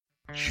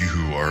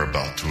You are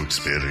about to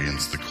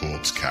experience the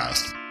Corpse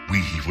Cast.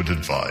 We would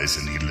advise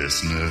any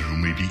listener who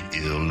may be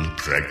ill,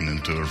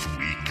 pregnant, or of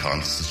weak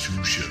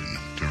constitution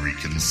to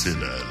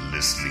reconsider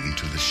listening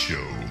to the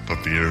show for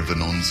fear of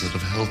an onset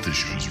of health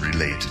issues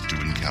related to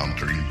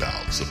encountering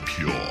bouts of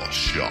pure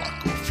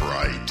shock or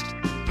fright.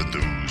 For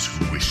those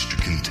who wish to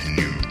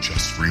continue,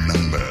 just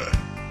remember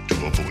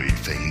to avoid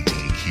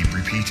fainting. Keep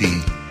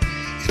repeating,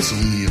 it's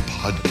only a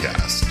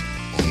podcast.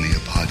 Only a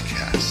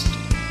podcast.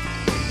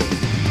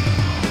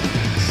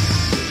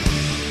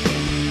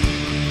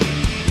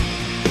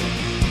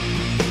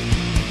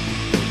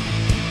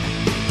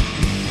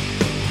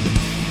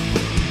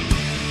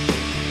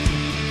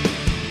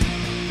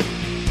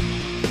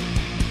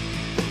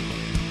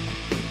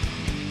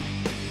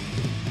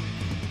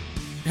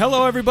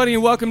 Hello, everybody,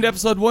 and welcome to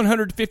episode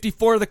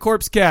 154 of the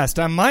Corpse Cast.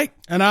 I'm Mike.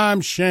 And I'm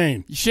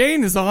Shane.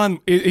 Shane is on,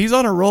 he's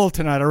on a roll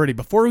tonight already,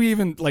 before we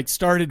even,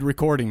 started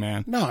recording,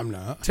 man. No, I'm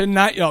not.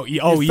 Tonight, In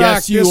yes,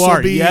 fact, you this are.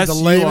 will be Yes, the you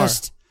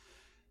latest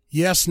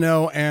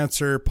yes-no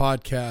answer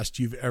podcast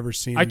you've ever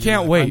seen. I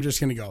can't wait. I'm just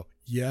going to go,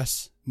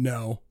 yes,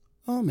 no,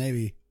 oh,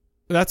 maybe.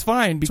 That's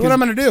fine. Because, That's what I'm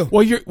going to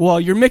do. Well,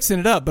 you're mixing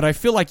it up, but I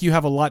feel like you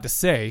have a lot to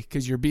say,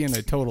 because you're being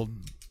a total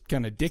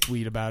kind of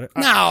dickweed about it.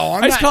 No,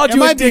 I'm I just not. called Am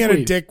you I a being a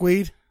dickweed.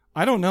 dickweed?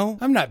 I don't know.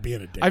 I'm not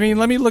being a dickweed. I mean,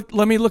 let me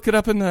look it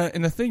up in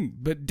the thing,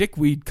 but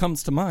dickweed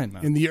comes to mind,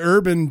 man. In the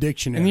Urban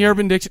Dictionary. In the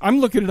Urban Dictionary.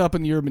 I'm looking it up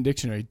in the Urban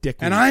Dictionary,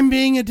 dickweed. And I'm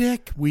being a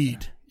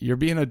dickweed. You're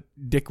being a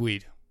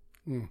dickweed.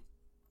 Mm.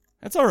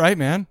 That's all right,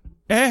 man.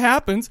 It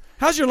happens.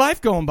 How's your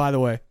life going, by the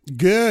way?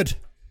 Good.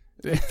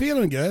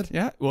 Feeling good.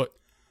 Yeah. Well,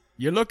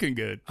 you're looking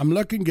good. I'm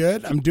looking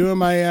good. I'm doing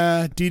my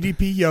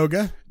DDP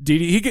yoga.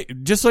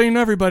 Just so you know,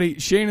 everybody,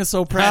 Shane is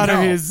so proud of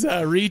his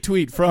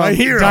retweet from My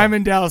hero.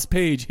 Diamond Dallas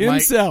Page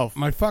himself.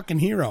 My fucking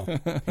hero.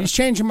 He's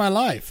changing my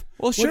life.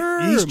 Well,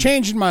 sure. He's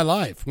changing my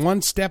life.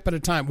 One step at a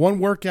time. One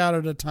workout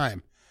at a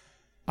time.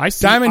 I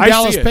see. Diamond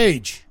Dallas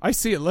Page. I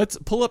see it. Let's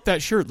pull up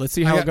that shirt. Let's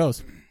see how it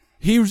goes.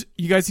 You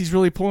guys, he's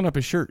really pulling up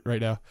his shirt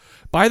right now.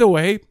 By the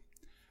way,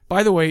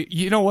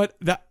 you know what?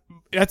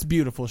 That's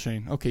beautiful,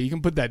 Shane. Okay, you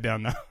can put that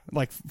down now.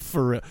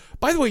 For real.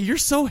 By the way, you're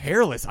so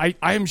hairless. I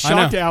am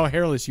shocked at how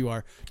hairless you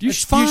are. Do you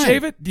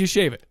shave it? Do you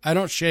shave it? I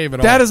don't shave at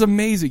all. That is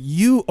amazing.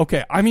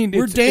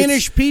 We're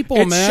Danish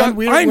people, man.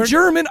 I'm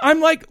German.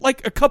 I'm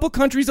like a couple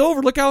countries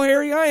over. Look how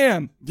hairy I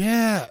am.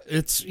 Yeah,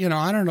 it's,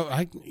 I don't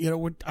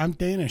know. I'm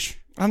Danish.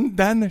 I'm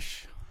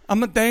Danish.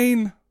 I'm a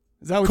Dane.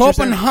 Is that what you're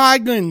saying?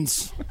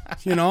 Copenhagen's.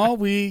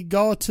 We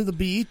go to the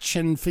beach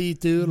and we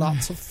do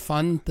lots of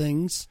fun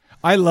things.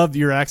 I love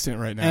your accent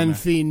right now. And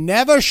we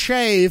never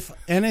shave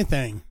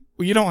anything.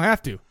 Well, you don't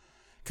have to.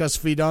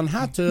 Because we don't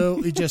have to.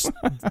 We just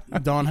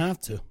don't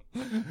have to.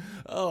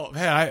 Oh,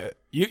 man.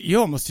 You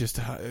almost just...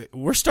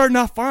 we're starting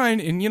off fine,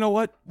 and you know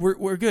what?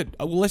 We're good.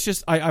 Let's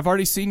just... I've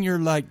already seen your,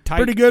 tight...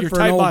 Pretty good for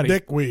an old body.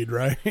 dickweed,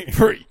 right?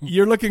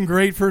 You're looking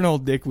great for an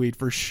old dickweed,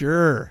 for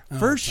sure.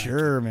 For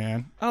sure,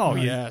 man. Oh,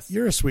 yes.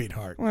 You're a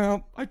sweetheart.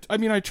 Well, I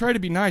try to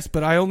be nice,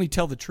 but I only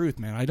tell the truth,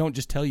 man. I don't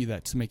just tell you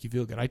that to make you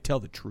feel good. I tell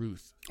the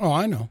truth. Oh,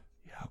 I know.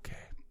 Yeah, okay.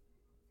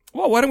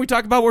 Well, why don't we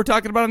talk about what we're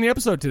talking about on the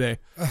episode today?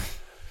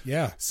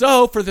 Yeah.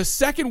 So, for the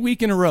second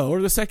week in a row,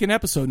 or the second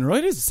episode in a row,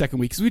 it is the second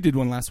week because we did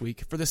one last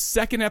week. For the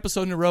second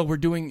episode in a row, we're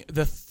doing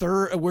a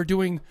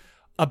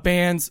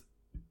band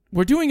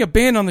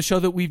on the show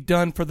that we've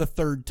done for the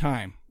third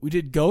time. We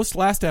did Ghost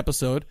last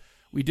episode.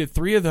 We did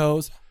 3 of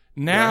those.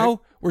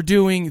 Now we're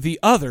doing the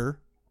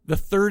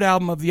third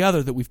album of the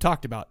other that we've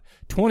talked about.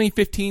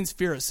 2015's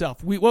Fear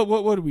Itself.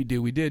 What did we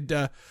do? We did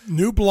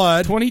New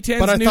Blood.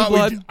 2010's New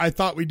Blood. I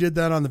thought we did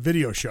that on the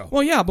video show.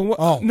 Well, yeah,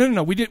 but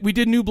no. We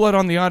did New Blood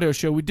on the audio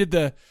show. We did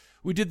the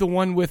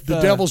one with The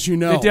Devils You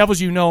Know. The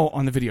Devils You Know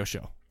on the video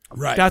show.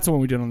 Right. That's the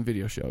one we did on the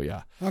video show.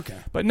 Yeah. Okay.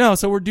 But no,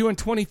 so we're doing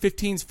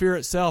 2015's Fear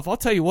Itself. I'll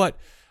tell you what.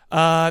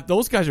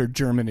 Those guys are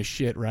German as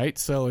shit, right?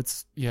 So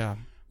it's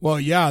Well,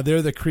 yeah,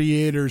 they're the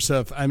creators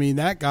of.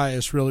 That guy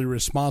is really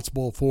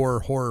responsible for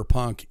horror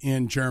punk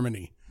in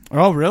Germany.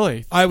 Oh,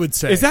 really? I would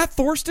say. Is that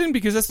Thorsten?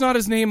 Because that's not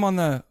his name on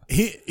the...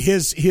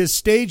 His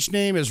stage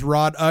name is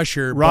Rod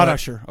Usher. Rod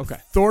Usher, okay.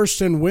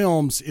 Thorsten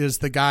Wilms is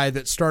the guy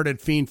that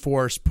started Fiend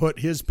Force, put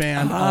his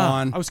band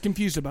on. I was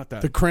confused about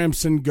that. The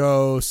Crimson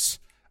Ghosts,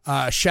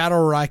 Shadow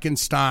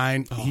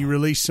Reichenstein. Oh. He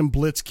released some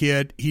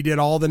Blitzkid. He did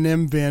all the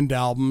Nim Vind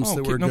albums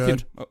that were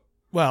good.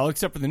 Well,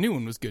 except for the new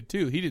one was good,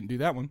 too. He didn't do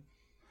that one.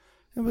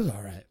 It was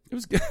all right. It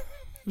was good.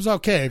 It was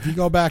okay. If you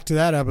go back to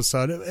that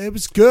episode, it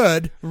was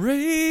good.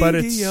 Radioactive.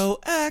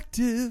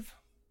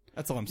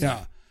 That's all I'm saying.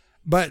 Yeah.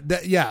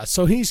 But,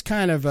 so he's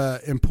kind of an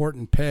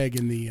important peg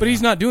in the... But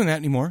he's not doing that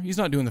anymore. He's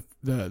not doing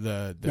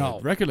the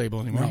record label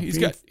anymore.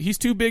 No, he's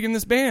too big in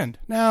this band.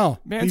 No.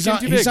 He's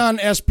on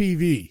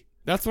SPV.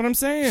 That's what I'm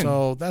saying.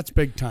 So that's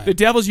big time. The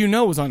Devils You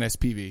Know was on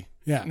SPV.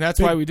 Yeah. And that's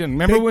why we didn't.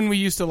 Remember when we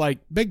used to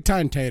big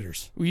time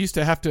taters. We used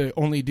to have to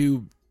only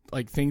do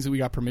things that we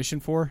got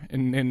permission for,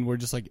 and we're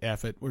just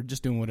F it. We're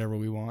just doing whatever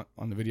we want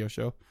on the video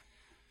show.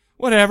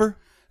 Whatever.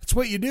 That's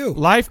what you do.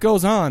 Life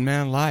goes on,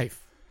 man.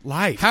 Life.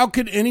 Life. How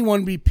could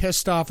anyone be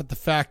pissed off at the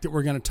fact that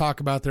we're going to talk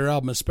about their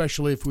album,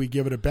 especially if we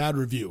give it a bad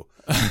review?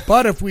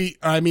 But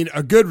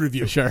a good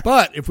review. Sure.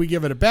 But if we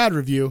give it a bad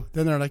review,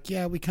 then they're like,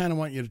 yeah, we kind of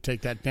want you to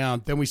take that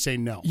down. Then we say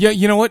no. Yeah,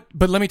 you know what?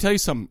 But let me tell you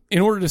something. In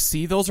order to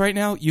see those right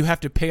now, you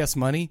have to pay us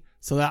money.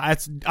 So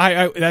that's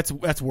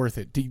worth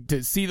it.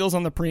 To see those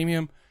on the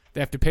premium, they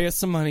have to pay us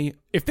some money.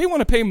 If they want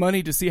to pay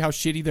money to see how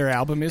shitty their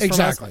album is,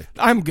 exactly,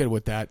 from us, I'm good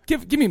with that.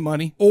 Give me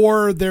money.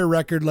 Or their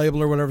record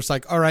label or whatever. It's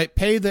like, all right,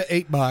 pay the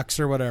 $8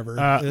 or whatever.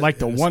 Like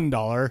the $1.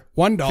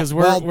 $1.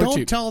 Well, don't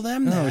cheap. tell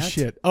them that. Oh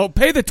shit. Oh,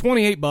 pay the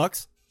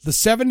 $28. The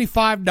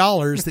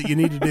 $75 that you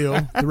need to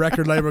do. The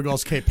record label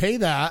goes, okay, pay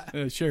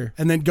that. Sure.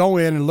 And then go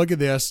in and look at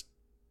this.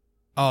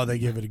 Oh, they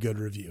give it a good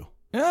review.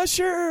 Yeah,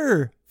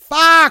 sure.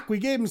 Fuck, we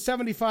gave them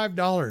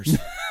 $75.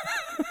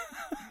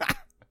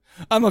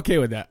 I'm okay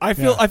with that. I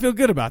feel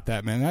good about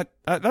that, man.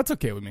 That's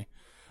okay with me.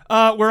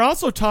 We're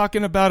also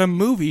talking about a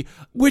movie,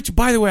 which,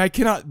 by the way, I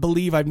cannot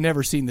believe I've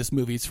never seen this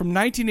movie. It's from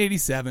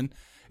 1987.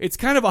 It's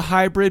kind of a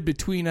hybrid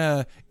between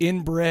a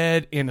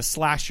inbred and a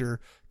slasher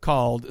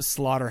called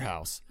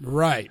Slaughterhouse.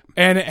 Right.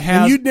 And it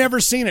has. And you'd never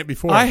seen it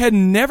before. I had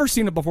never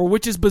seen it before,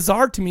 which is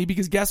bizarre to me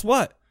because guess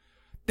what?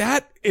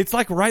 It's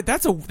like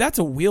that's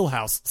a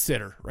wheelhouse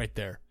sitter right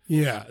there.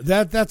 Yeah,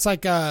 that's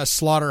like a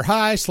slaughter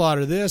high,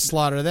 slaughter this,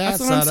 slaughter that.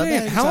 That's what I'm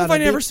saying. How have I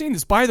never seen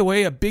this? By the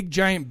way, a big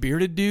giant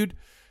bearded dude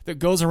that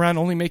goes around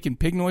only making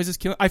pig noises.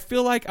 I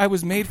feel like I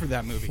was made for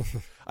that movie.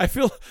 I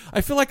feel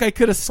like I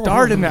could have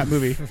starred in that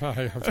movie.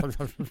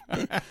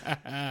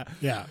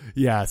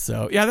 Yeah.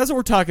 So that's what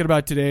we're talking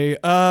about today.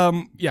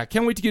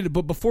 Can't wait to get it.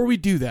 But before we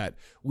do that,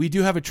 we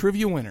do have a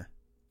trivia winner.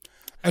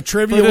 A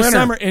trivia winner.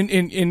 Summer, and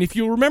if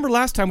you remember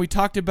last time we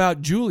talked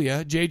about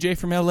Julia, JJ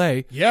from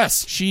LA.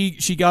 Yes.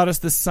 She got us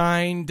the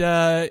signed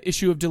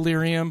issue of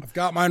Delirium. I've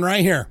got mine right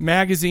here.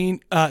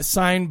 Magazine,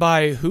 signed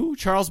by who?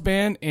 Charles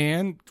Band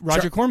and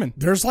Roger Corman.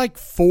 There's like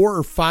 4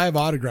 or 5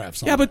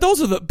 autographs on it. But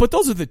those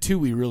are the two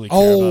we really care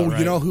about, right?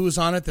 You know who's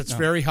on it that's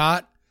very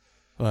hot?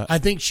 What? I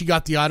think she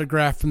got the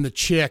autograph from the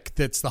chick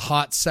that's the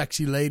hot,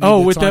 sexy lady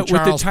with on the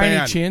Charles tiny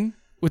Band. chin?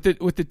 With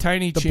the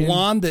tiny chin. The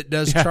blonde that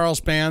does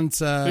Charles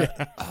Band's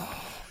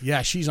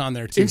yeah, she's on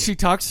there too. And she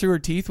talks through her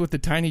teeth with the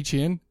tiny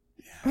chin.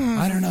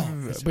 I don't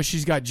know. But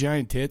she's got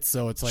giant tits,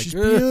 so it's like... She's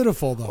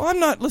beautiful, though. Well, I'm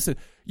not... Listen,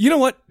 you know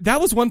what?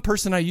 That was one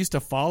person I used to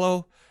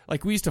follow.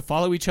 Like, we used to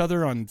follow each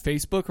other on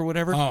Facebook or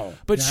whatever. Oh,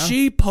 but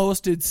she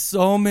posted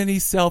so many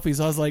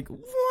selfies. I was like,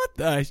 what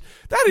the...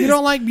 You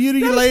don't like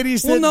beauty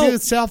ladies that do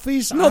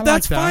selfies? No,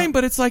 that's fine,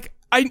 but it's like...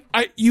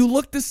 you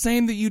look the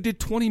same that you did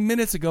 20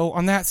 minutes ago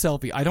on that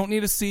selfie. I don't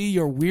need to see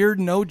your weird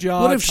no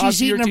job. What if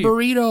she's eating a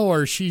burrito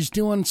or she's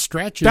doing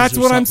stretches? That's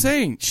what something? I'm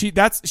saying.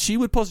 She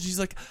would post. She's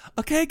like,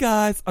 okay,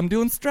 guys, I'm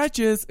doing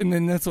stretches, and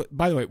then that's what.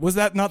 By the way, was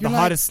that not the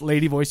hottest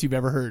lady voice you've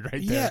ever heard?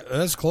 Right there. Yeah,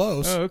 that's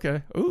close. Oh,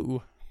 okay.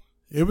 Ooh,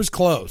 it was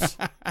close.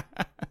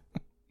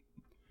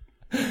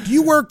 Do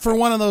you work for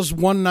one of those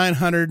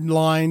 1-900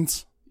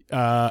 lines?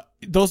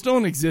 Those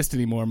don't exist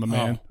anymore, my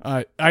man.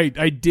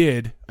 I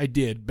did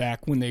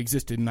back when they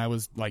existed, and I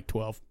was like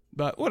 12.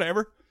 But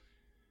whatever.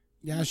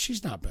 Yeah,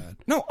 she's not bad.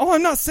 No,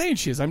 I'm not saying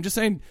she is. I'm just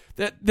saying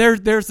that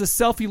there's the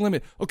selfie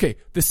limit. Okay,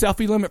 the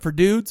selfie limit for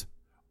dudes,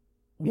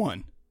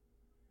 1.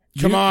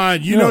 Come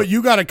on, you know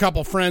you got a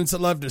couple friends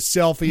that love to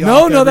selfie.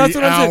 No, that's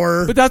what I'm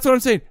saying. But that's what I'm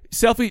saying.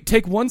 Selfie,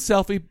 take one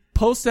selfie,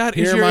 post that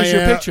as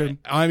your picture.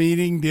 I'm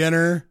eating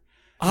dinner.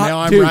 Now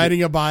I'm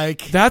riding a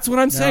bike. That's what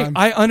I'm saying.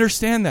 I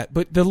understand that,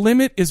 but the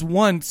limit is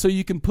 1, so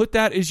you can put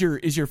that as your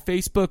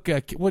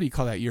Facebook. What do you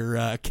call that? Your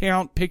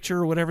account picture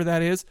or whatever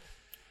that is.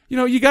 You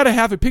know, you got to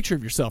have a picture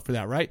of yourself for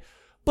that, right?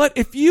 But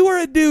if you are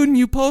a dude and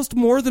you post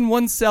more than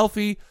one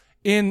selfie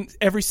in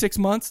every 6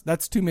 months,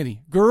 that's too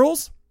many.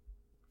 Girls,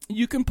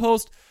 you can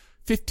post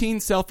 15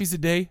 selfies a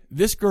day.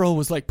 This girl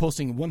was like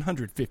posting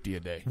 150 a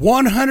day.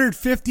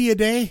 150 a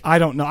day? I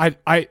don't know.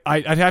 I'd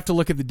have to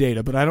look at the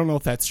data, but I don't know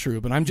if that's true.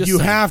 But I'm just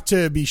saying. Have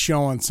to be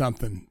showing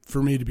something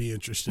for me to be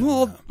interested.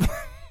 Well,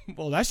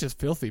 well, that's just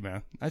filthy,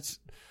 man.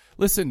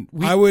 Listen.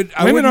 Women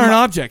aren't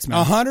objects, man.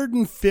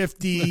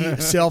 150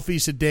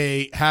 selfies a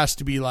day has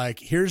to be like,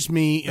 here's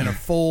me in a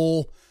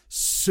full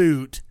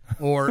suit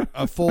or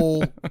a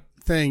full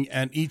thing,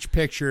 and each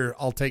picture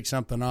I'll take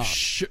something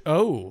off.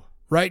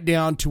 Right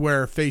down to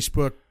where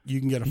Facebook,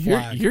 you can get a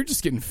flag. You're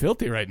just getting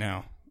filthy right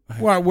now.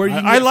 Well, where you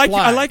I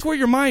like where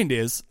your mind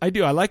is. I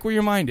do. I like where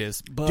your mind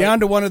is. But down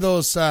to one of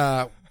those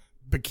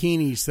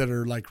bikinis that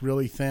are like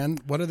really thin.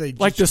 What are they?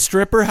 Like the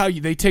stripper, how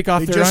they take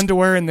off their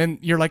underwear, and then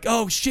you're like,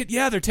 oh shit,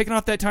 yeah, they're taking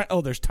off that tiny. Oh,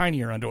 there's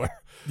tinier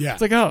underwear. Yeah,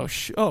 it's like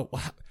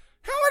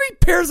how many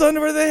pairs of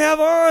underwear do they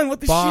have on?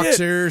 What the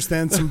boxers, shit?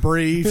 Then some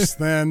briefs,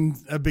 then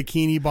a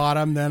bikini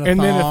bottom, then a thong.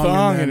 Then a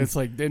thong, and it's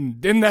like,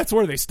 then that's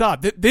where they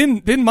stop.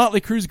 Then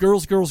Motley Crue's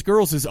Girls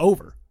is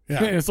over.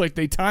 Yeah. And it's like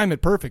they time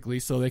it perfectly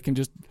so they can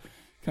just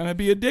kind of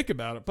be a dick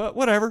about it. But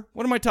whatever.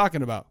 What am I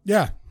talking about?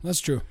 Yeah,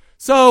 that's true.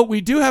 So we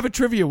do have a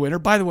trivia winner.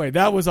 By the way,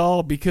 that was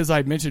all because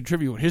I mentioned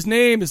trivia winner. His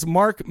name is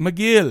Mark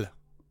McGill.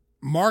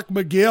 Mark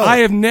McGill. I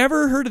have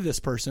never heard of this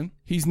person.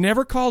 He's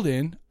never called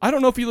in. I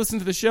don't know if he listened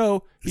to the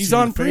show. He's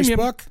on premium.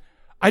 Facebook?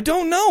 I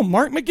don't know.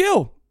 Mark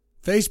McGill.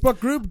 Facebook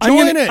group,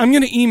 join it. I'm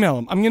going to email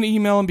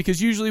him.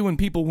 Because usually when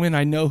people win,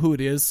 I know who it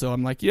is. So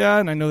I'm like, yeah,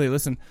 and I know they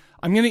listen.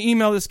 I'm going to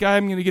email this guy.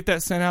 I'm going to get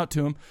that sent out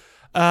to him.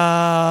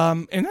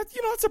 And that,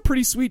 that's a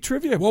pretty sweet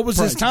trivia. What was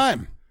his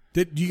time?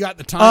 Did you got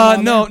the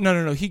time? No.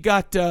 He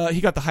got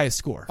the highest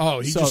score. Oh,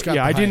 he just got the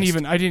I highest. didn't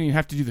even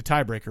have to do the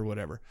tiebreaker or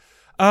whatever.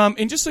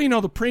 And just so you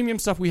know, the premium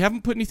stuff, we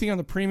haven't put anything on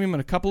the premium in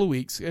a couple of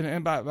weeks,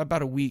 and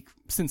about a week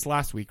since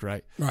last week,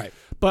 right? Right.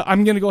 But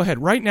I'm going to go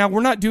ahead. Right now,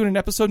 we're not doing an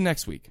episode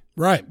next week.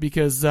 Right.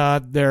 Because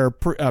there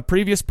are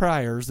previous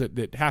priors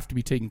that have to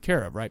be taken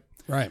care of, right?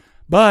 Right.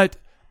 But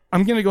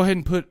I'm going to go ahead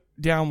and put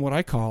down what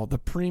I call the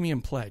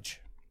premium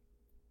pledge.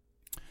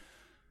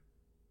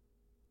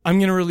 I'm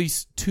going to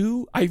release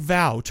I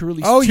vow to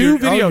release two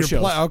video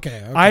shows.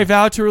 Okay. I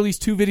vow to release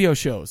 2 video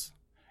shows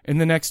in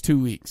the next 2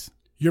 weeks.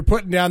 You're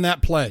putting down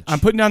that pledge. I'm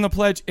putting down the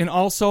pledge, and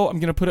also I'm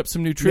going to put up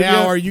some new trivia.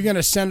 Now, are you going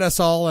to send us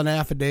all an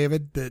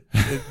affidavit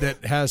that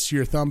has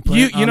your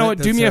thumbprint? You know what?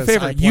 Do me a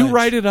favor. You pledge?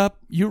 write it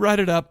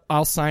up.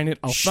 I'll sign it.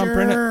 I'll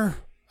thumbprint it.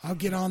 I'll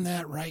get on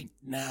that right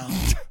now.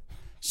 As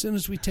soon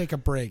as we take a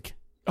break.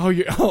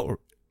 You're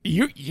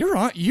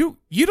on. You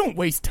don't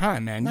waste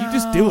time, man. You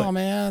just do it. Oh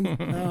man,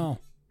 no.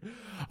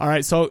 All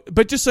right,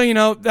 but just so you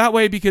know, that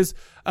way, because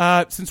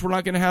since we're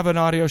not going to have an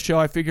audio show,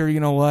 I figure, you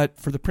know what,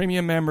 for the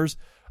premium members,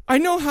 I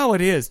know how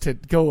it is to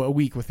go a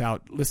week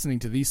without listening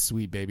to these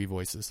sweet baby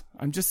voices.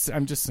 I'm just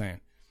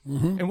saying.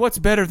 Mm-hmm. And what's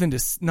better than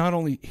to not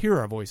only hear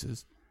our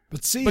voices,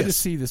 but to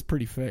see this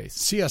pretty face.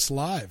 See us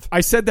live.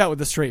 I said that with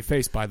a straight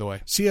face, by the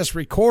way. See us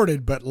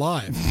recorded, but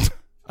live. You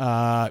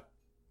got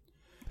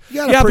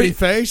a pretty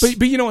face.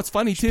 But you know what's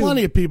funny, too? There's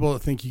plenty of people that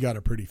think you got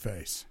a pretty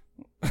face.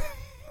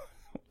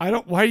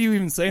 Why are you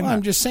even saying that?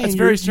 I'm just saying. That's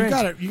very strange.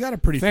 You got a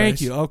pretty face.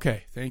 Thank you.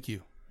 Okay. Thank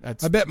you.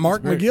 I bet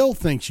Mark McGill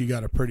thinks you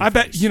got a pretty face.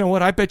 bet, you know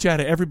what? I bet you out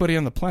of everybody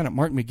on the planet,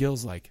 Mark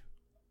McGill's like,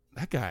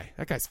 that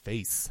guy's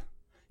face.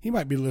 He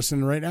might be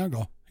listening right now and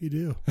go, he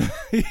do.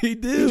 He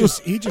do.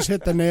 He just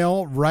hit the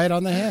nail right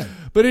on the head.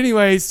 But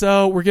anyway,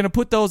 so we're going to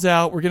put those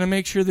out. We're going to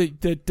make sure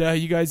that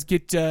you guys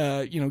get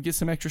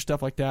some extra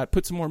stuff like that.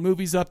 Put some more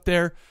movies up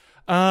there.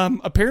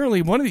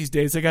 Apparently one of these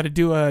days I got to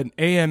do an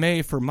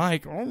AMA for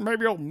Mike. Oh,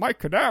 maybe old Mike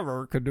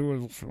Cadaver could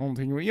do his own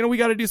thing. We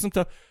got to do some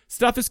stuff.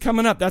 Stuff is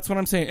coming up. That's what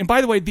I'm saying. And by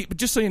the way,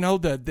 just so you know,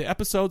 the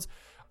episodes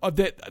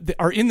that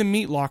are in the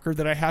meat locker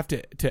that I have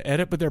to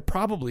edit, but they're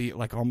probably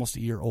like almost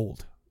a year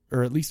old,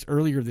 or at least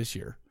earlier this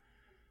year.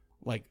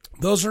 Like,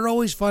 those are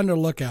always fun to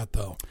look at,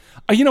 though.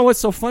 You know what's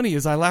so funny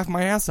is I laugh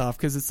my ass off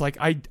because it's like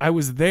I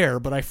was there,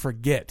 but I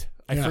forget.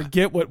 I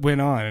forget what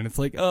went on, and it's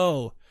like,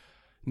 oh,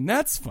 and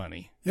that's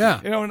funny.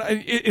 Yeah. And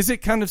is it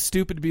kind of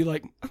stupid to be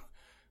like,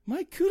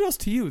 Mike, kudos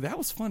to you. That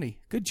was funny.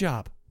 Good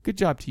job. Good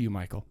job to you,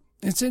 Michael.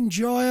 It's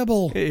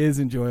enjoyable. It is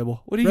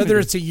enjoyable. What do you Whether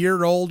it's a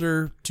year old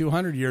or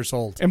 200 years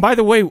old. And by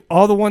the way,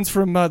 all the ones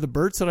from the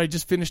Burts that I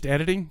just finished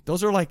editing,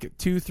 those are like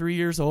 2-3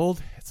 years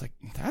old. It's like,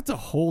 that's a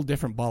whole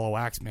different ball of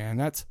wax, man.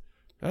 That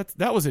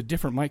was a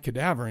different Mike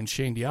Cadaver and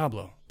Shane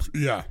Diablo.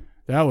 Yeah.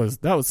 That was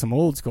some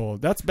old school.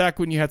 That's back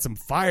when you had some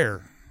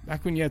fire. I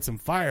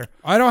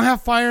don't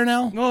have fire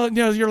now. Well,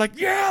 you're like,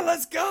 yeah,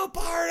 let's go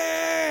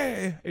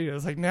party.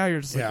 It's like now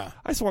you're just like,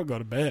 I just want to go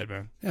to bed,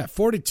 man. Yeah,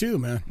 42,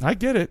 man. I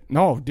get it.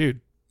 No,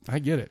 dude, I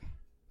get it.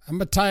 I'm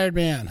a tired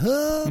man.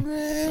 Oh,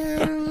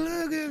 man,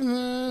 look at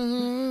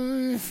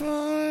my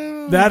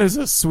fire. That is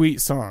a sweet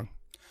song.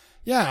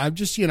 Yeah, I'm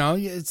just,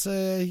 it's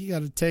you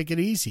got to take it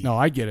easy. No,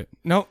 I get it.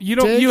 No, you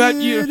don't.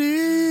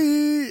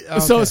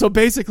 Okay. So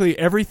basically,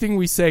 everything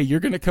we say, you're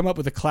going to come up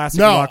with a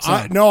classic rock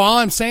song. No, all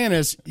I'm saying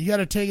is you got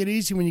to take it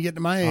easy when you get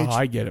to my age. Oh,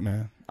 I get it,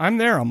 man. I'm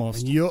there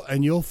almost.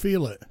 And you'll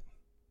feel it.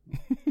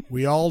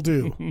 We all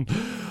do.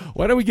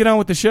 Why don't we get on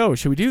with the show?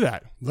 Should we do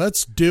that?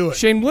 Let's do it.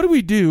 Shane, what do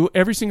we do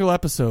every single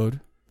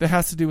episode that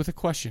has to do with a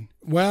question?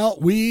 Well,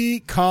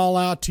 we call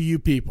out to you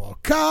people.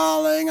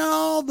 Calling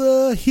all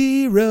the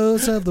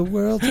heroes of the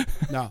world.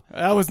 No.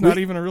 That was not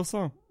even a real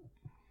song.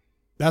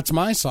 That's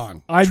my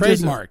song.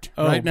 Trademarked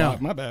right now.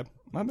 My bad.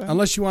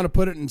 Unless you want to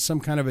put it in some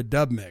kind of a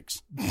dub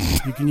mix.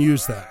 You can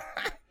use that.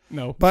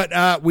 No.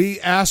 But we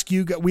ask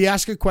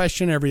a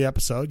question every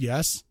episode,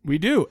 yes? We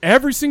do.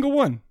 Every single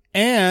one.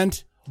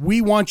 And we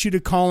want you to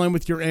call in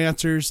with your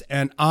answers,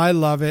 and I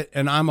love it,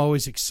 and I'm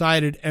always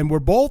excited, and we're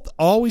both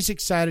always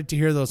excited to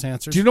hear those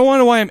answers. Do you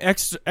know why I'm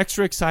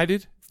extra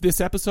excited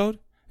this episode?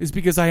 Is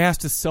because I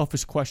asked a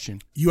selfish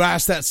question. You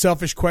asked that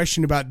selfish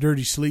question about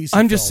dirty, sleazy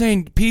I'm just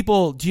saying,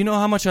 people, do you know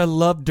how much I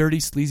love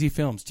dirty, sleazy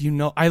films? Do you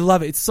know? I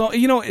love it. It's so,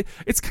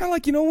 it's kind of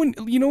like,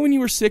 when you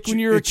were sick when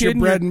you were a kid. Your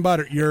bread and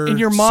butter.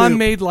 Your mom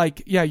made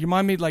like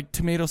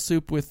tomato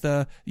soup with,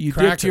 you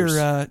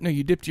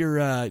dipped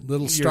your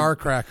little star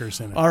crackers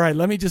in it. All right,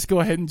 let me just go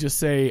ahead and just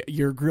say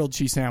your grilled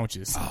cheese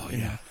sandwiches. Oh,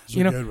 yeah.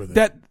 Good with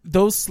it.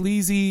 Those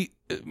sleazy,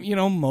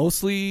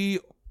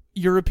 mostly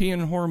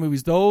European horror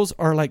movies, those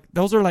are like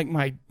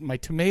my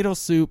tomato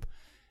soup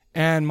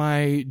and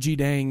my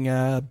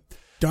G-dang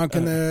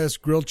dunking this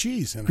grilled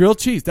cheese in it. Grilled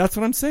cheese, that's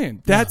what I'm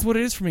saying. That's what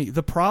it is for me.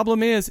 The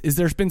problem is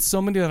there's been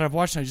so many that I've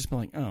watched and I've just been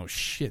like, oh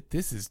shit,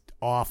 this is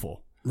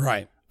awful.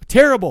 Right.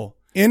 Terrible.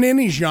 In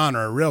any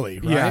genre, really,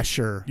 right? Yeah,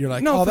 sure. You're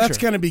like, No, oh, for that's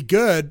sure. going to be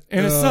good.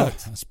 And it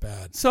sucks. That's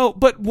bad. So,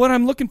 but what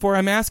I'm looking for,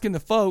 I'm asking the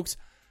folks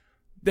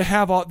that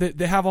have all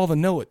the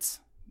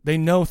know-its. They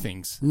know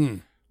things.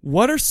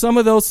 What are some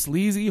of those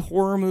sleazy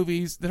horror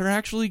movies that are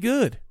actually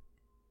good?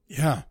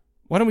 Yeah.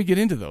 Why don't we get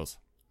into those?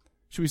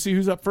 Should we see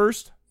who's up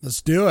first?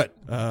 Let's do it.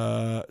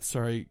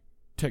 Sorry,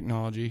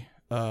 technology.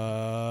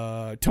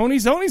 Tony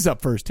Zoni's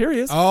up first. Here he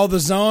is. Oh, the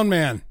Zone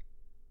Man.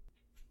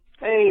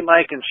 Hey,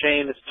 Mike and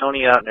Shane, it's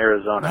Tony out in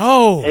Arizona.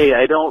 Oh, hey,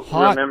 I don't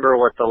hot. remember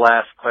what the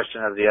last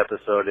question of the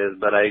episode is,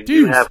 but I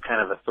do have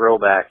kind of a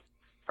throwback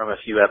from a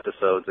few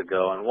episodes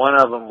ago, and one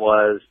of them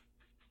was,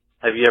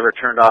 have you ever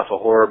turned off a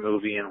horror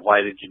movie, and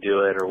why did you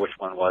do it, or which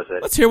one was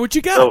it? Let's hear what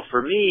you got. So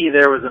for me,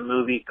 there was a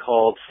movie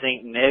called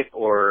Saint Nick,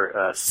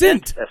 or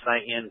Sint,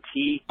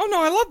 S-I-N-T. Oh, no,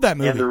 I love that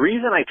movie. And the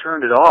reason I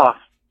turned it off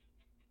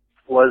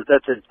was that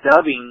the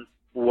dubbing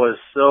was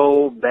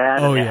so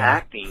bad, and the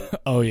acting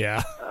of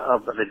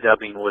the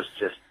dubbing was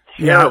just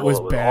terrible. Yeah, it was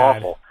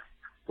bad. Awful.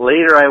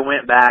 Later, I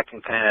went back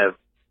and kind of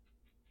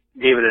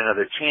gave it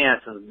another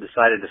chance and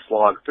decided to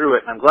slog through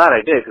it, and I'm glad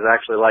I did because I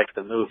actually liked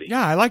the movie.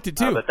 Yeah, I liked it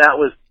too. But that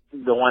was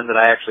the one that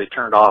I actually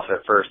turned off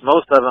at first.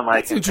 Most of them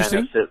I can kind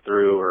of sit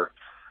through, or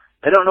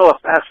I don't know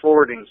if fast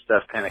forwarding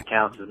stuff kind of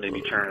counts as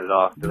maybe turning it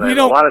off. We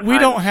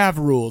don't have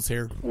rules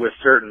here with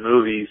certain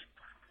movies.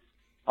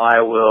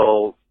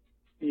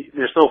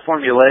 They're so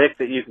formulaic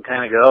that you can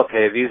kind of go,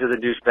 okay, these are the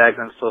douchebags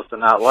I'm supposed to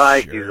not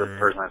like. Sure. These are the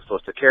person I'm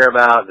supposed to care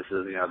about. This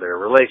is, their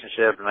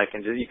relationship,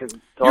 and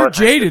You're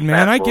jaded,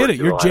 man. I get it.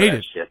 You're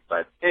jaded. Shit.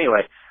 But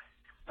anyway,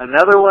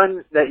 another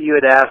one that you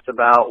had asked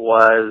about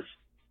was,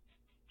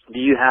 do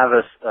you have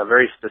a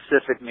very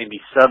specific, maybe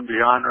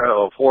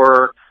subgenre of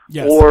horror,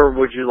 or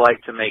would you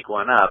like to make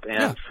one up?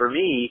 And for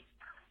me,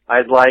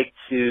 I'd like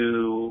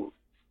to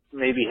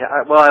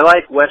I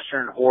like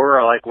Western horror.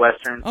 I like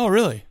Western. Oh,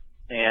 really?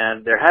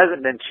 And there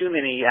hasn't been too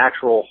many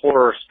actual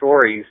horror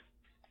stories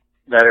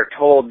that are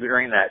told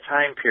during that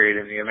time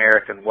period in the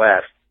American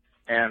West.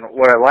 And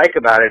what I like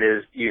about it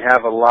is you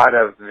have a lot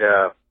of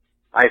the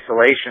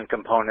isolation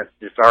components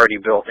just already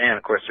built in.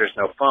 Of course, there's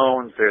no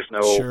phones, there's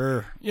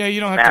no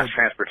you don't have mass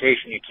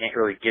transportation. You can't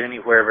really get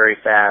anywhere very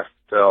fast.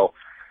 So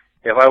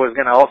if I was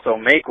going to also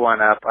make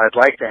one up, I'd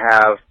like to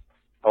have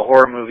a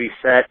horror movie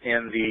set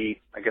in the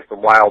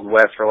Wild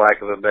West, for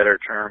lack of a better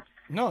term.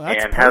 No,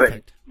 that's and perfect. Have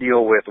it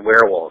deal with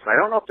werewolves. I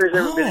don't know if there's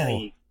ever been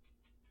any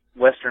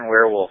Western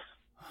werewolf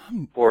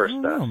horror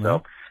stuff.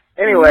 So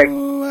anyway,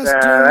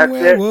 that's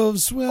it.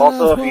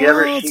 Also,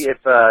 if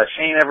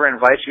Shane ever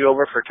invites you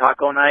over for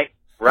taco night,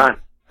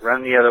 run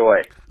the other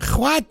way.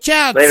 Watch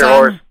out, later, son.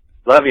 whores.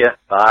 Love you.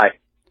 Bye.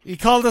 He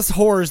called us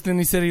whores, then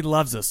he said he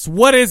loves us.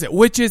 What is it?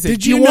 Which is it?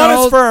 Did Do you want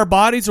us for our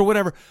bodies or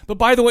whatever? But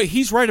by the way,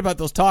 he's right about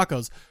those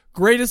tacos.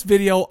 Greatest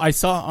video I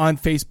saw on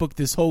Facebook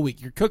this whole week.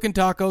 You're cooking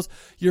tacos.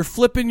 You're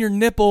flipping your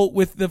nipple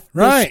with the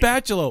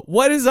spatula.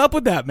 What is up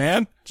with that,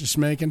 man? Just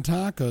making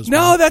tacos.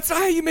 No, man. that's not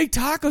how you make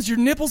tacos. Your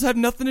nipples have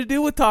nothing to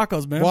do with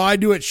tacos, man. Well, I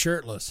do it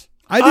shirtless.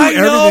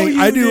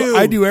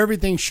 I do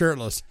everything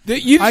shirtless.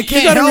 I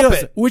can't help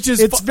it.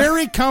 It's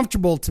very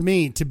comfortable to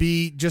me to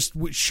be just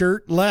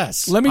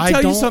shirtless. Let me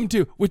tell you something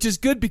too, which is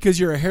good because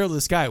you're a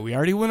hairless guy. We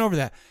already went over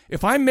that.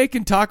 If I'm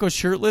making tacos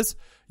shirtless,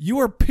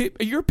 you're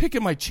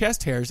picking my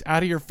chest hairs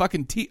out of your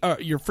fucking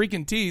your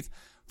freaking teeth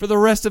for the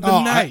rest of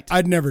the night.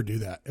 I'd never do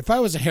that. If I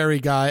was a hairy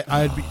guy,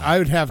 I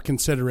would have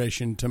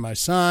consideration to my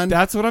son.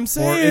 That's what I'm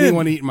saying. Or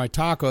anyone eating my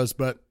tacos,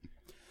 but.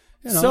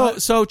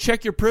 So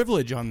check your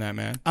privilege on that,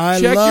 man.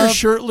 Check your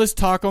shirtless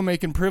taco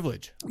making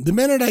privilege. The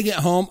minute I get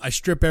home, I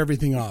strip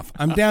everything off.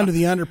 I'm down to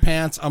the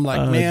underpants. I'm like,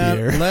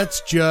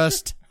 let's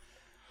just.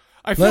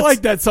 I feel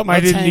like that's something I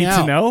didn't need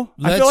to know.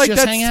 Let's I feel like just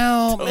that's hang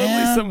out, totally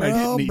man. Something I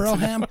didn't need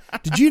to know.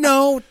 Did you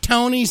know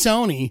Tony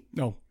Sony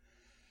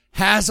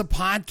has a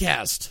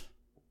podcast?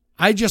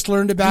 I just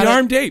learned about The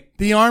Armed Ape.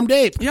 The Armed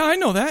Ape. Yeah, I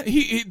know that.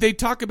 They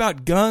talk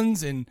about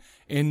guns and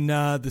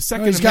the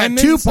Second He's Amendment.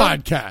 He's got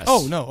 2 podcasts.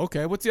 Oh no,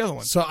 okay. What's the other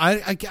one? So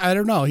I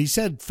don't know. He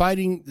said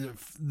fighting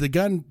the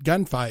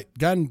gunfight.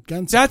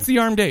 That's The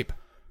Armed Ape.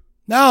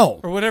 No,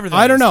 or whatever.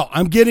 I don't know.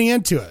 I'm getting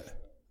into it.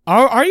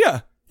 Are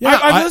you? Yeah,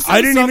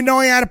 I didn't even know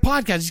he had a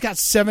podcast. He's got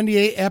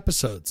 78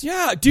 episodes.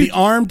 Yeah, dude. The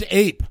Armed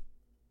Ape.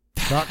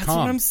 That's what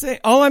I'm saying.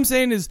 All I'm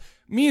saying is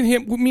me and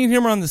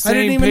him are on the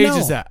same page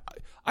as that.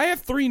 I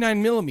have 3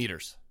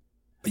 9mm.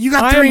 You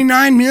got 3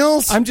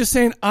 9mm? I'm just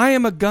saying I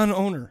am a gun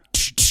owner.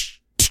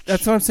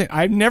 That's what I'm saying.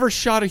 I've never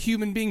shot a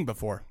human being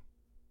before.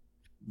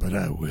 But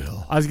I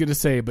will. I was going to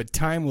say, but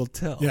time will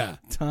tell. Yeah.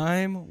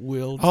 Time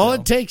will tell. All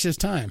it takes is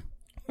time.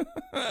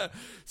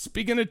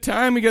 Speaking of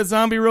time, we got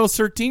Zombie Rose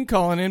 13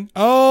 calling in.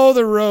 Oh,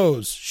 the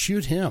Rose.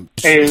 Shoot him.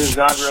 Hey, this is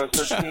Zombie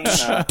Rose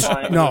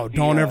 13. No,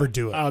 don't ever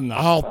do it.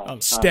 I'll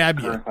stab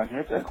you.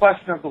 It's a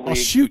question of the week. I'll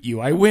shoot you.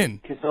 I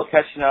win. Still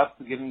catching up,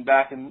 getting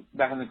back in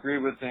the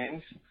groove of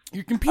things.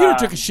 Your computer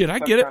took a shit. I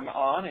get it. I'm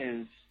on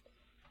is,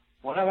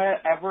 when have I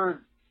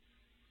ever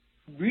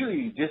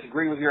really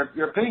disagree with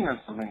your opinion on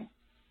something?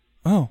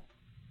 Oh.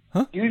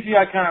 Huh? Usually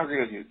I kind of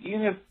agree with you.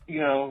 Even if,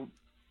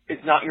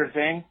 it's not your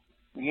thing,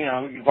 you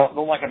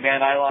don't like a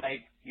band I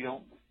like, you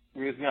don't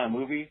agree with me on a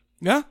movie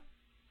that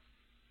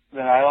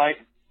I like,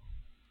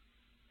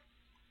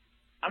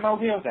 I'm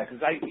okay with that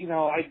because I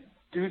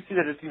do see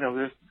that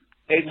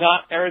it's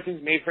not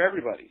everything's made for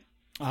everybody.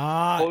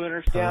 Totally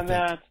understand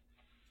perfect.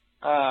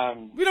 that.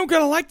 We don't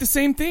gotta like the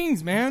same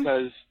things, man.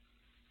 Because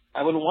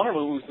I wouldn't want a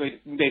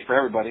movie made for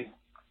everybody.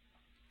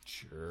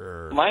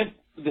 Sure.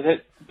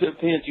 The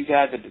opinions you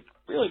had that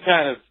really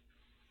kind of,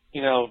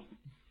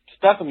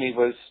 stuck with me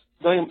was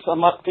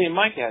some opinion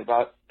Mike had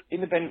about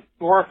independent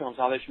horror films,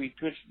 how they should be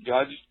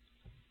judged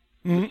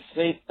the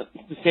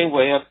same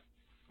way a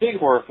big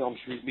horror film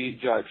should be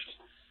judged.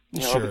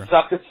 Sure. If it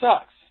sucks, it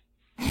sucks.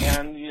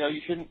 And,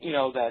 you shouldn't,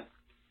 that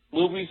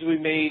movies will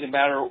be made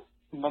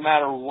no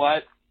matter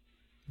what.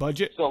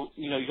 Budget. So,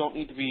 you don't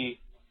need to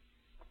be,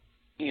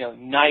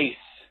 nice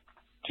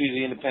to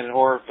the independent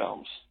horror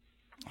films.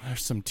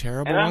 There's some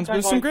terrible ones, but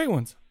there's some great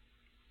ones.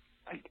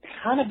 I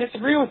kind of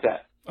disagree with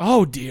that.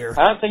 Oh, dear.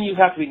 I don't think you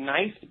have to be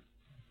nice.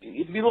 You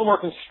have to be a little more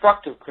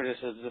constructive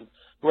criticism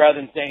rather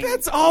than saying...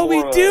 That's all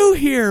we do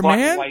here, black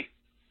man. And white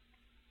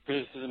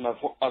criticism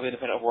of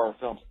independent horror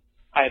films,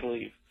 I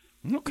believe.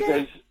 Okay.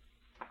 Because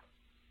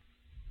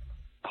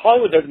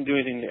Hollywood doesn't do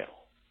anything new.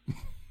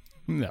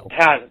 No. It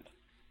hasn't.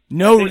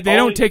 No, they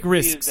don't take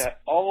risks. Is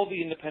that all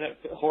the independent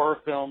horror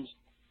films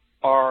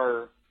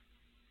are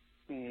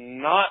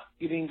not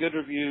getting good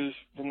reviews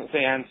from the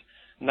fans,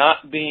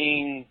 not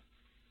being,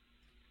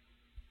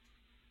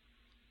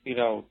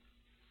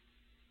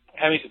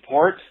 having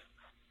support.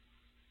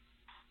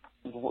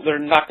 They're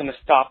not going to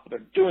stop what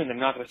they're doing. They're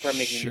not going to start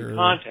making new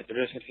content.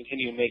 They're just going to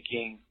continue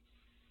making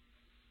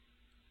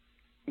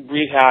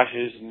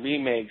rehashes and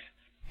remakes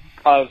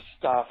of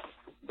stuff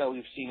that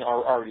we've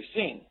already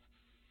seen.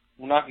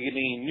 We're not going to get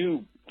any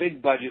new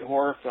big budget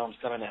horror films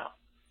coming out.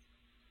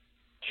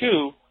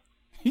 2,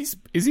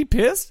 is he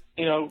pissed?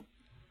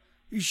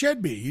 He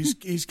should be.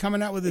 He's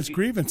coming out with his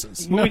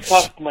grievances. Movies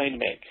cost money to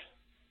make.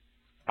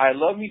 I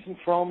love me some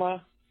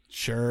Troma.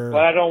 Sure.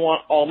 But I don't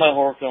want all my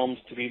horror films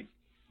to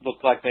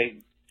look like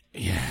they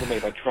were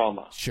made by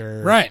Troma.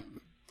 Sure. Right.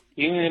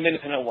 Even an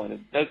independent one,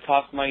 it does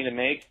cost money to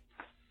make.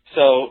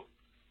 So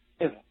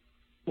if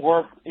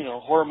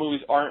horror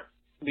movies aren't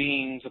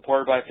being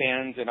supported by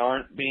fans and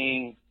aren't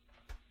being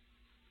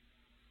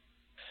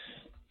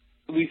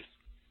at least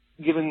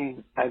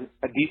given a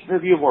decent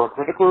review or a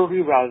critical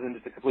review rather than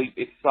just a complete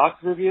 "it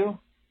sucks" review,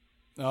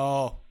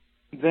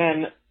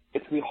 then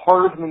it's going to be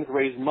harder for them to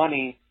raise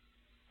money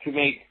to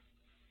make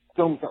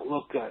films that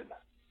look good.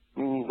 I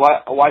mean, why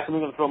is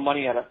someone going to throw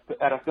money at a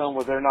film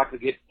where they're not going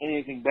to get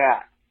anything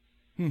back?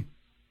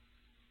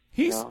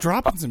 He's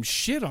dropping some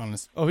shit on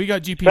us. Oh, he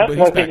got GP, That's but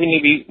why he's I think back. we need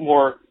to be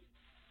more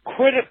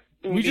critical.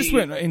 We just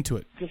went into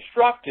it.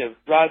 Constructive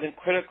rather than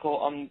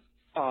critical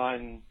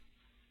on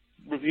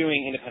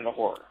reviewing independent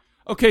horror.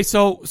 Okay,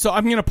 so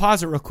I'm going to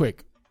pause it real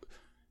quick.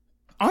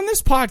 On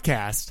this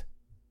podcast,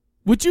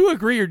 would you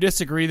agree or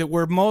disagree that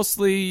we're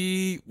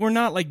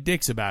not like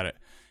dicks about it?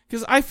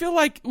 Because I feel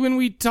like when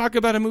we talk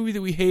about a movie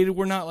that we hated,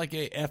 we're not like,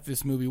 hey, F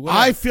this movie. Whatever.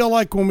 I feel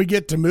like when we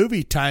get to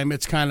movie time,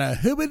 it's kind of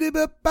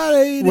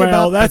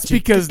well, that's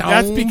because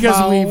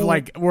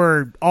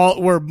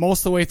we're most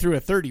of the way through a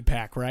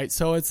 30-pack, right?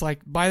 So it's like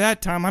by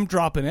that time I'm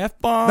dropping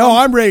F-bombs. No,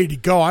 I'm ready to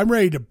go. I'm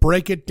ready to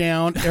break it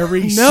down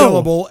every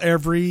syllable,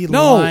 every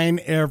line,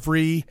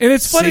 every And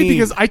it's funny scene.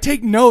 because I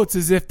take notes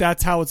as if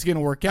that's how it's going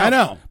to work out. I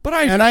know. But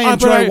I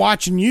enjoy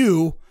watching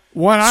you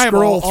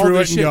scroll through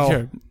it and go,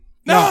 here.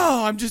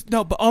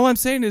 But all I'm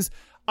saying is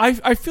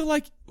I feel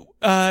like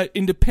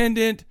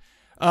independent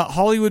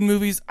Hollywood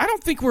movies, I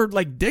don't think we're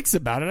like dicks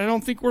about it. I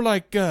don't think we're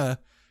like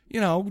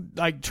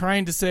like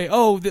trying to say,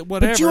 whatever.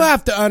 But you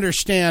have to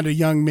understand a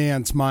young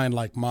man's mind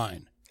like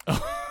mine.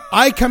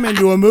 I come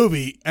into a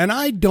movie and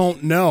I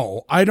don't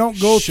know. I don't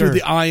go through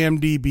the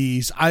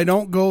IMDb's. I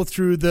don't go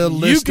through the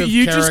list of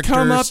you characters. Just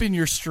come up and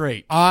you're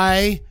straight.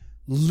 I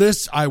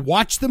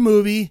watch the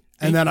movie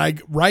and then I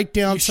write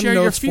down some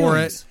notes for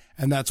it.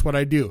 And that's what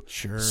I do.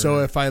 Sure. So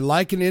if I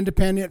like an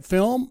independent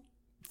film,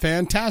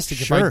 fantastic.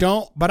 If I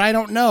don't, but I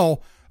don't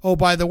know. Oh,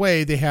 by the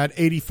way, they had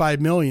 $85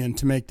 million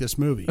to make this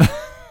movie.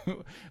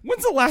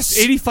 When's the last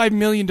 $85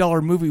 million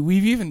movie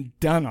we've even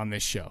done on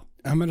this show?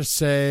 I'm going to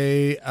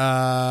say,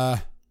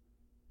 time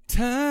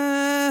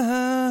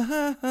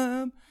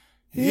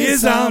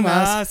is on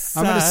my side.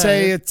 I'm going to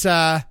say it's,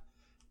 that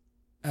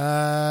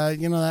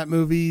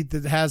movie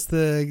that has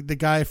the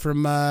guy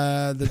from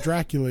the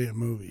Dracula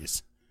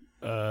movies.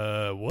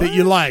 What? That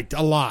you liked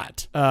a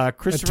lot.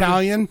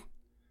 Christopher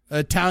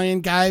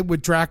Italian guy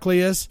with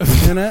Dracula's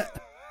in it.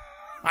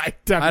 I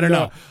don't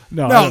know.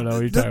 No, I don't know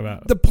what you're talking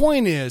about. The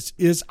point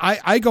is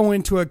I go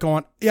into it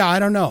going, yeah, I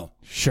don't know.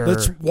 Sure.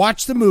 Let's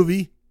watch the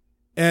movie.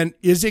 And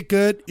is it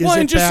good? Is it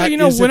and just bad? so you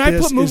know, is when it I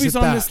this? put movies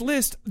on that? this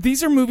list,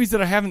 these are movies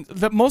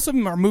that most of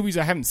them are movies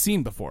I haven't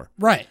seen before.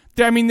 Right.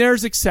 I mean,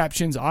 there's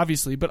exceptions,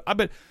 obviously, but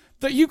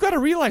you got to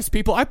realize,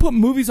 people, I put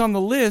movies on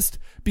the list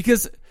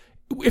because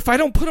if I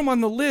don't put them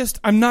on the list,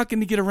 I'm not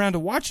going to get around to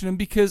watching them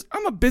because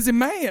I'm a busy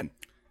man.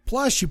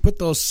 Plus, you put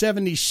those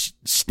 70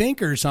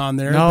 stinkers on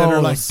there that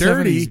are like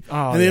dirty,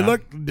 and they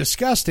look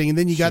disgusting. And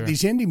then you got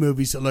these indie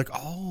movies that look,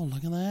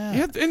 look at that.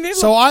 Yeah, and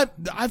so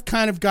I've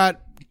kind of got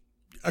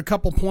a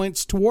couple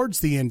points towards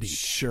the indie.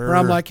 Sure. Where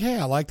I'm like, hey,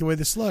 I like the way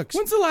this looks.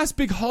 When's the last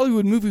big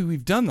Hollywood movie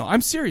we've done, though?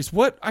 I'm serious.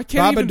 What? I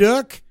can't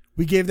Babadook?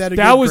 We gave that a good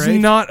That was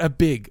grade. not a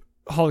big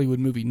Hollywood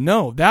movie.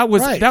 No, that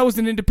was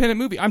an independent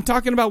movie. I'm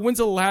talking about when's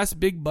the last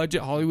big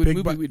budget Hollywood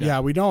movie we done.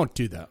 Yeah, we don't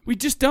do that. We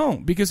just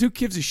don't, because who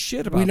gives a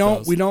shit about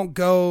those? We don't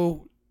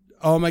go,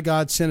 oh my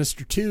God,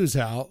 Sinister 2's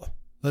out.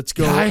 Let's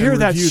go. Yeah, I hear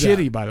that's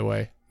shitty, that. by the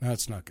way.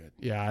 That's not good.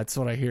 Yeah, that's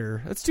what I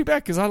hear. That's too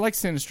bad, because I like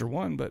Sinister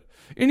 1. But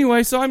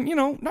anyway, so I'm,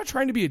 not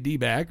trying to be a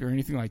D-bag or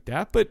anything like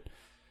that, but...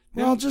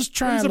 Well, just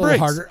try a little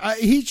harder.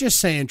 He's just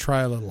saying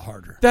try a little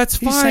harder. That's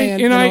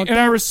fine, and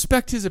I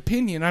respect his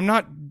opinion. I'm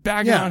not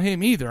bagging on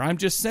him either. I'm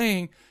just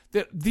saying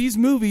that these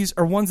movies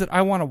are ones that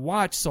I want to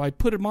watch, so I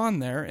put them on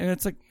there, and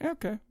it's like,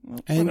 okay, well,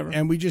 whatever.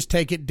 And we just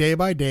take it day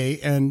by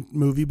day and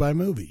movie by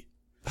movie.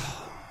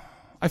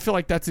 I feel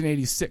like that's an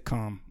 80s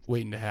sitcom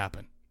waiting to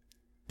happen.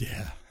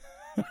 Yeah.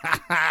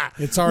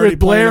 It's already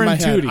playing in my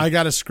head. I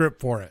got a script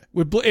for it.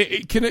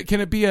 Can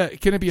it be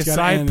a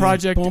side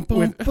project? Boom,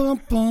 boom,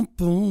 boom, boom,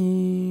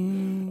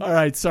 boom. All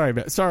right, sorry,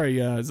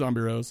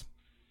 Zombie Rose.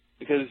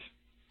 Because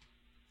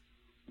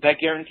that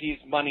guarantees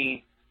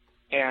money,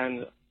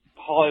 and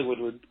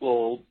Hollywood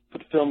will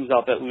put films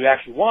out that we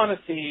actually want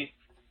to see,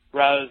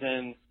 rather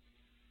than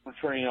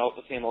returning out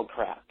the same old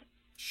crap.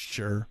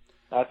 Sure.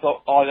 That's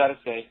all I got to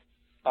say.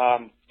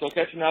 Still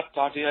catching up.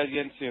 Talk to you guys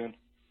again soon.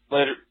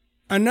 Later.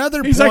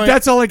 He's like,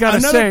 that's all I got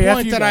to say. Another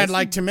point that I'd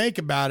like to make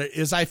about it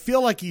is I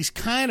feel like he's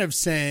kind of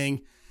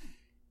saying,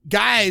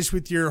 guys,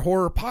 with your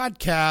horror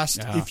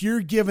podcast, if you're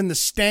given the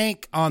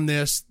stank on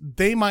this,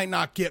 they might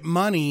not get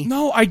money.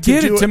 No, I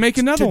get it. To make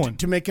another one.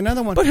 To make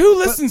another one. But who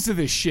listens to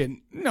this shit?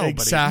 Nobody.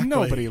 Exactly.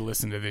 Nobody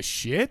listens to this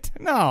shit.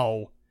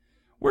 No.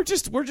 We're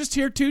just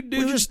here two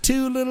dudes. We're just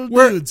two little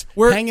dudes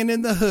hanging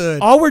in the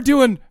hood. All we're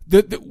doing,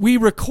 we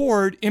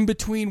record in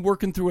between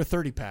working through a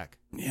 30-pack.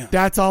 Yeah.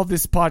 That's all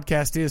this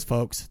podcast is,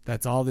 folks.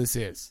 That's all this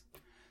is.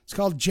 It's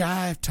called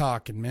Jive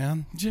Talking,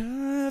 man.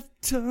 Jive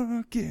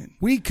Talking.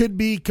 We could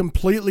be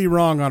completely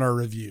wrong on our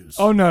reviews.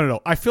 Oh, no.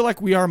 I feel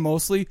like we are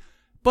mostly,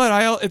 but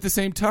at the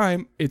same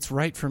time, it's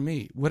right for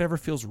me. Whatever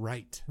feels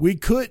right. We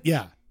could,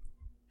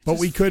 but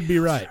we could be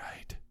right.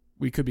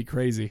 We could be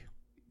crazy.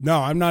 No,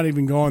 I'm not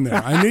even going there.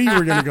 I knew you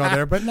were going to go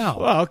there, but no.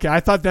 Well, okay. I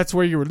thought that's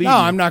where you were leading. No,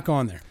 I'm not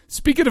going there.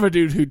 Speaking of a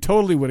dude who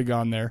totally would have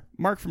gone there,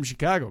 Mark from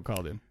Chicago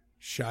called him.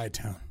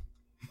 Chi-Town.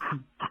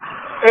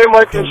 Hey,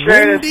 Mike and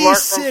Shane, it's Mark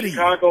City. from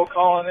Chicago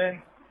calling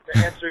in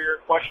to answer your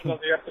question of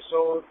the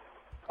episode.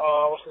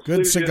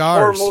 Good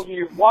cigars. Horror movie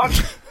you've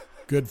watched.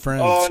 Good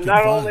friends.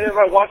 Not only have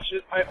I watched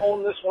it, I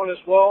own this one as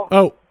well.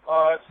 Oh.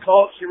 It's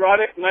called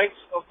Erotic Nights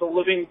of the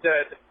Living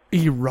Dead.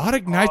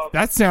 Erotic Nights?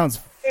 That sounds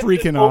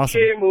freaking awesome. It's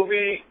an okay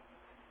movie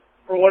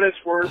for what it's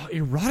worth.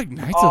 Erotic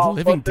Nights of the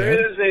Living but Dead?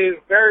 there is a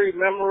very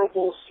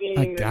memorable scene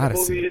in the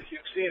movie if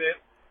you've seen it.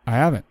 I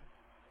haven't.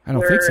 I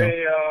don't think so.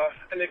 Where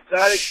an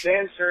exotic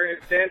dancer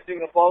is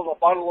dancing above a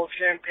bottle of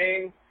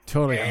champagne.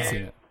 Totally haven't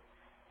seen it.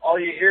 All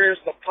you hear is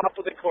the pop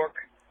of the cork.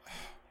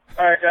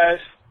 All right, guys.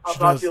 I'll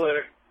talk to you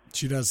later.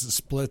 She does the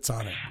splits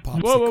on it.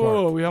 Pops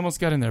Whoa. We almost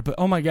got in there. But,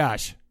 oh, my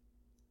gosh.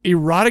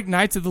 Erotic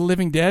Nights of the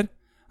Living Dead?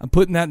 I'm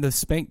putting that in the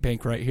spank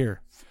bank right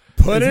here.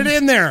 Put it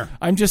in there.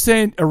 I'm just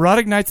saying,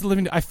 Erotic Nights of the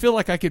Living Dead. I feel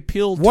like I could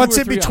peel two What's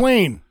or it three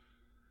between? out.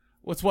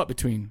 What's what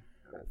between?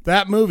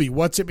 That movie.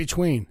 What's it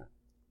between?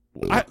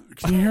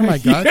 Can you hear my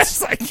guts?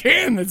 Yes, I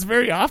can. That's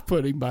very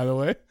off-putting, by the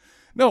way.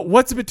 No,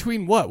 what's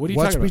between what? What are you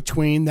talking about? What's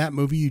between that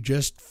movie you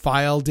just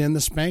filed in the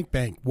spank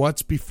bank?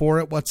 What's before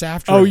it? What's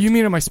after it? Oh, you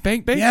mean in my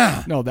spank bank?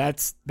 Yeah. No,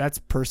 that's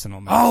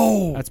personal, man.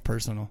 Oh. That's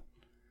personal.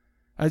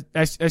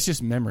 That's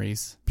just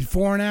memories.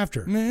 Before and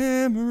after.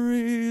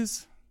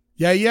 Memories.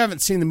 Yeah, you haven't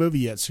seen the movie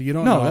yet, so you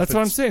don't know. No, that's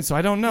what I'm saying, so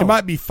I don't know. It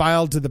might be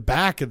filed to the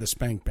back of the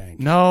spank bank.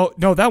 No,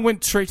 that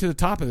went straight to the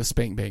top of the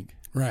spank bank.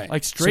 Right.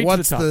 Like straight to the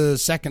top. So what's the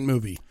second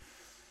movie?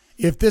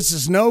 If this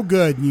is no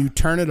good and you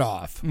turn it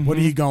off, what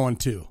are you going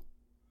to?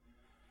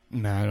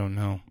 Nah, I don't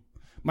know.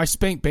 My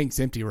spank bank's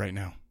empty right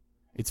now.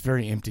 It's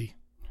very empty.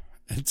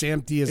 It's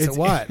empty as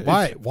what?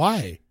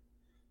 Why?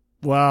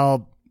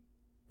 Well,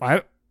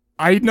 I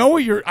know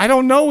what I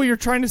don't know what you're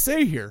trying to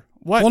say here.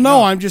 What? Well,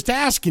 no, I'm just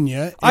asking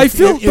you. But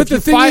the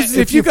thing is,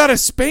 if you got to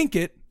spank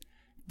it,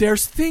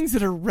 there's things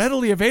that are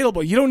readily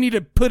available. You don't need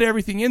to put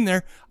everything in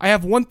there. I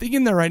have one thing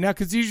in there right now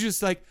because you're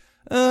just like,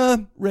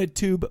 red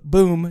tube,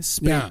 boom,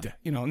 spanked.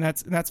 Yeah. And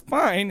that's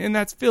fine, and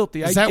that's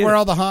filthy. Is that where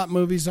all the hot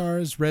movies are?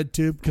 Is red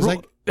tube?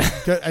 Because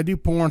I do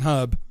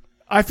Pornhub.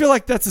 I feel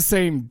like that's the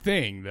same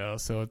thing though.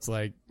 So it's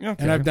like, okay.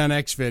 And I've done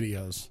X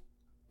videos.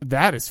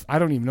 I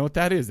don't even know what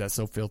that is. That's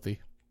so filthy.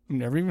 I've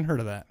never even heard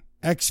of that.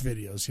 X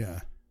videos,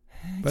 yeah.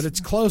 But it's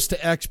close to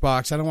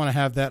Xbox. I don't want to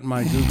have that in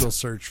my Google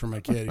search for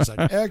my kid. He's like,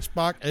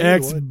 Xbox.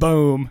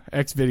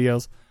 X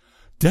videos.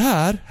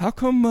 Dad, how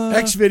come...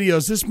 X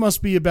videos, this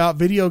must be about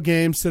video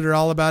games that are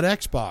all about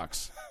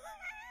Xbox.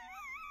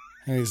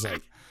 And he's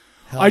like,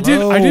 I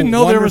didn't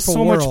know there was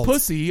so world. much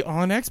pussy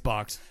on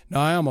Xbox. No,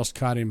 I almost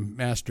caught him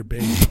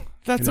masturbating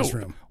in his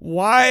room.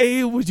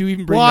 Why would you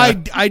even bring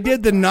that up? I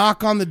did the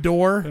knock on the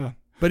door. Yeah.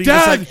 But he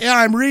was like, yeah,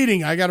 I'm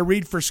reading. I got to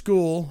read for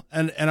school.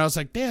 And I was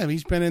like, damn,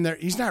 he's been in there.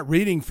 He's not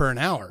reading for an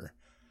hour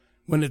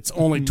when it's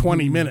only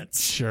 20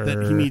 minutes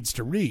that he needs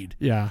to read.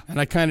 Yeah. And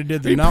I kind of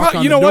did the knock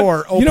on the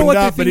door, opened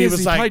up, but he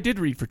was like... He probably did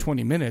read for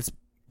 20 minutes.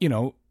 You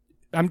know,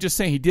 I'm just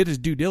saying he did his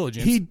due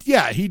diligence. He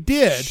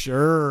did.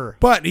 Sure.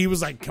 But he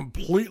was like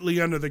completely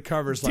under the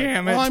covers. Like,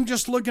 damn it. I'm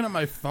just looking at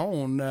my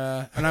phone.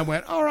 And I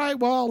went, all right,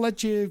 well, I'll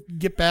let you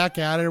get back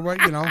at it. Or what,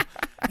 you know.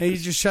 And he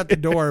just shut the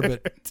door,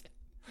 but...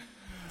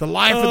 The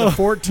life of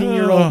the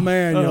 14-year-old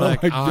man, you're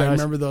like, I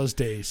remember those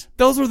days.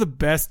 Those were the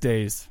best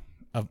days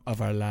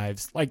of our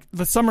lives. Like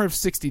the summer of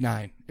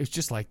 69. It was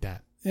just like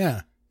that.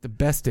 Yeah. The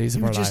best days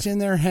of our lives. You were just in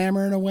there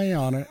hammering away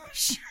on it.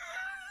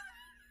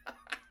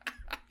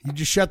 You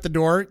just shut the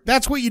door.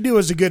 That's what you do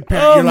as a good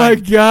parent. You're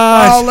like,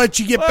 gosh. I'll let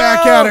you get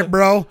back at it,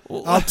 bro.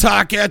 I'll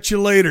talk at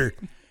you later.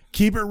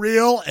 Keep it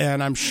real,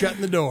 and I'm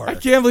shutting the door. I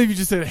can't believe you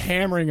just said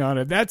hammering on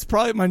it. That's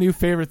probably my new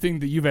favorite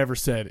thing that you've ever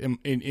said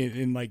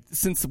in like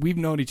since we've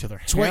known each other.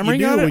 It's hammering what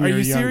you do on it? when Are you're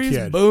you a young serious?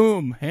 kid.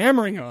 Boom,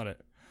 hammering on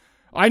it.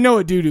 I know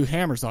a dude who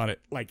hammers on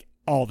it like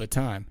all the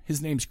time. His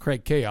name's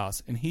Craig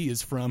Chaos, and he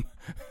is from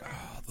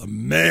the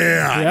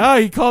man. Yeah,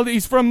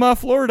 he's from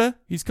Florida.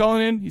 He's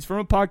calling in. He's from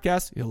a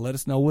podcast. He'll let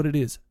us know what it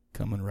is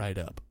coming right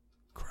up.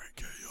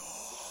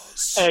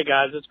 Hey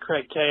guys, it's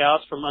Craig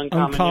Chaos from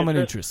Uncommon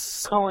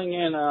Interests. Calling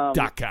in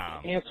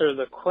 .com. Answer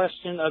the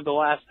question of the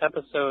last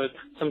episode.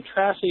 Some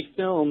trashy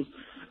films.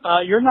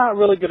 You're not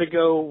really going to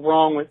go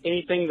wrong with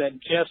anything that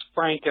Jeff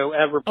Franco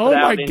ever put out. Oh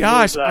my in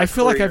gosh, his, I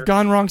feel career. like I've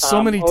gone wrong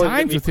so many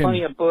times with him.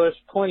 Plenty of Bush,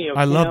 plenty of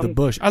I love him, the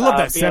Bush. I love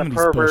that being a 70s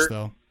pervert. Bush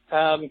though.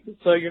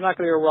 So you're not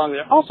going to go wrong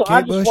there. Also,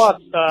 I just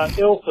watched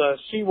Ilsa,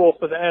 She-Wolf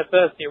for the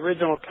SS, the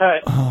original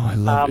cut. Oh, I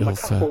love a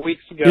Ilsa. couple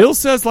weeks ago.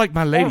 Ilsa's like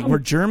my lady. We're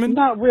German.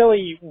 Not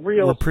really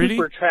We're pretty.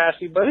 super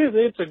trashy, but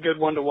it's a good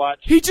one to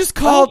watch. He just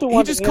called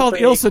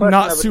Ilsa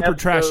not super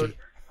trashy.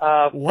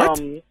 What?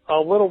 From a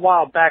little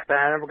while back that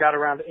I never got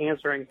around to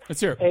answering.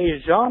 Let's hear it.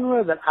 A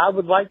genre that I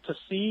would like to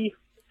see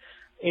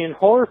in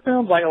horror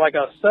films, like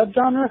a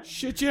subgenre.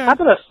 Shit, yeah. How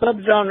about a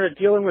subgenre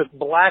dealing with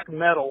black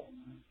metal?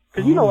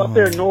 Because, you know, up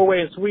there in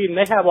Norway and Sweden,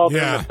 they have all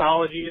their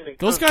mythologies and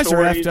those guys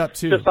stories, are effed up,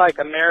 too. just like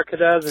America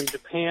does and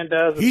Japan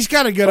does. He's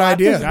got a good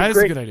idea. That is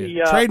a good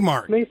idea.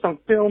 Trademark. Make some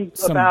films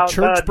some about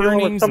church dealing with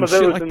burnings some and of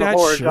those shit like in that, the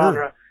horror sure.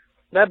 genre.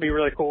 That'd be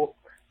really cool.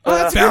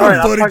 That's all right,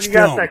 I'll footage talk to you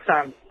guys film. next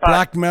time. Bye.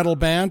 Black metal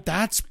band.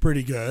 That's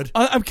pretty good.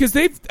 Because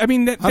I'm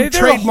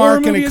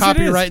trademarking and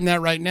copywriting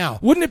that right now.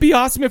 Wouldn't it be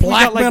awesome if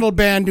Black we got metal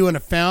band doing a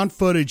found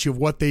footage of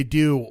what they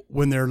do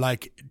when they're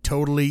like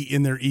totally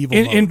in their evil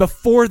mode. And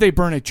before they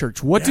burn a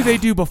church, what do they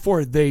do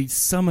before they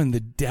summon the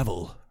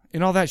devil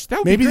and all that?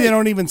 That Maybe they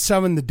don't even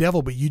summon the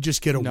devil, but you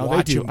just get to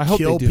watch them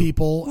kill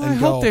people. Well, I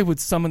hope they would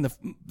summon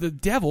the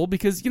devil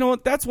because you know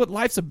what? That's what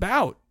life's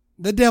about.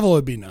 The devil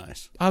would be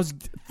nice.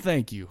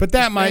 Thank you. But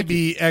that might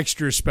be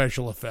extra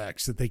special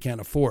effects that they can't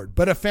afford.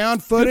 But a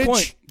found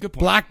footage, Good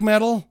point. Black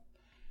metal,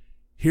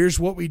 here's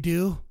what we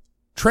do.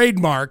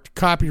 Trademarked,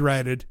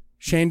 copyrighted,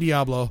 Shane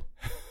Diablo.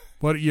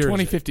 What year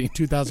 2015. is it?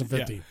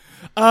 2015.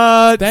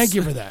 Yeah. Thank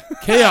you for that.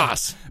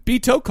 Chaos.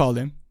 B-Toe called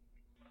him.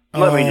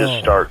 Let me just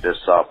start this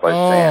off by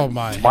saying,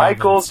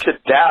 Michael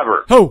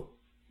Cadaver. Oh,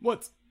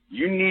 what?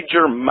 You need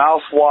your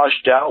mouth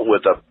washed out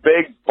with a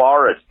big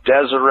bar of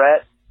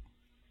Deseret.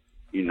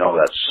 You know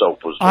that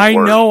soap was the I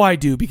worst. know I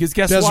do, because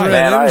guess what?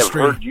 Man, I have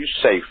heard you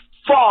say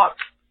fuck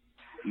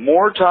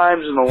more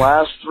times in the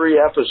last 3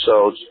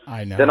 episodes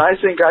than I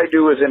think I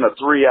do within a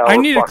 3-hour I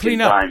need to fucking clean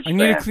up. time I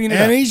need to clean it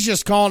up. And he's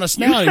just calling us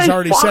now. You He's say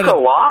already fuck said it a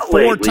lot 4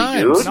 lately,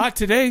 times. dude. Not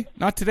today.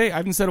 Not today. I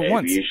haven't said it Maybe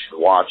once. you should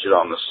watch it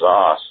on the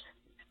sauce.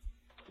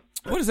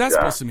 What is that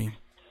supposed to mean?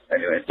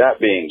 Anyway,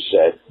 that being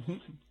said, do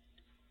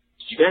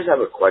you guys have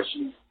a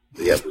question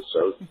for the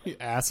episode? You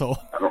asshole.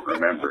 I don't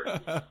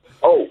remember.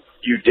 Oh,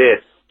 you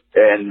did.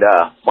 And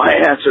my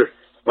answer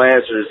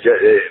is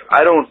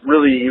I don't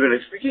really even,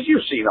 because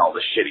you've seen all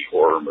the shitty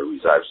horror movies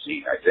I've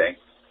seen, I think.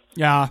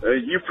 Yeah.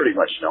 You pretty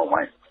much know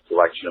my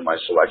selection of my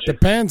selection.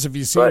 Depends if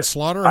you've seen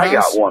Slaughterhouse. I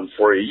got one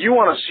for you. You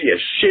want to see a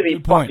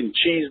shitty fucking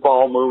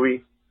cheeseball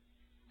movie?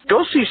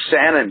 Go see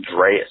San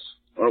Andreas.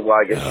 Well,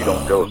 I guess you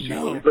don't go see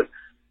movies, but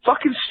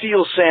fucking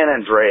steal San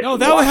Andreas. No,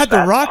 that one had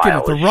The Rock in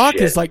it. The Rock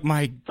is like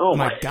my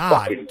my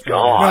God. fucking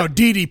God. No,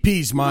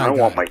 DDP's mine. I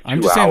want my 2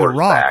 I'm just saying The hours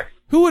Rock. back.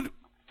 Who would?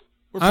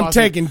 I'm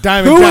taking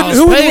Diamond Dallas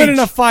Who would Page. win in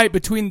a fight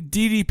between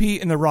DDP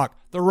and The Rock?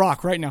 The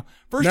Rock right now.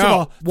 First of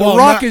all, The well,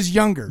 Rock not- is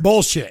younger.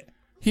 Bullshit.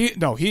 With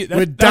With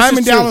that's Diamond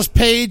just true. Dallas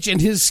Page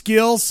and his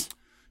skills.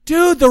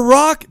 Dude, The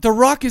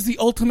Rock is the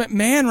ultimate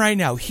man right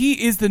now.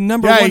 He is the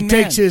number one man. He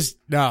takes his...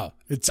 No,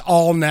 it's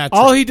all natural.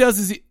 All he does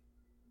is...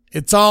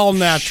 It's all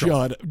natural.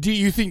 Shut up. Do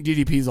you think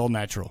DDP is all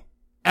natural?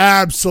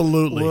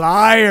 Absolutely.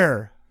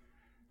 Liar.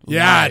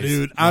 Yeah, Lies.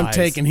 dude. I'm Lies.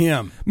 taking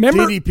him.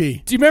 Remember,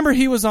 DDP. Do you remember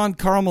he was on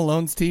Karl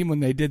Malone's team when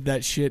they did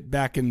that shit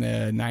back in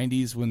the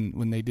 90s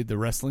when they did the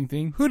wrestling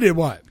thing? Who did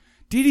what?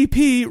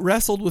 DDP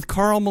wrestled with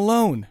Karl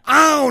Malone.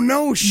 Oh,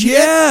 no shit.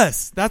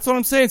 Yes, that's what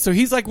I'm saying. So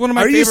he's like one of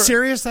my favorite. Are you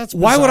serious? That's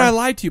bizarre. Why would I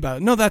lie to you about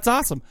it? No, that's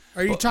awesome.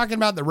 Are you talking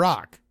about The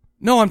Rock?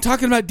 No, I'm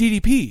talking about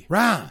DDP.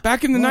 Right.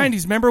 Back in the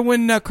 90s, remember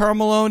when Karl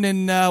Malone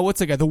and what's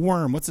the guy? The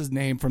Worm. What's his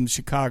name from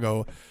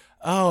Chicago?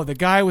 Oh, the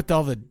guy with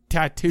all the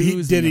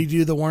tattoos. Did he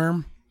do the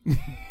Worm?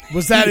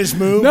 Was that his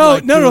move? No,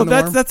 like no.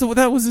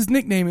 That was his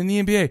nickname in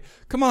the NBA.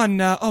 Come on.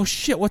 Oh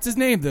shit. What's his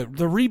name?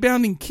 The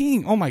rebounding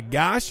king. Oh my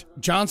gosh.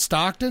 John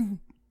Stockton?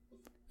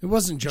 It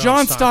wasn't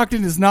John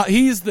Stockton is not.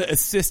 He's the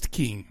assist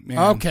king,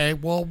 man. Okay,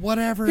 well,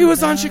 whatever. He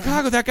was on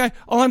Chicago. That guy.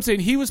 All I'm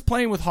saying, he was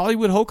playing with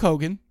Hollywood Hulk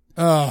Hogan.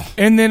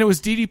 And then it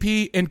was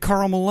DDP and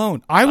Karl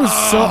Malone. I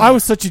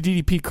was such a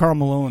DDP Karl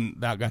Malone,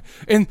 that guy.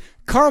 And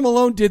Karl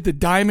Malone did the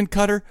diamond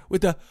cutter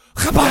with the.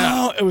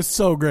 Yeah. It was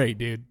so great,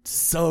 dude.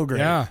 So great.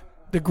 Yeah.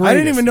 The greatest. I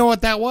didn't even know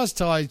what that was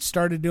till I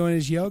started doing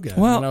his yoga.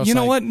 Well, you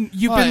know what?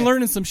 You've been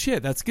learning some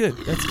shit. That's good.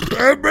 That's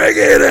good. Bring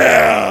it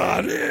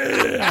out.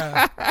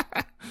 Yeah.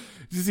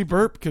 Does he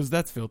burp? Because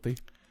that's filthy.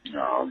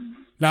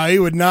 Now, he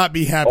would not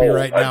be happy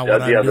right now.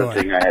 The other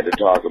thing I had to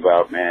talk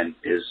about, man,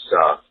 is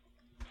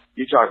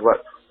you talk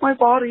about my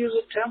body is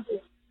a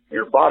temple.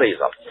 Your body is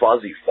a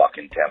fuzzy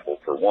fucking temple,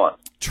 for one.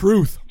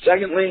 Truth.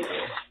 Secondly,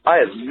 I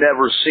have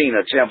never seen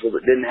a temple that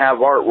didn't have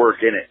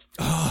artwork in it.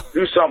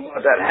 Do something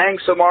like that. Hang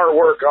some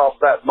artwork off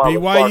that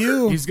motherfucker.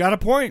 BYU. He's got a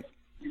point.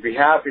 You'd be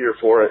happier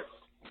for it.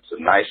 It's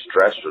a nice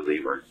stress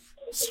reliever.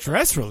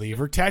 Stress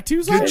reliever?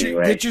 Tattoos?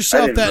 Get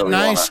yourself that really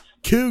nice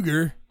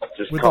cougar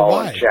just with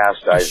call the and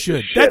chastise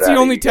should. That's the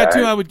only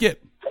tattoo I would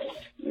get.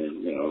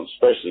 You know,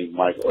 especially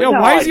Michael. Yeah,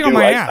 why is he on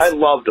my ass? I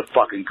love to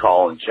fucking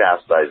call and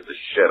chastise the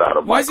shit out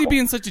of Michael. Why is he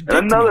being such a dick?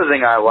 And another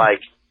thing I like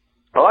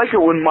it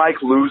when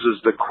Mike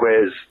loses the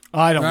quiz.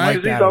 I don't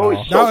like that. He's always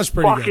at all. so that was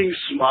pretty fucking good.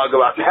 smug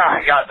about.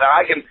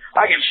 I can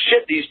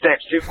shit these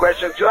next two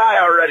questions. I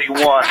already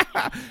won.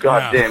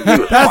 God damn,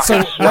 he was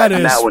fucking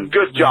sweating that one.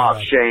 Good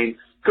job, Shane.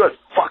 Good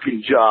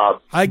fucking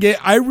job.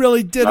 I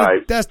really did All it.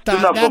 right. That's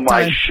enough that of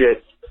my time.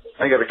 shit.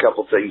 I got a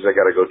couple things I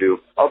got to go do.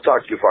 I'll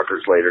talk to you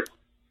fuckers later.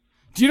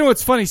 Do you know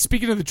what's funny?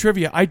 Speaking of the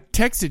trivia, I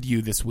texted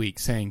you this week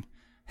saying,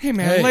 hey,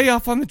 man, lay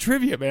off on the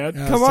trivia, man.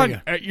 Yeah, come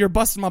on. You're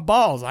busting my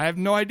balls. I have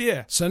no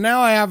idea. So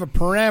now I have a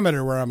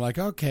parameter where I'm like,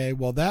 okay,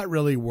 well, that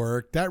really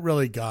worked. That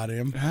really got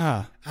him.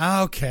 Yeah.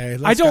 Okay.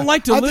 I don't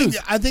like to lose.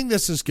 I think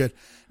this is good.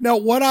 No,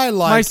 what I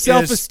like my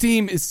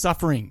self-esteem is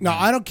suffering. No,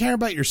 I don't care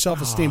about your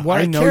self-esteem.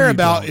 What I care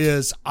about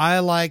is I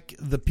like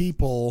the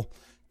people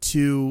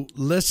to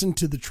listen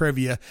to the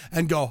trivia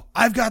and go,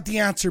 I've got the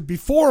answer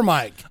before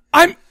Mike.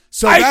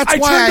 So that's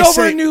why I turned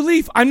over a new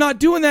leaf. I'm not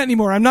doing that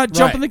anymore. I'm not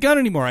jumping the gun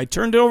anymore. I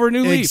turned over a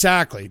new leaf.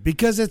 Exactly.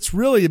 Because it's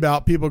really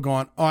about people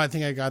going, oh, I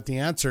think I got the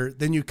answer.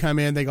 Then you come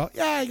in, they go,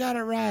 yeah, I got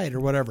it right, or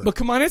whatever. But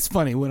come on, it's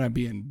funny when I'm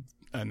being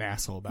an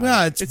asshole about it.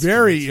 No, it's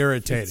very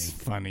irritating. It's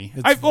funny.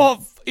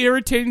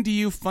 Irritating to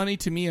you, funny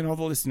to me and all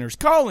the listeners.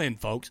 Call in,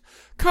 folks.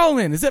 Call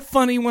in. Is it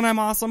funny when I'm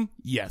awesome?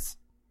 Yes.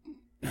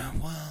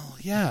 Well,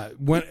 yeah.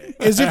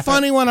 Is it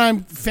funny when I'm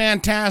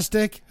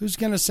fantastic? Who's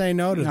going to say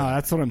no to that? No,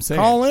 that's what I'm saying.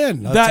 Call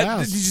in. Let's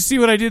ask. Did you see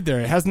what I did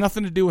there? It has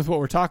nothing to do with what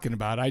we're talking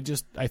about. I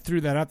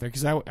threw that out there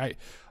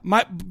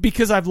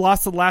because I've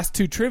lost the last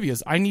two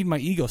trivias. I need my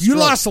ego stroked. You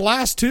lost the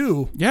last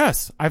two?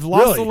 Yes, I've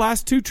lost the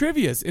last two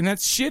trivias, and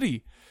that's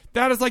shitty.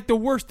 That is like the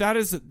worst. That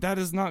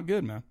is not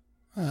good, man.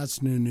 Well,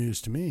 that's new news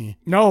to me.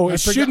 No,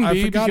 it shouldn't be.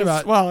 You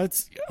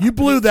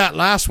blew that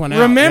last one out.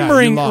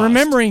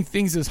 Remembering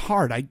things is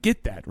hard. I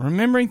get that.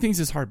 Remembering things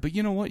is hard, but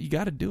you know what? You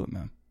got to do it,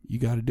 man. You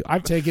got to do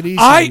it. Take it easy.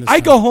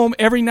 I go home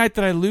every night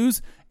that I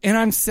lose, and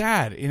I'm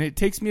sad, and it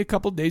takes me a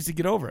couple days to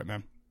get over it,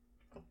 man.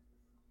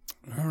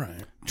 All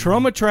right.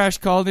 Trauma Trash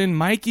called in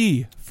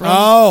Mikey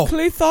from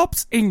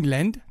Cleethorpes,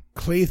 England.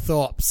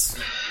 Cleethorpes.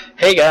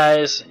 Hey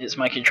guys, it's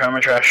Mikey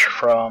Trauma Trash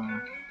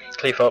from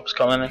Cleethorpes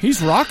calling in.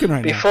 He's rocking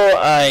right now. Before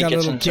I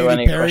get into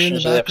any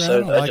questions of the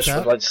episode, I just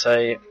would like to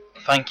say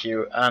thank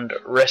you and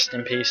rest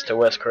in peace to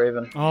Wes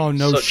Craven. Oh,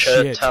 no Such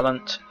shit. a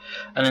talent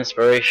and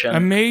inspiration.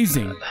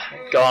 Amazing.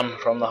 Gone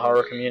from the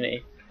horror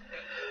community.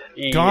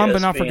 Gone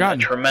but not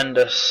forgotten. A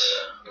tremendous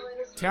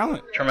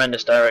talent.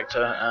 Tremendous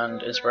director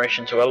and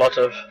inspiration to a lot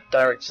of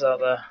directors out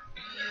there.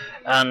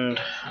 And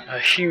a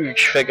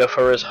huge figure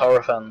for us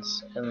horror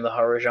fans in the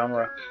horror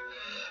genre.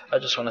 I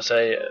just want to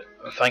say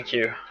thank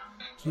you.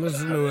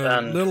 Listen to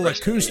a little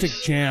acoustic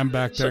jam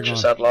back there. Such a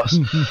sad loss.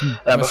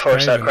 Before I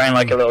start crying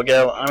like a little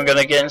girl, I'm going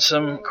to get in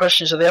some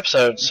questions of the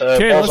episode. So,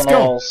 balls and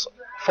alls.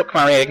 Fuck,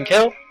 marry, egg, and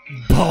kill.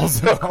 Balls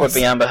and Fuck would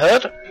be Amber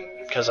Heard,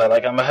 because I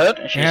like Amber Heard,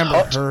 and she's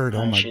hot,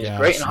 and she's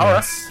great in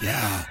horror.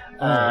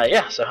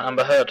 Yeah. So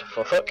Amber Heard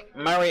for fuck.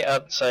 Marry,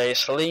 I'd say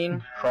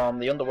Celine from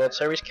the Underworld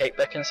series, Kate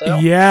Beckinsale.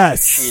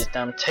 Yes. She is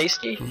damn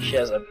tasty. She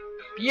has a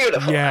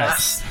beautiful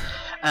ass.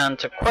 And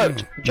to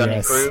quote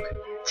Johnny Krug,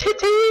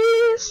 titties!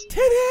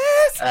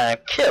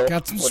 Kill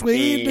got some would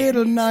sweet be,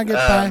 little nugget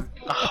pie.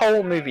 A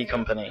whole movie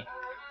company,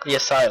 The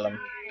Asylum.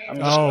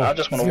 I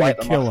just want to wipe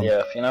them off the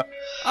earth, you know?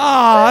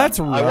 That's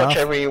rough. I watch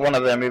every one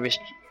of their movies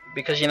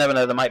because you never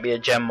know, there might be a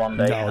gem one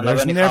day. No,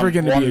 there's never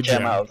going to be a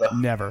gem. out of the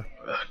never.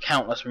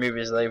 countless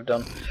movies they've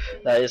done.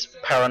 That is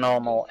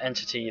Paranormal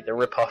Entity, the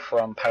rip-off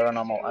from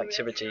Paranormal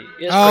Activity.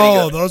 It's pretty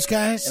good. Those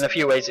guys? In a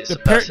few ways, it The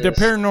surpasses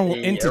Paranormal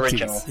the Entities.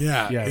 original.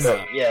 Yeah. Yes.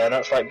 But, yeah,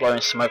 that's like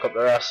blowing smoke up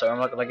their ass, so I'm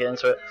not going to get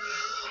into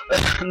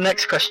it.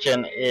 Next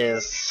question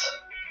is...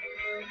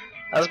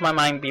 Has my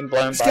mind been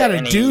blown He's by got a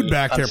any dude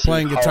back there fantasy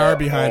playing guitar horror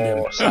behind him.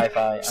 or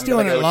sci-fi? He's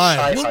doing it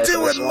live. We'll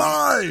do it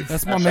live.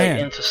 That's my I'd say man.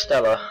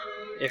 Interstellar.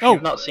 If Oh.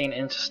 you've not seen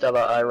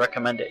Interstellar, I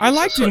recommend it. I It's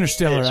liked such-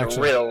 Interstellar, it's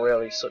actually.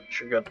 really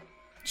such a good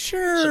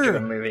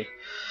Sure. movie.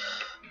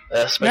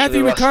 Especially Matthew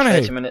the last McConaughey.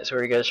 30 minutes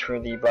where he goes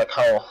through the black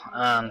hole.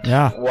 And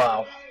Yeah.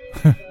 wow.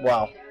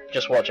 Wow.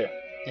 Just watch it.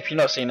 If you've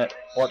not seen it,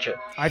 watch it.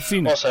 I've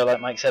seen it. Also,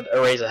 like Mike said,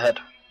 Eraserhead.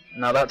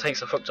 Now that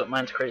takes a fucked up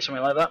mind to create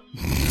something like that.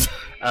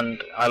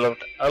 And I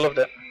loved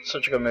it.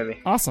 Such a good movie.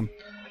 Awesome.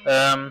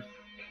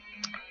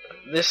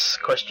 This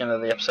question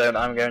of the episode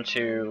I'm going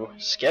to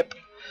skip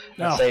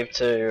and No. save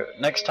to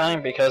next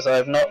time because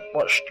I've not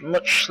watched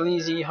much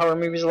sleazy horror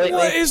movies lately.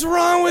 What is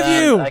wrong with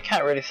and you? I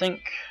can't really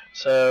think,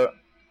 so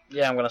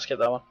yeah, I'm going to skip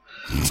that one.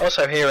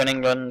 Also, here in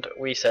England,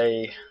 we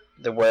say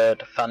the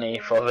word fanny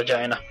for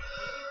vagina.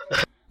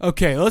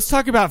 Okay, let's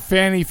talk about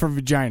fanny for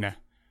vagina.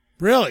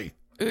 Really?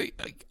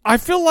 I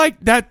feel like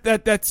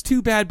that's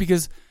too bad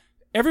because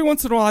every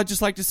once in a while I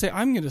just like to say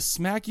I'm going to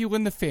smack you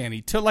in the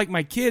fanny to like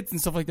my kids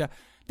and stuff like that.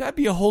 That'd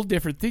be a whole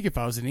different thing if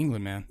I was in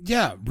England, man.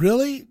 Yeah,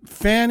 really?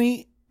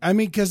 Fanny? I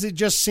mean, because it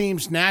just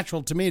seems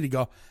natural to me to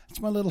go,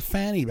 it's my little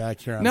fanny back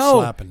here I'm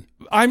slapping.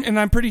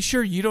 I'm pretty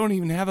sure you don't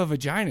even have a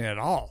vagina at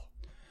all.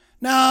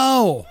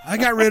 No, I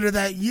got rid of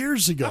that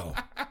years ago.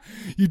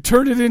 You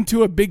turned it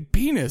into a big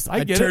penis.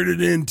 I get turned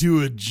it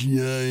into a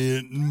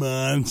giant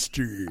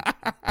monster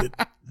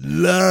that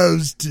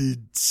loves to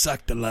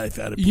suck the life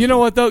out of people. You know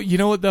what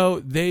though?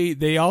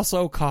 They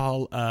also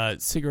call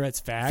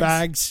cigarettes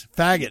fags.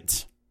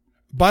 Faggots.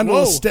 Bundle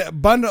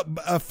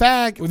a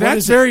fag. Well,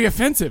 that's very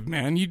offensive,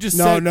 man. You just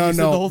said the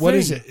whole What thing.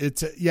 is it?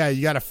 It's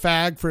you got a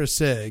fag for a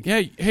cig.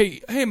 Yeah.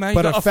 Hey, man.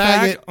 But you a got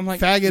faggot, I'm like,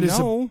 faggot is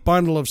no. a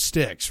bundle of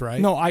sticks, right?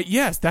 No,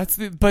 yes,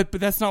 but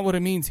that's not what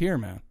it means here,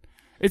 man.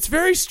 It's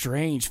very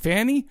strange.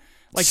 Fanny,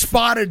 like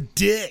spotted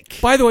dick.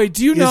 By the way,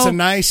 do you know? It's a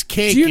nice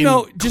cake. Do you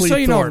know? In Just so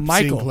you know,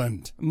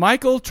 England.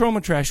 Michael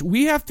Tromatrash.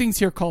 We have things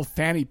here called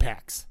fanny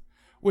packs,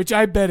 which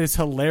I bet is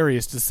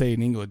hilarious to say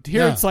in England.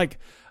 Here it's like,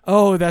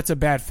 oh, that's a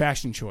bad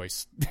fashion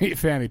choice,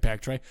 fanny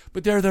packs, right?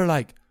 But they're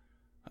like,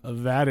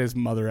 that is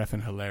mother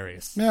effing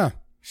hilarious. Yeah,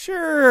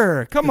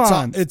 sure. Come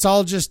on, it's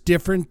all just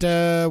different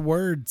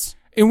words.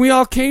 And we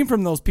all came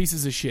from those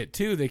pieces of shit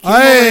too. They came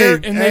over here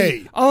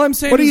and all I'm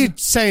saying. What are you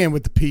saying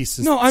with the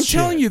pieces? No, I'm of shit?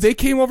 telling you, they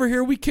came over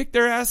here. We kicked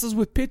their asses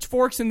with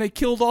pitchforks and they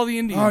killed all the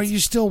Indians. Oh, are you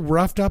still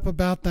roughed up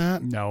about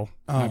that? No,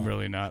 I'm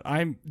really not.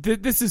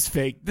 This is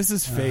fake. This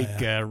is fake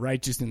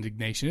righteous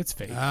indignation. It's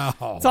fake.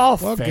 Oh, it's all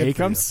well,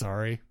 fake. I'm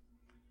sorry.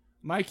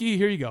 Mikey,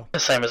 here you go. The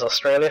same as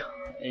Australia.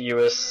 You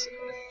was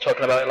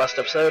talking about it last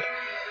episode.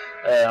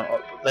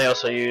 They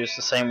also use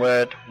the same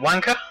word,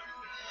 wanker.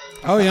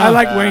 Oh yeah, I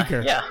like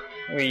wanker. Yeah,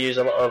 we use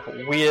a lot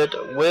of weird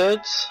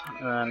words,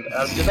 and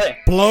as do they.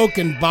 Bloke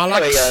and bollocks.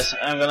 Anyway, guys,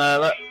 I'm gonna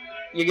let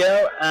you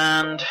go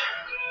and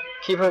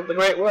keep up the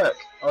great work.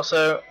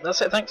 Also,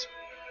 that's it. Thanks.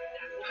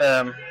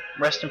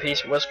 Rest in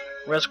peace, Wes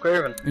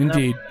Craven.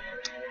 Indeed.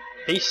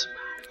 Peace.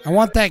 I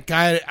want that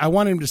guy. I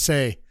want him to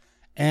say,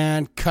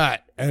 "And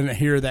cut," and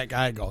hear that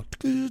guy go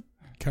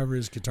cover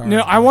his guitar. No,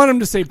 I want him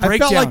to say breakdown. I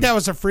felt like that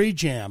was a free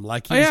jam.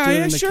 Like he was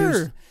doing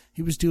sure.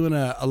 He was doing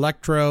a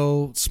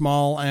electro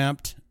small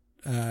amped.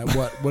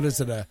 What is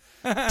it? A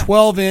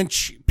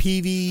 12-inch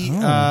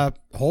PV.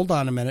 Hold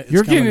on a minute.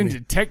 You're getting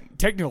into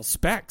technical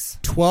specs.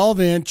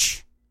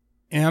 12-inch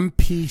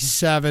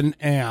MP7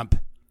 amp.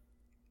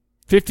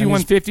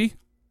 5150.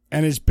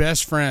 And his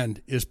best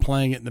friend is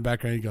playing it in the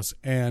background. He goes,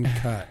 and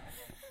cut.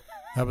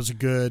 That was a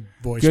good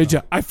voice. Good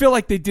job. I feel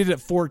like they did it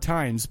 4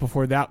 times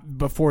before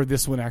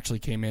this one actually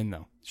came in,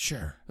 though.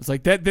 Sure. It's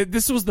like that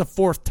this was the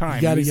 4th time.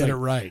 You got to get it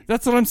right.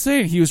 That's what I'm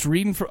saying. He was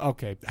reading for.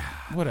 Okay,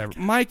 whatever.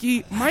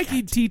 Mikey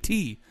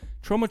TT,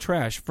 Trauma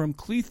Trash from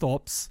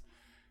Cleethorpes,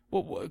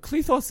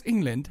 Cleethorpes,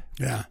 England.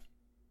 Yeah.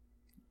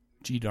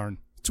 Gee darn.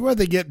 It's where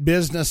they get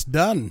business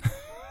done.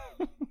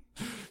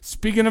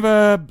 Speaking of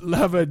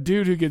a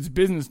dude who gets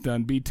business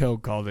done,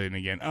 Beto called in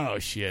again. Oh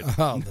shit.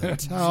 Oh,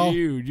 that's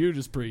you,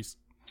 Judas Priest.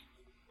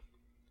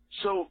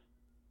 So,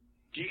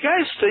 do you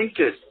guys think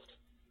that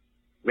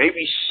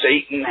maybe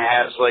Satan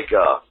has like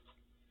a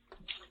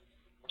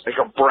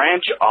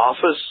branch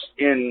office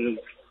in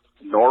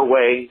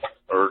Norway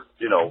or,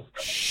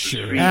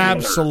 sure.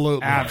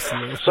 Absolutely.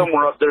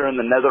 Somewhere up there in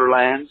the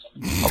Netherlands?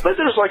 I bet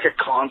there's like a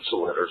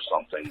consulate or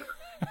something.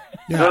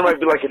 Yeah. There might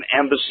be like an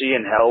embassy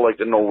in hell, like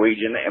the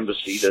Norwegian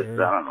embassy. Sure.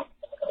 I don't know.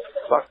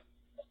 Fuck.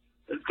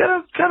 It's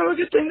kind of a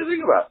good thing to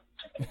think about.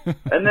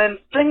 And then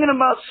thinking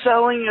about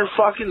selling your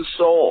fucking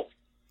soul.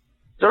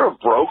 Is there a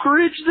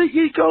brokerage that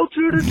you go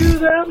through to do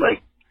that?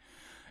 Like,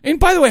 and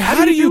by the way,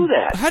 how do you do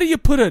that? How do you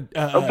put a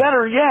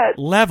better yet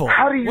level?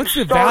 How do you What's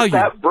start the value?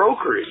 That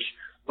brokerage?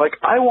 Like,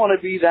 I want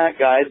to be that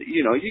guy that,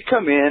 you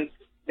come in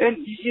and,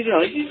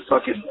 you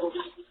fucking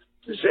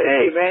Just say,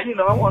 hey, man, you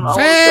know, I want to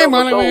sell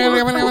my soul.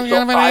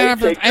 So I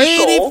take your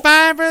soul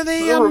 85 for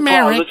the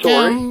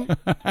American.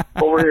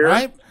 Over here.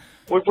 Right?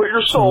 We put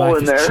your soul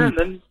in there, and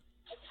then,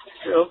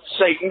 you know,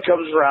 Satan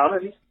comes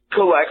around and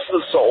collects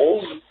the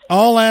souls.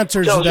 All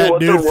answers to that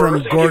dude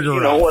from Gorgoroth. You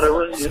know,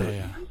 whatever.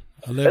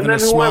 I live in a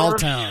small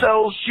town. And then whoever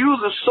sells you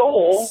the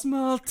soul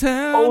Small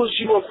town. owes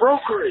you a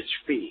brokerage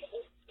fee.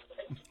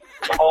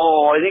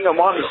 Oh, I think I'm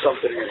onto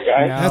something here,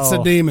 guys. No. That's the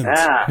demons.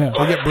 Ah,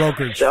 They get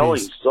brokerage selling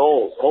fees.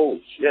 souls.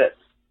 Holy shit.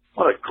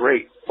 What a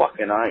great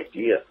fucking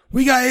idea.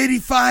 We got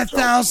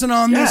 85,000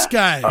 on this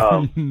guy.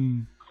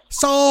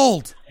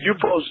 Sold. You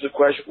posed the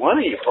question. One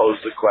of you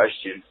posed the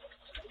question,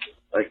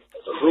 like,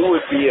 who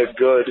would be a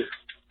good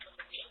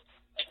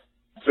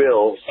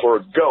bill for a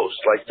ghost,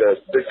 like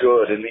the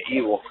good and the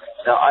evil?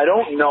 Now, I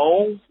don't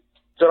know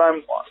that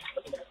I'm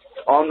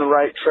on the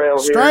right trail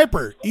here.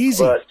 Striper.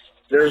 Easy. But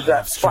there's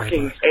that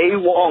fucking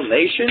AWOL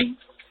Nation.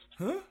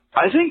 Huh?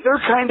 I think they're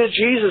kind of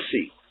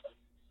Jesus-y.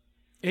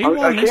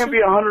 I can't be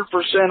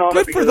 100% on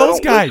Good it because for those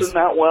I don't guys. listen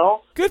that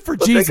well. Good for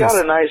but Jesus. They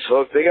got a nice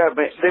hook. They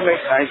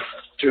make nice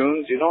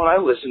tunes, you know, and I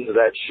listen to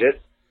that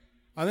shit.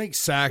 I think And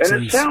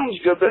Saxon's. it sounds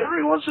good, but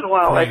every once in a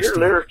while I hear Christy.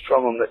 lyrics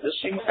from them that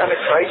just seem kind of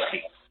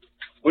Christy,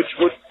 which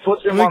would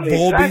put them You on think the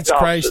Volbeat's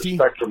exact opposite Christy?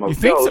 spectrum of You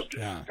think so? ghost.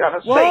 Yeah. Kind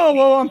of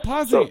Whoa, I'm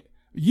pausing.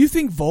 You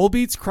think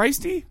Volbeat's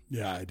Christy?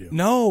 Yeah, I do.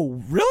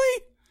 No,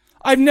 really?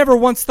 I've never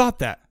once thought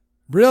that.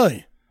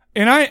 Really?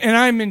 And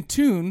I'm in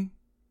tune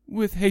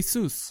with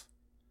Jesus.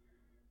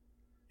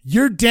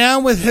 You're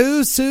down with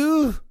who,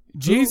 Sue?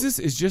 Jesus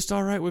is just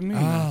all right with me. Oh,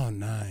 man.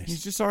 nice.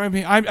 He's just all right with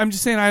me. I'm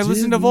just saying. I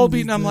listen to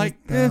Volbeat and I'm like,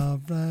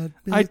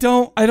 I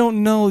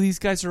don't know. These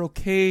guys are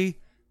okay.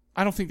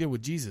 I don't think they're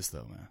with Jesus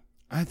though, man.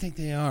 I think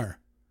they are.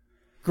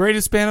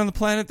 Greatest band on the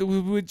planet that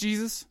was with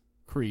Jesus?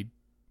 Creed.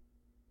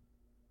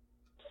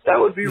 That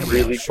would be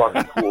really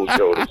fucking cool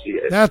show to see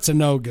it. That's a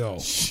no-go.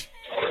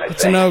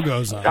 That's a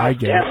no-go zone. God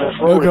damn,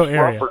 this road is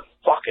rough for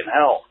fucking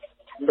hell.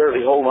 I can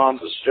barely hold on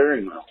to the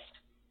steering wheel.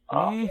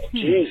 Oh,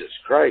 Jesus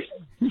Christ.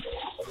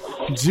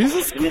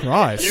 Jesus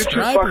Christ. You two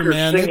Striper, fuckers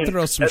man, they singing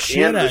throw some at the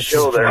shit end of the at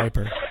show you, there.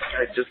 Striper.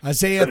 I just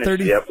Isaiah finished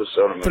 30, the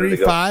episode a minute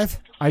ago. 35?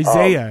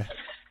 Isaiah.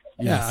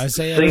 Yeah,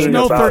 Isaiah. There's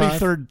no about,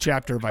 33rd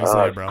chapter of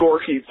Isaiah, bro.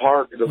 Gorky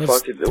Park, the It's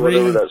fucking,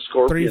 whatever that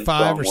Scorpion 3-5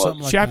 song or was.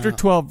 something like Chapter that.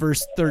 12,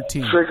 verse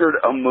 13. Triggered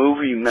a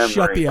movie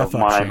Shut the memory F of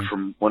up, mine Shane.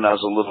 from when I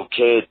was a little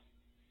kid,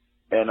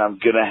 and I'm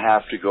gonna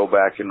have to go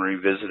back and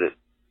revisit it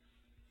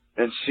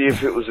and see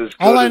if it was as good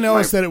All I as know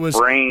my is that it was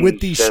brain with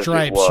these says it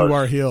stripes was. you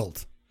are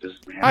healed.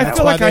 I That's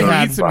feel why like they I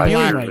had need some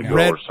healing right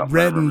now.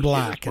 red and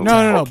black.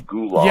 No.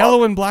 Gulag.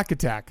 Yellow and black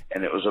attack.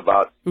 And it was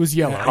about It was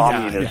yellow.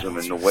 communism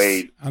and the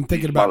way I'm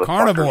thinking these about motherfuckers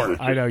carnivore. would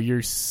I know,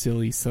 you're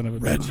silly son of a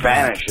bitch.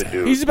 vanish a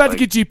dude. He's about Like,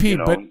 to get GP'd, you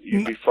know, but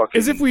you'd be fucking,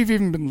 as if we've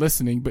even been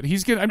listening, but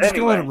he's gonna. I'm just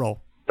gonna let it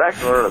roll. Back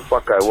to where the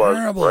fuck I was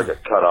Terrible. before I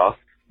got cut off.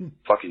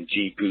 Fucking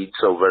GP'd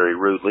so very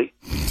rudely.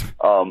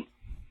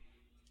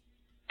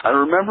 I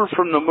remember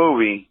from the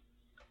movie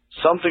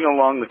something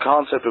along the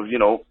concept of, you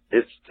know,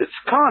 it's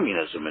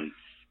communism, and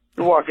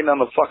you're walking down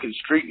the fucking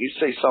street and you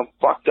say something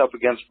fucked up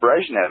against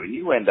Brezhnev and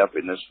you end up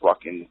in this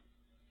fucking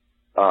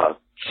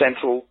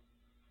central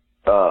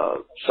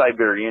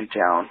Siberian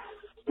town,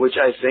 which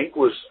I think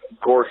was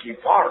Gorky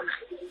Park.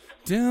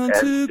 Down And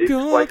to it's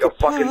like a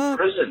fucking Gorky Park.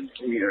 prison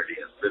community.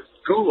 There's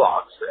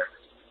gulags there.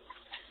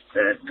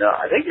 And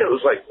I think it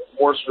was like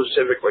more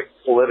specific, like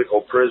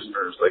political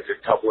prisoners, like a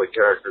couple of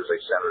characters they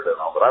centered it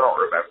on, but I don't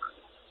remember.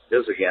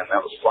 Because again,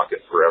 that was fucking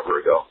forever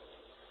ago.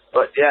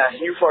 But yeah,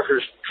 you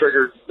fuckers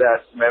triggered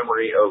that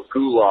memory of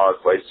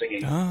Gulag by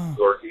singing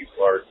Gorky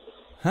Park.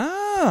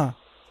 Ah.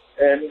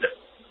 And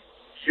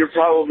you're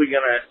probably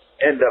going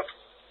to end up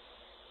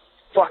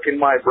fucking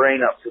my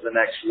brain up for the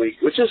next week,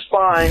 which is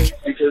fine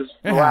because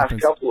the last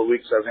couple of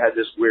weeks I've had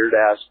this weird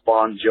ass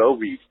Bon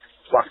Jovi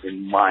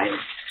fucking mind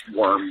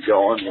worm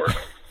going where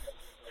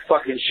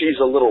fucking She's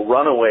a Little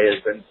Runaway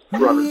has been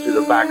running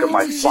through the back of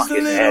my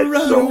fucking head.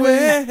 So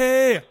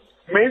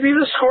maybe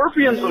the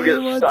Scorpions will get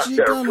stuck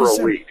there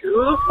for a week. Who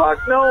the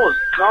fuck knows?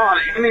 God,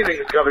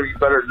 anything's got to be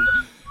better than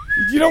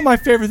this. You know what my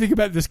favorite thing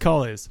about this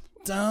call is?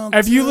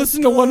 Have you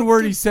listened to one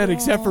word he said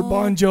except for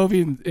Bon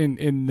Jovi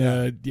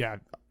and yeah.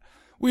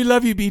 We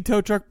love you, B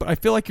Tow Truck, but I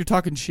feel like you're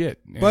talking shit.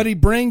 Man. But he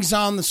brings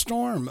on the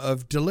storm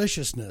of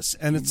deliciousness.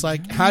 And it's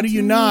like, how do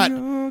you not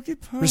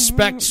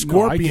respect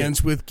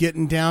Scorpions with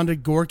getting down to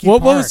Gorky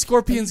Park? What was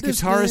Scorpions'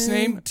 guitarist's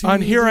name?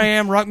 On Here I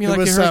Am, Rock Me Like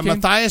a Hurricane? It was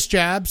Matthias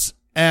Jabs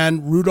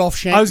and Rudolf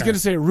Shankner. I was going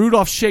to say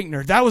Rudolf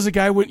Shankner. That was a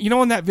guy, you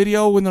know in that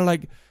video when they're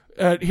like,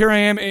 Here I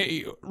Am,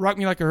 Rock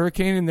Me Like a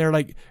Hurricane, and they're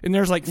like, and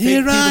there's like fake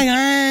Here people. I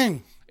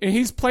am. And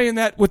he's playing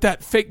that with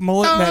that fake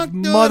mullet and that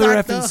mother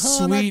effing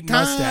sweet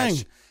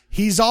mustache.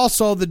 He's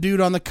also the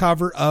dude on the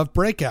cover of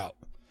Breakout.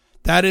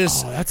 That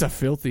is... Oh, that's a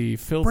filthy.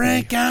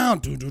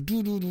 Breakout.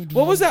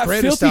 What was that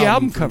Greatest filthy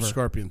album from cover?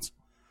 Scorpions.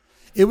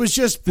 It was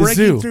just The breaking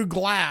Zoo. through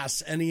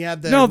glass, and he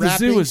had the No, the wrappings.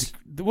 Zoo was...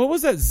 What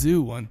was that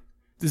Zoo one?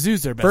 The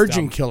Zoo's their best Virgin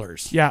album.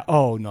 Killers. Yeah,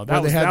 oh no,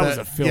 that was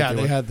a filthy Yeah,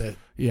 they one. had the...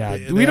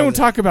 Yeah, we don't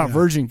talk about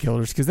virgin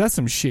killers because that's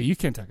some shit. You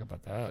can't talk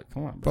about that.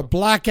 Come on, bro. But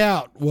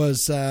Blackout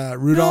was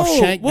Rudolph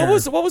Shankner.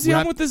 What was the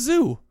album with the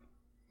zoo?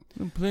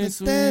 The place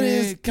that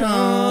is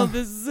called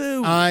the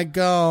zoo. I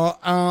go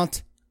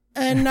out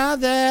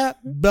another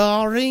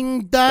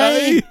boring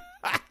day.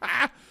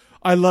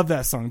 I love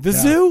that song. The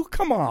Zoo?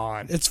 Come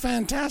on. It's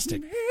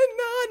fantastic.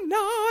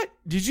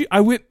 Did you? I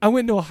went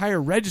to a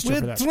higher register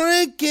for We're that.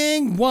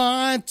 drinking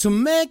wine to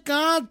make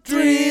our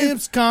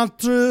dreams come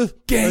true.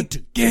 Gang,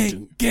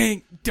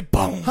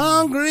 boom.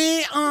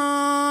 Hungry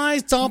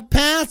eyes don't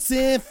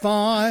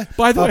pacify.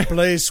 By the way, a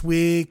place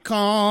we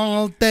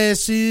call the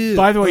zoo.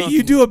 By the way,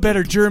 you do a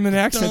better German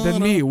accent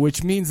than me,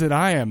 which means that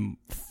I am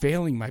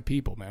failing my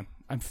people, man.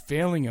 I'm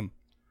failing them.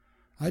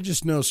 I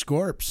just know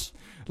Scorps.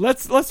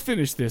 Let's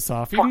finish this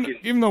off,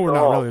 even though we're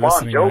not really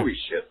listening. Bon Jovi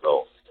shit,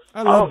 though.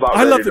 I love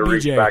the to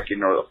reach BJ. back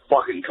into the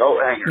fucking coat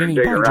hanger and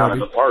dig Bon around Jovi. in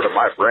the part of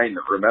my brain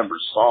that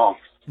remembers songs.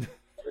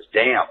 It's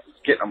damn. It's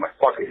getting on my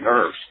fucking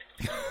nerves.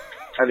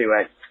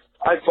 Anyway,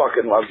 I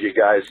fucking love you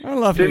guys. I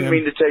love Didn't him.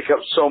 mean to take up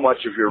so much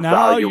of your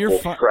valuable,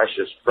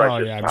 precious oh,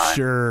 yeah, I'm time.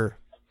 sure.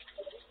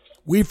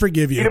 We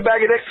forgive you. Eat a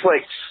bag of Dick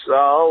Flakes.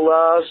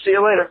 I'll see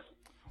you later.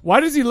 Why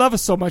does he love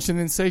us so much and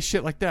then say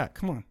shit like that?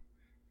 Come on.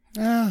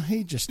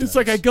 He just It's does.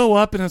 like I go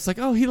up and it's like,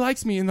 oh, he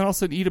likes me, and then all of a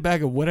sudden eat a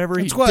bag of whatever.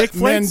 That's what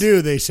men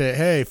do. They say,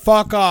 hey,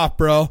 fuck off,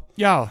 bro.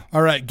 Yeah.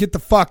 All right, get the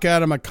fuck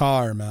out of my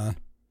car, man.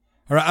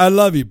 All right, I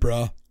love you,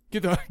 bro.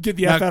 Get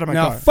the F out of my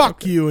car. Now,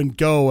 fuck you and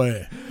go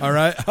away. All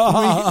right?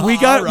 we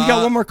got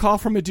one more call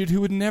from a dude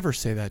who would never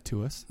say that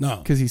to us. No.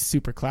 Because he's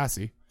super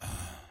classy.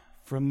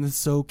 From the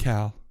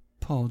SoCal,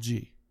 Paul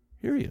G.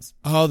 Here he is.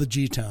 Oh, the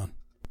G-Town.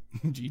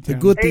 G-Town. The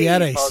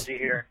Gutierrez. Hey, Paul G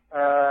here.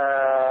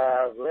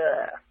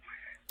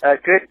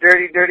 Good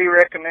dirty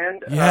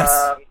recommend. Yes.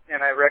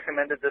 And I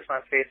recommended this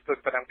on Facebook,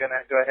 but I'm going to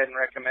go ahead and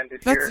recommend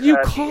it That's here. you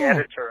call. The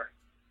Editor.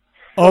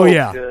 Oh,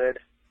 yeah. Good.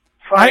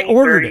 I Funny,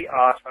 ordered dirty, it.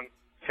 awesome.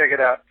 Check it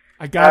out.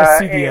 I gotta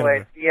see the anyway,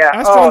 Editor. yeah.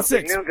 Astron the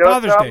 6, new Ghost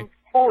Father's album. Day.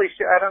 Holy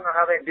shit! I don't know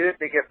how they do it.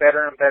 They get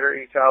better and better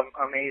each album.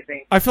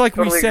 Amazing. I feel like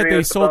we Totally said agree they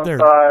with the sold their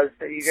Bonesaws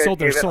that you guys sold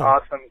their gave it. soul.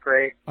 Awesome,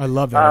 great. I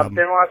love that album.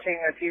 Been watching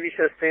a TV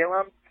show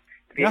Salem.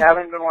 If you Yeah.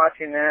 haven't been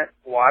watching that,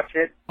 watch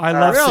it. I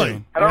love really?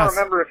 Salem. I don't Yes.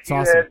 remember if It's you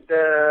awesome. had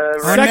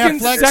On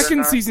Netflix? Second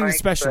or not, season Mike,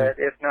 especially. But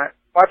if not,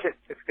 watch it.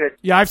 It's good.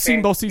 Yeah, I've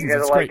seen both seasons. You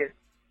guys It's will like great. it.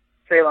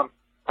 Salem,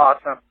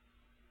 awesome.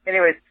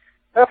 Anyways,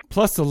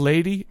 Plus the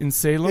lady in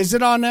Salem. Is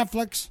it on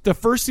Netflix? The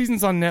first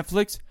season's on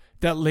Netflix.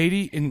 That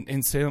lady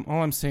in Salem,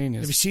 all I'm saying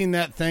Have you is... seen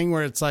that thing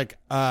where it's like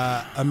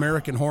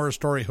American Horror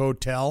Story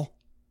Hotel?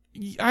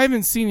 I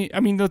haven't seen it.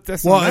 I mean,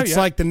 that's Well, not out it's yet.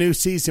 like the new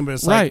season, but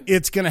it's Right. like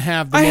it's going to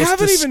have the I most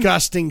haven't even-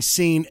 disgusting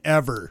scene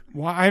ever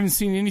Well, I haven't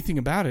seen anything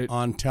about it.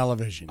 on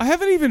television. I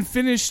haven't even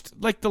finished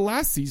like the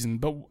last season,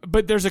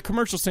 but there's a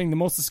commercial saying the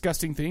most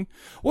disgusting thing.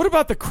 What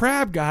about the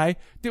crab guy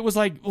that was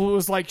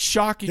like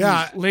shocking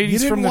Yeah, ladies you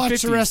didn't from the watch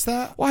 50s? the rest of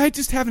that? Well, I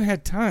just haven't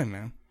had time,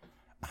 man.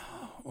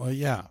 Well,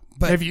 yeah.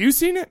 But Have you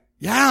seen it?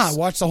 yeah, I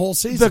watched the whole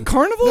season. The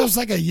Carnival? That was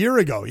like a year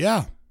ago,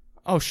 yeah.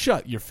 Oh,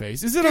 shut your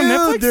face. Is it on Dude,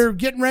 Netflix? they're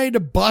getting ready to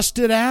bust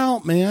it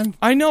out, man.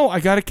 I know. I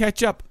got to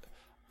catch up.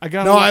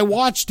 No, I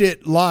watched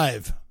it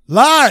live.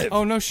 Live!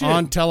 Oh, no shit.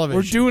 On television.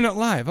 We're doing it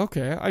live.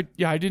 Okay.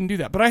 I didn't do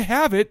that. But I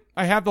have it.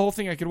 I have the whole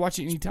thing. I could watch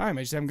it anytime.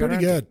 I just haven't got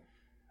Pretty around to good. it.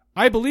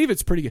 I believe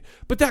it's pretty good.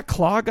 But that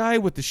claw guy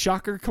with the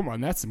shocker, come on,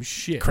 that's some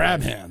shit.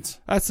 Crab man. hands.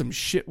 That's some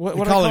shit. What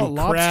They do call I call him it?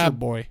 Lobster crab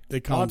boy. They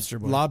call Lobster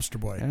him boy. Lobster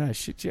Boy. Yeah,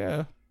 shit,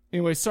 yeah.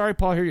 Anyway, sorry,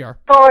 Paul. Here you are.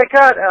 all I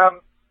got.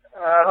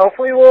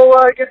 Hopefully we'll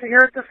get to hear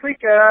it this week.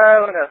 I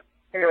don't know.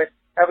 Anyways,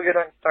 have a good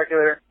one. Talk to you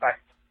later. Bye.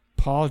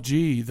 Paul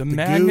G, the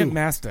magnet goo.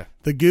 master.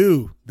 The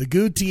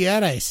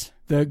Gutierrez.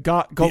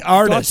 The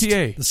artist.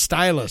 Gautier. The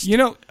stylist. You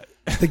know,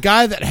 the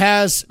guy that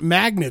has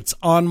magnets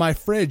on my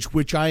fridge,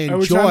 which I enjoy.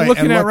 which I'm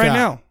looking and at look right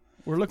now.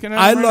 We're looking at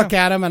I it right look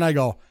now. at him and I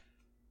go,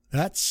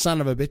 that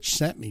son of a bitch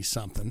sent me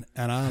something,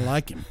 and I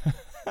like him.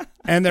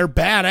 And they're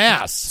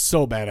badass.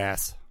 So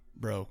badass,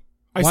 bro.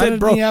 I Why said, didn't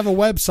bro. he have a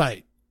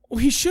website? Well,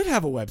 he should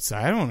have a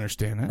website. I don't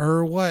understand that.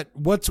 Or what?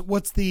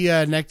 What's the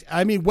next?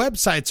 I mean,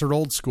 websites are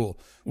old school.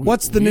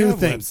 What's the we new have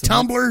thing? websites.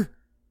 Tumblr?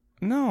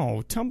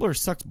 No, Tumblr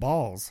sucks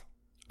balls.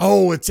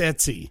 Oh, it's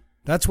Etsy.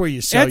 That's where you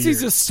sell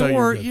Etsy's your, a sell your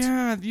store. goods.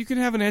 Yeah, you can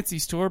have an Etsy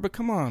store, but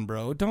come on,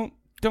 bro. Don't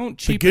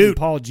cheapen Goot.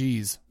 Paul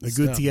G's. The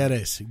stuff.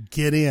 Gutierrez.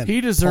 Get in.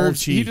 He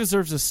deserves Paul G.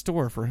 a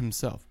store for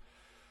himself.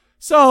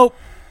 So,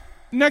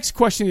 next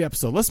question of the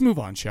episode. Let's move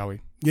on, shall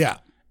we? Yeah.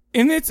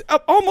 And it's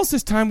almost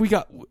this time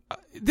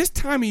this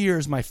time of year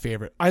is my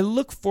favorite. I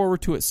look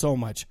forward to it so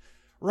much.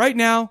 Right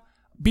now,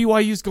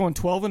 BYU's going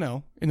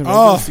 12-0 in the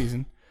regular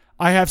season.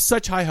 I have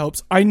such high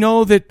hopes. I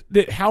know that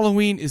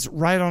Halloween is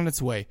right on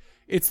its way.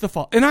 It's the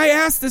fall. And I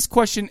ask this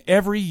question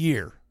every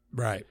year.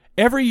 Right.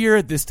 Every year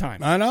at this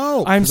time. I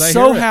know. I'm 'cause I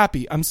so hear it.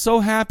 happy. I'm so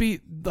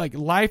happy. Like,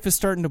 life is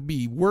starting to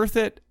be worth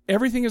it.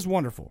 Everything is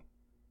wonderful.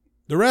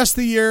 The rest of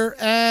the year,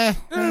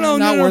 No,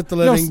 not worth the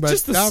living. No, but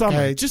just the okay,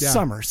 summer. Just yeah.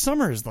 summer.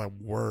 Summer is the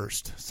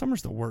worst.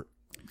 Summer's the worst.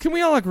 Can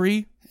we all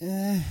agree?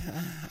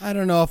 I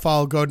don't know if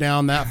I'll go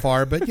down that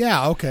far, but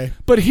yeah, okay.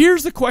 But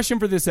here's the question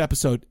for this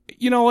episode.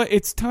 You know what?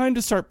 It's time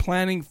to start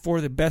planning for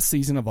the best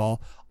season of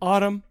all.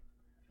 Autumn.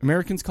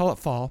 Americans call it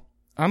fall.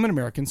 I'm an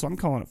American, so I'm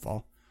calling it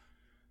fall.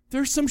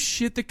 There's some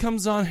shit that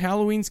comes on.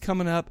 Halloween's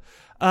coming up.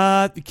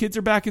 The kids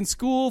are back in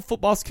school.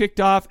 Football's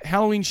kicked off.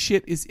 Halloween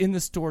shit is in the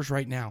stores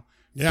right now.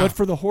 Yeah. But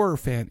for the horror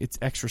fan, it's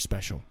extra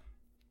special.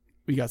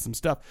 We got some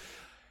stuff.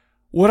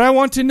 What I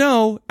want to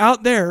know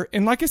out there,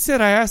 and like I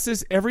said, I ask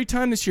this every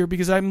time this year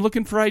because I'm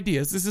looking for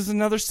ideas. This is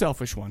another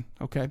selfish one,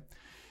 okay?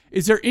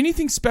 Is there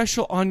anything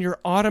special on your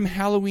autumn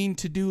Halloween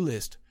to-do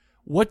list?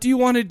 What do you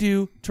want to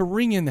do to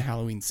ring in the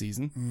Halloween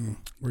season?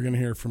 We're going to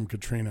hear from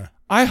Katrina.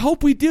 I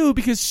hope we do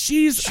because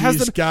she's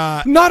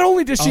got not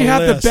only does she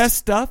have list. the best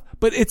stuff,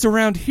 but it's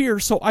around here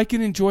so I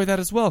can enjoy that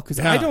as well because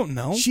I don't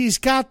know. She's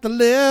got the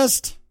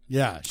list.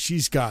 Yeah,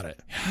 she's got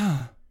it.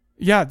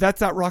 Yeah,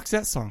 that's that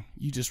Roxette song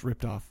you just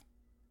ripped off.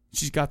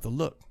 She's got the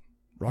look.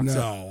 Roxette.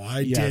 No,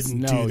 I didn't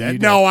no, do you that.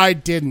 did. No, I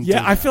didn't. Yeah,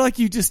 do I that. feel like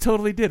you just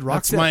totally did. Roxette.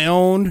 That's my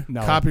own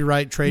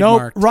copyright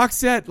trademark. Nope.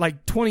 Roxette,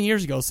 like 20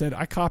 years ago, said,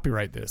 I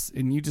copyright this.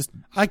 And you just...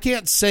 I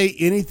can't say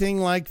anything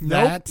like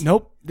that.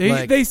 Nope.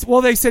 They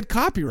said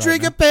copyright.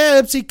 Drink a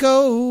Pepsi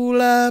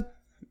Cola.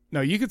 No,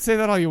 you could say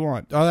that all you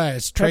want. Oh,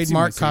 that's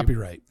trademark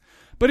copyright.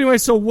 But anyway,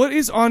 so what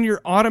is on your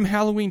autumn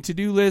Halloween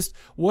to-do list?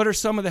 What are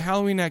some of the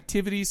Halloween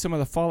activities, some of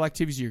the fall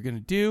activities you're going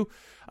to do?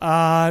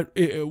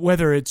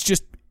 Whether it's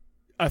just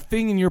a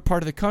thing in your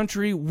part of the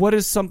country, what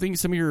is something,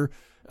 some of your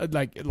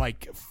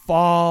like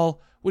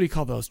fall, what do you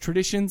call those,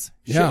 traditions?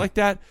 Yeah. Shit like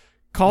that.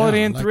 Call it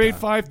in,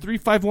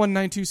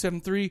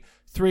 385-351-9273,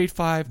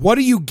 385. What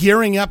are you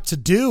gearing up to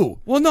do?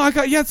 Well, no,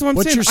 that's what I'm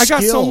saying. Your I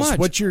got so skills? much.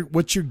 What's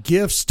your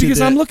gifts?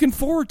 Because I'm looking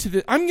forward to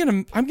this. I'm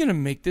gonna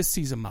make this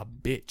season my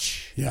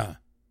bitch. Yeah,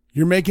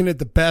 you're making it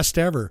the best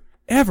ever.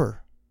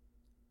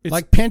 It's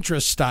like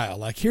Pinterest style.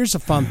 Like, here's a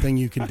fun thing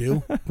you can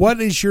do.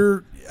 What is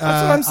your That's what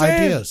I'm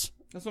saying. ideas?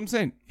 That's what I'm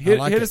saying. Hit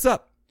us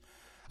up.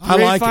 I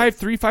like it.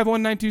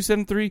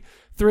 385-351-9273,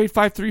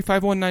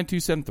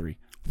 385-351-9273.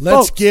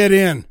 Let's Folks, get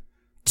in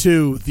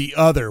to the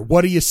other.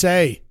 What do you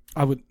say?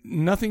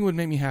 Nothing would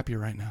make me happier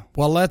right now.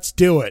 Well, let's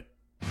do it.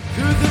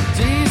 Through the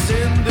days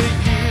and the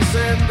years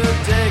and the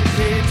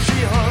decades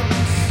she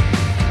hunts,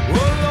 a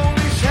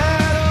lonely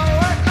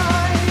shadow at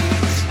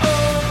night.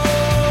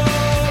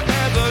 Oh,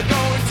 never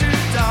going to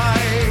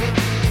die.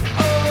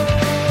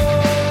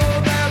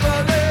 Oh, never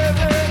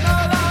living a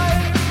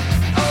life.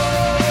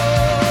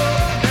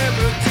 Oh,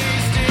 never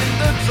tasting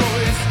the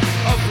joys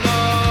of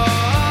love.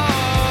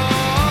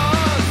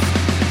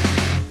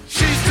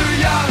 She's too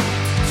young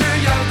to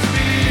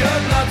be a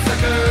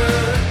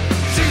bloodsucker.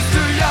 She's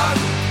too young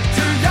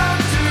to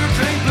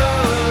drink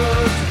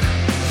blood.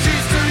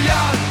 She's too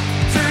young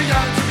to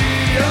be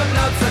a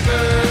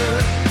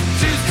bloodsucker.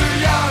 She's too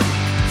young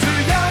to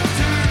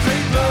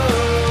drink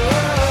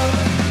blood.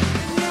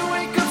 You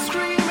wake up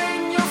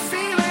screaming, you're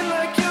feeling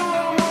like you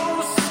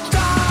almost die.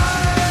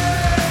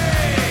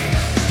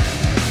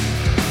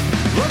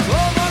 Look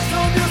over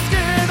from your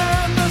skin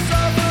and the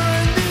sulfur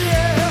in the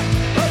air.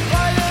 A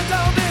fire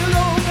down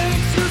below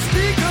makes you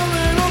speak a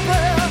little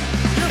prayer.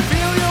 You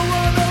feel you're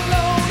all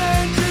alone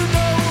and you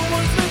know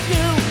what's with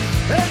you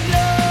and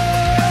you.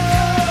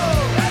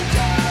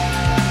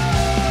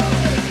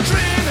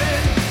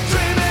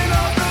 Dreaming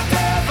of the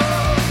devil.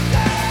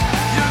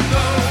 You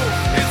know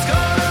it's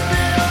gonna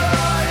be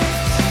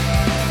alright.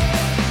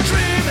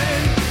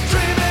 Dreaming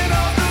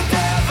of the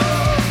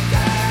devil.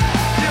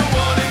 You're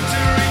wanting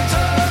to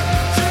return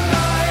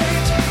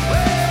tonight,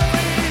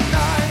 every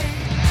night.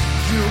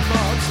 You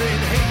march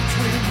in hate,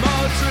 we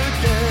march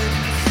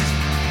against.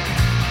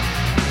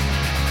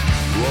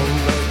 Won't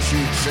let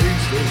you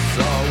change this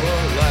our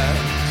land.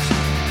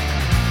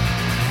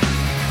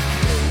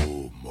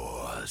 No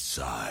more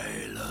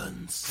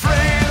silence.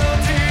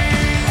 Frailty,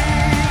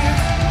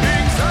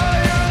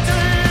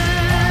 anxiety,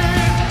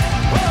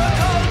 a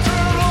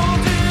cultural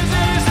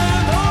disease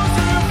and those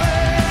who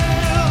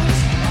failed.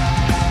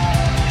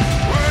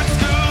 Words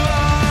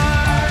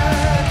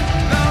collide,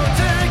 now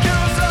take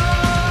your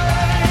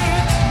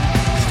side.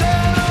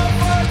 Stand up,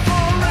 fight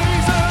for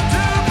reason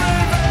to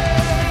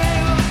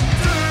prevail.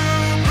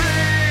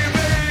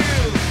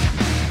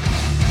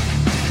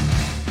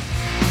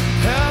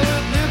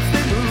 Pallid lips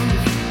they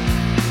move,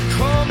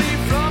 call me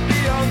from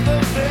beyond the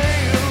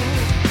veil.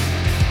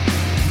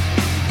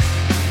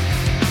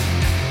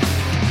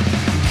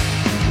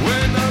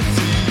 When I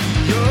see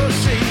your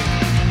shape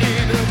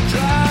in a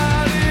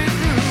crowded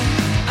room,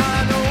 I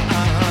know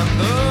I'm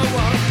the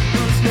one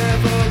who's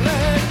never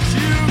let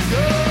you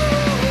go.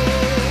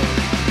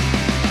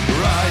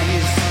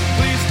 Rise,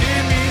 please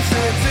give me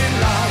sense in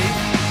life,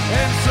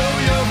 and show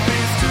your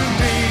face to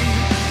me,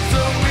 so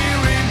we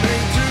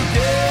remain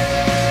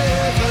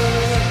together.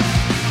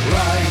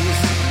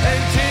 Rise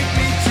and take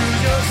me to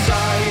your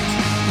side.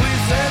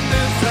 Please end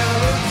this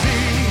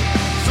elegy,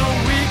 so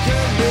we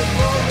can live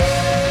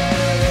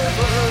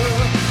forever.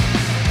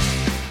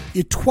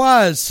 It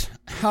was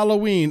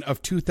Halloween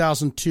of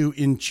 2002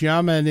 in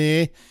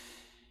Germany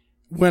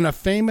when a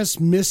famous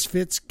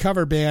Misfits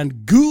cover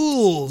band,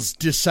 Ghouls,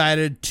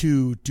 decided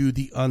to do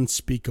the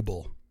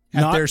unspeakable.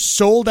 At their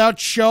sold-out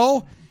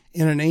show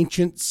in an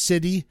ancient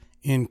city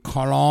in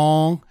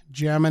Cologne,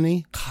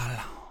 Germany,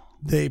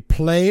 they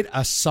played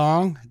a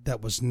song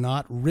that was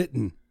not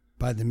written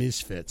by the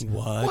Misfits.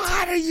 What?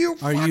 What are you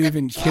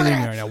even kidding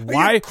me right now?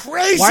 Why?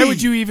 Crazy? Why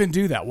would you even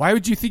do that? Why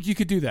would you think you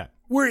could do that?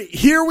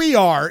 Here we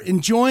are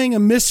enjoying a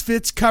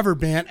Misfits cover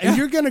band, and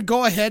you're going to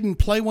go ahead and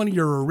play one of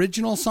your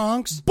original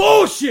songs?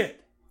 Bullshit!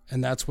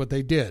 And that's what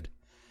they did.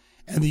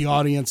 And the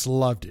audience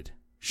loved it.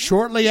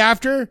 Shortly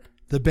after,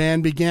 the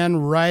band began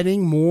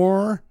writing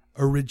more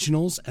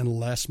originals and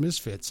less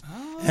Misfits.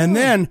 And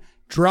then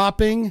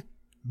dropping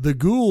the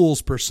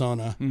Ghouls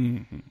persona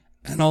and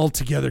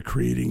altogether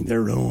creating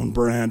their own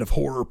brand of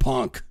horror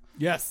punk.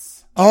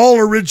 Yes. All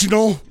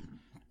original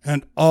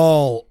and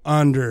all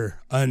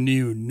under a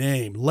new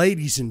name.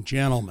 Ladies and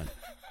gentlemen,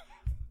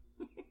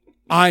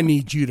 I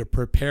need you to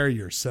prepare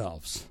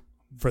yourselves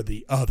for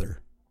the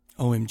other.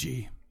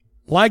 OMG.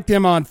 Like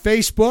them on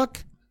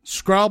Facebook.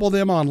 Scrabble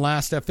them on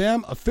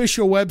Last.fm.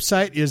 Official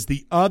website is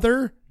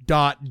theother.de.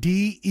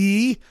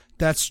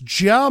 That's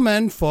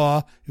German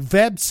for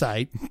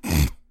website.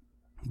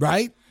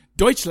 Right?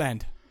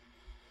 Deutschland.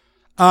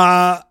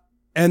 And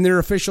their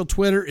official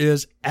Twitter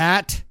is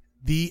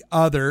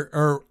 @theother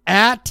or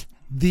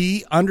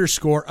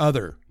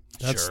 @the_other.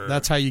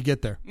 That's how you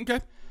get there. Okay.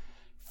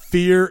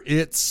 Fear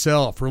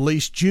Itself,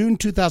 released June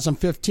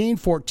 2015,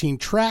 14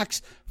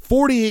 tracks,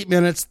 48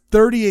 minutes,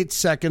 38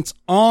 seconds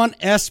on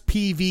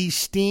SPV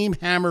Steam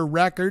Hammer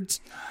Records.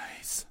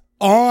 Nice.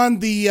 On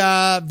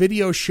the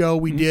video show,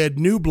 we did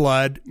New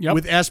Blood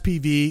with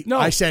SPV. No.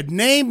 I said,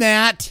 name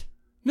that.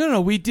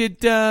 No, we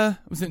did,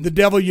 was it The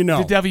Devil You Know.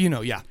 The Devil You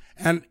Know, yeah.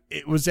 And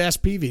it was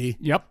SPV.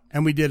 Yep.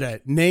 And we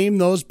did name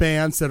those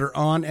bands that are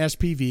on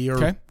SPV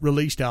or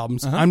released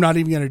albums. I'm not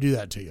even going to do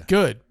that to you.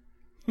 Good.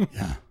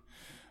 Yeah.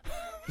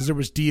 Because there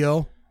was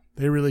Dio.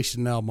 They released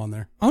an album on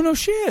there. Oh, no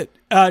shit.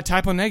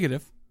 Typo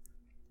Negative.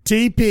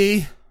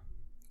 TP.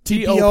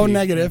 TPO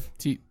negative.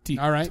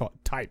 All right.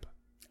 Type.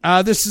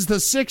 This is the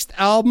 6th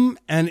album,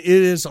 and it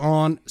is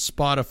on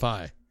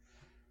Spotify.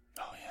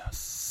 Oh,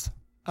 yes.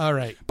 All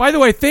right. By the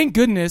way, thank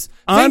goodness.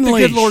 Thank the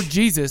good Unleash. Lord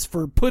Jesus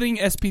for putting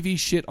SPV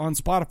shit on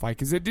Spotify,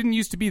 because it didn't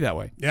used to be that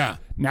way. Yeah.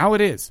 Now it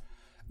is.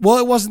 Well,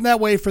 it wasn't that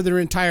way for their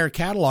entire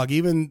catalog.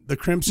 Even the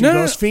Crimson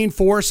Ghost, Fiend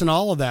Force, and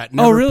all of that.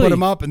 Never really? put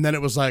them up, and then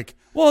it was like...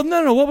 Well,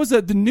 no. What was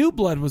it? The New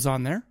Blood was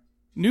on there.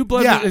 New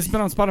Blood has been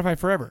on Spotify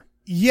forever.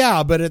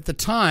 Yeah, but at the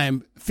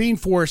time,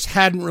 Fiend Force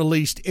hadn't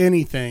released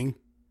anything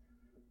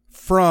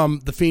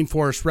from the Fiend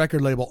Force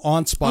record label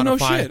on Spotify. Oh, no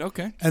shit.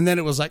 Okay. And then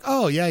it was like,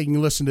 oh, yeah, you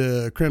can listen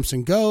to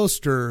Crimson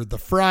Ghost or The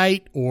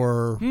Fright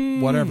or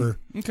whatever.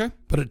 Okay.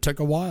 But it took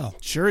a while.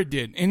 Sure it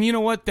did. And you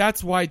know what?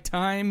 That's why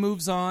time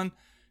moves on.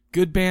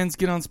 Good bands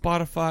get on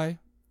Spotify.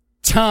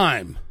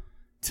 Time.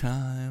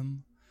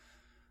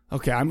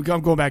 Okay, I'm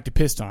going back to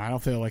Piston. I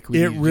don't feel like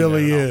we. It need to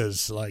really do that at all.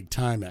 is like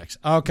Timex.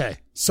 Okay,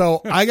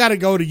 so I got to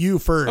go to you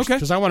first Okay.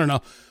 because I want to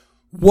know,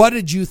 what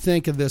did you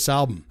think of this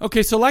album?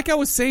 Okay, so like I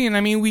was saying,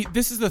 I mean,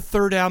 this is the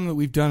third album that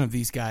we've done of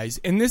these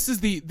guys, and this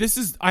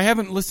is I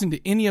haven't listened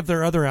to any of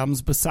their other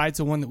albums besides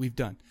the one that we've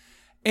done.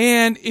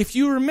 And if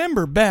you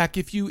remember back,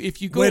 if you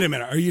go, Wait a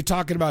minute, are you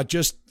talking about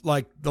just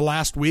like the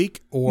last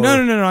week or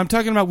no? I'm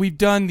talking about we've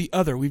done the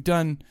other. We've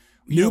done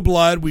New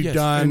Blood. We've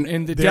done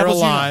and the They're Devils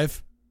You Know.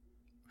 Alive.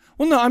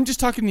 Well, no, I'm just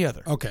talking the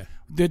other. Okay,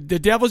 the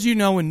Devils You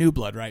Know and New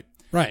Blood, right?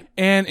 Right.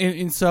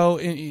 And so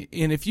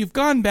if you've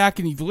gone back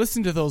and you've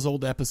listened to those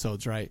old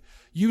episodes, right,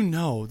 you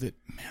know that,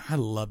 man, I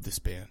love this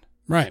band.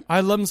 Right.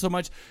 I love them so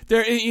much.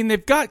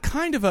 They've got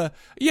kind of a,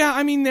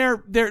 I mean,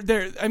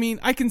 I mean,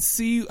 I can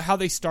see how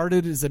they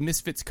started as a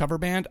Misfits cover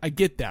band. I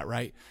get that,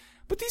 right?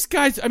 But these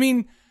guys, I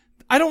mean,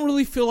 I don't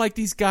really feel like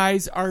these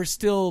guys are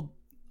still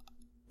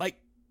like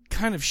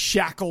kind of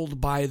shackled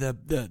by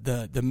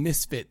the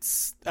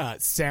Misfits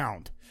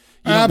sound.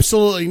 You know?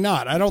 Absolutely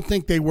not. I don't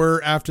think they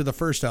were after the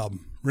first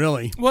album.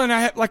 Really? Well,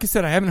 and like I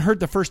said, I haven't heard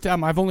the first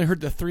album. I've only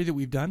heard the 3 that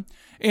we've done.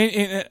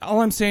 And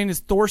all I'm saying is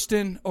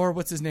Thorsten, or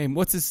what's his name?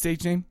 What's his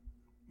stage name?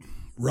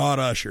 Rod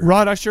Usher.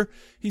 Rod Usher.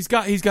 He's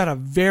got a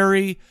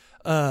very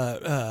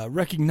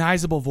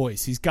recognizable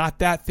voice. He's got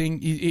that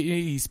thing.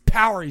 He's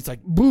power. He's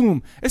like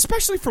boom.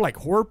 Especially for like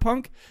horror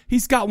punk.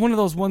 He's got one of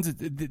those ones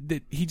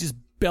that he just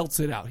belts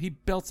it out. He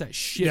belts that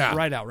shit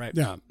right out. Right.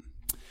 Yeah.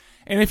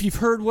 And if you've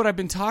heard what I've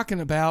been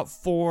talking about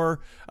for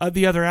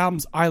the other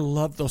albums, I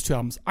love those 2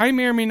 albums. I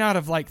may or may not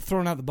have like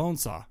thrown out the bone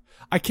saw.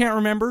 I can't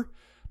remember,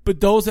 but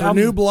those For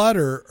albums, New Blood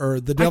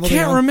or the Devil I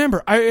can't You Know?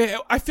 remember.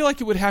 I feel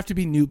like it would have to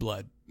be New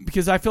Blood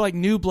because I feel like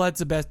New Blood's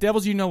the best.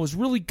 Devils You Know was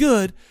really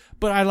good,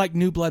 but I like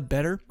New Blood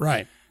better.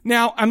 Right.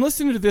 Now I'm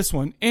listening to this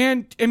one,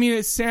 and I mean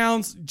it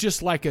sounds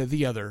just like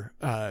the other.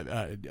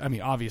 I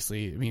mean,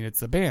 obviously, I mean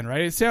it's a band,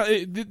 right?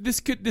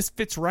 This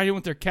fits right in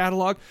with their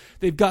catalog.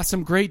 They've got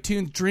some great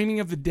tunes: "Dreaming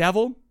of the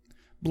Devil,"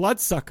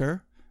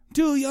 "Bloodsucker,"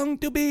 "Too Young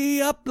to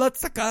Be a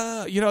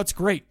Bloodsucker." You know, it's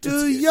great.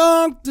 Too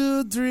young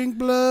to drink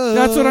blood.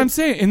 That's what I'm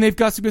saying. And they've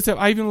got some good stuff.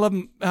 I even love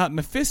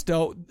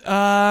Mephisto.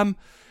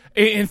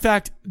 In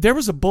fact, there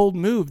was a bold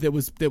move that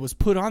was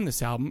put on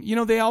this album. You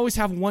know, they always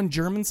have one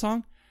German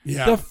song.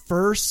 Yeah. The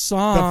first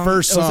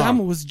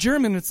song was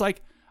German. It's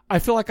like, I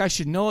feel like I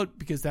should know it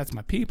because that's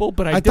my people,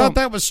 but I don't. thought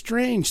that was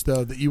strange,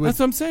 though, that you would. That's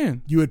what I'm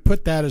saying. You would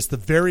put that as the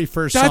very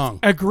first song.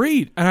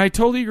 Agreed, and I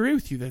totally agree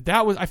with you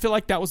that was. I feel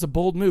like that was a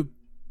bold move.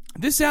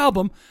 This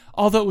album,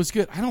 although it was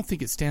good, I don't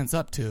think it stands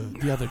up to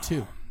the other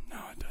two. No,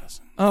 it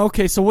doesn't. Oh,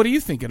 okay, so what are you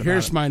thinking about?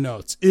 Here's my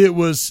notes. It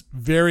was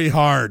very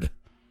hard.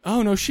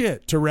 Oh, no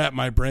shit. To wrap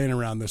my brain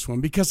around this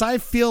one because I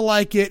feel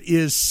like it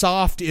is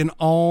soft in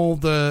all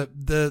the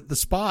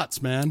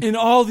spots, man. In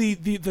all the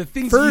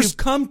things that you've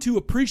come to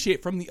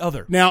appreciate from the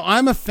other. Now,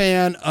 I'm a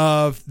fan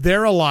of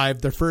They're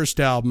Alive, their first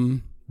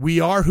album, We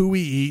Are Who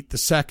We Eat, the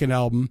second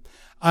album.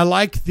 I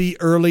like the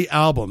early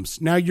albums.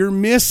 Now, you're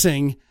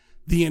missing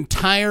the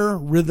entire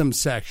rhythm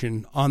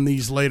section on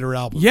these later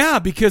albums. Yeah,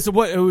 because it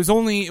was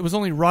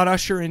only Rod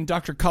Usher and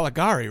Dr.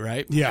 Caligari,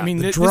 right? Yeah, I mean,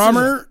 the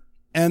drummer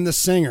and the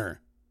singer.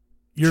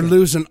 You're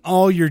losing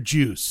all your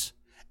juice.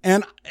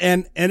 And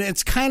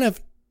it's kind of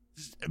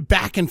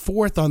back and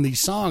forth on these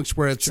songs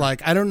where it's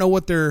like, I don't know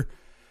what they're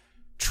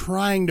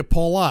trying to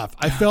pull off.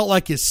 I felt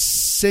like his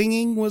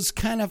singing was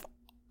kind of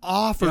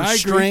off or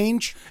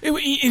strange.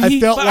 I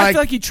feel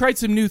like he tried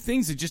some new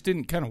things that just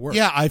didn't kind of work.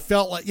 Yeah, I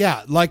felt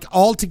like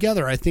all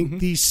together, I think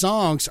these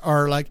songs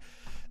are like,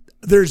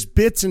 there's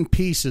bits and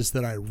pieces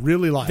that I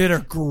really like. That are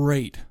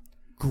great.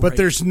 But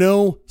there's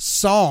no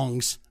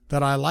songs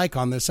that I like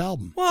on this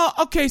album. Well,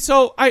 okay,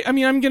 so I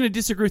mean, I'm going to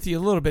disagree with you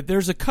a little bit.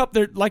 There's a couple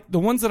there, like the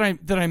ones that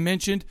I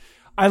mentioned.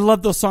 I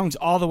love those songs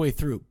all the way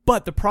through.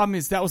 But the problem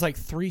is that was like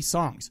 3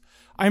 songs.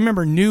 I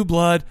remember New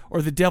Blood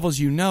or The Devils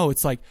You Know.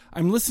 It's like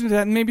I'm listening to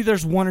that, and maybe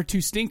there's 1 or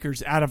 2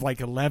 stinkers out of like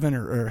 11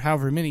 or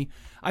however many.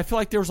 I feel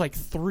like there was like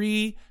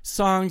 3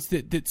 songs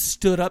that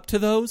stood up to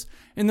those,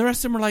 and the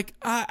rest of them are like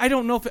I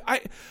don't know if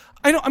I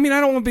don't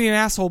want to be an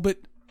asshole, but.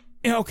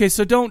 Okay,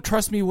 so don't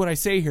trust me what I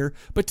say here,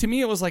 but to me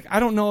it was like I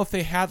don't know if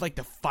they had like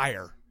the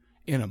fire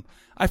in them.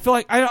 I feel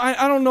like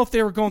I don't know if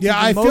they were going through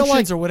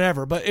emotions or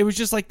whatever, but it was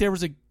just like there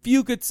was a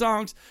few good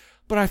songs,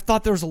 but I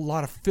thought there was a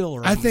lot of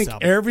filler. I think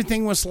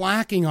everything was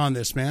lacking on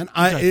this, man.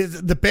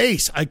 The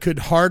bass, I could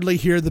hardly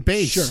hear the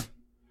bass. Sure.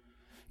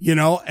 You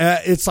know,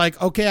 it's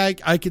like, okay,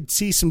 I could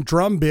see some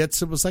drum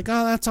bits. It was like,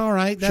 oh, that's all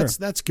right.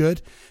 That's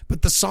good.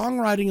 But the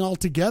songwriting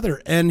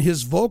altogether and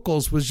his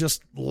vocals was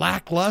just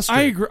lackluster.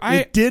 I agree.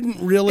 It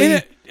didn't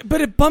really. But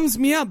it bums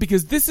me out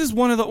because this is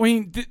one of the. I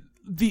mean,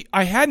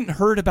 I hadn't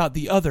heard about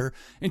the other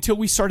until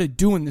we started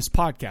doing this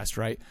podcast,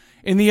 right?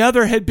 And the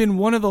other had been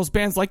one of those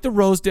bands like the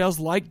Rosedales,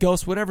 like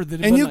Ghost, whatever.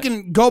 And you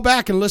can go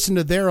back and listen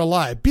to They're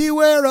Alive.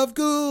 Beware of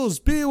ghouls,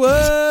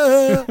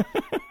 beware.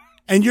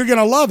 And you're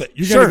gonna love it.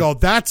 You're gonna go.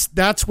 That's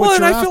what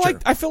you're after.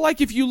 I feel like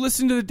if you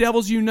listen to The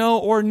Devils You Know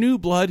or New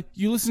Blood,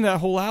 you listen to that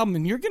whole album,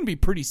 and you're gonna be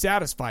pretty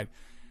satisfied.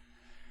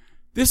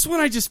 This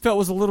one I just felt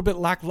was a little bit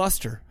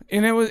lackluster,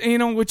 and it was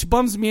which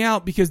bums me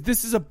out because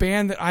this is a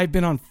band that I've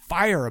been on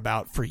fire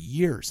about for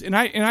years, and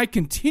I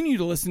continue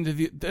to listen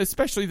to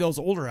especially those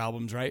older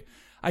albums, right?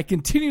 I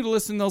continue to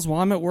listen to those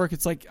while I'm at work.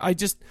 It's like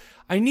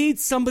I need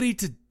somebody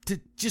to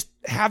just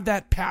have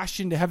that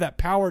passion, to have that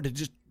power to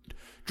just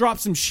drop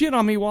some shit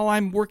on me while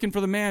I'm working for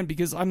the man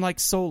because I'm like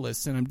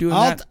soulless and I'm doing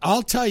that.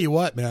 I'll tell you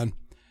what, man.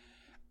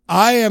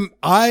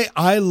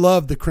 I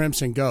love the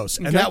Crimson Ghost,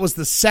 and that was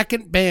the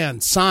second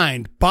band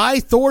signed by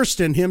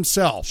Thorsten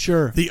himself.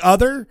 Sure. The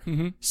other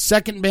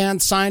second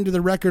band signed to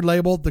the record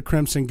label, the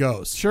Crimson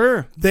Ghost.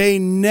 Sure. They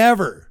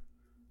never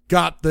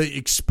got the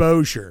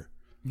exposure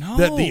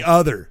that the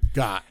other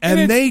got,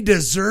 and they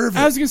deserve it.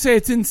 I was gonna say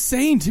it's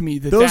insane to me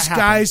that those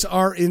guys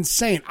are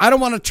insane. I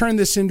don't want to turn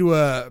this into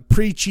a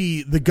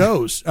preachy the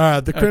Ghost,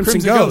 the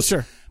Crimson Ghost.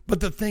 Sure. But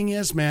the thing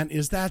is, man,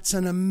 that's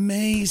an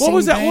amazing. What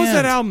was that? Band. What was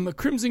that album? The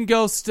Crimson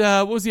Ghost.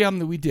 What was the album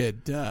that we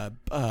did?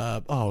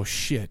 Oh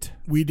shit.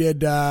 We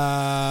did.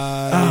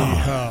 Yeah.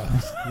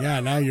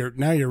 Now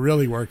you're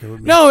really working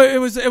with me. No, it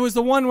was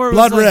the one where it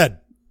Blood was Red.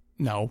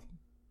 No.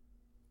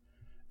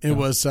 It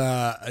was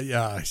I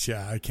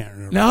can't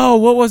remember. No,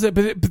 what was it?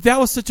 But that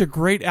was such a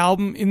great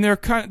album. In their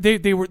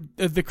they were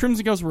the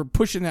Crimson Ghosts were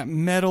pushing that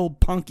metal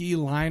punky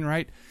line,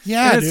 right?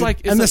 Yeah, and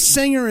it's the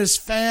singer is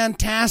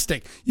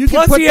fantastic. You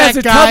plus can put he that has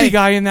a guy, tubby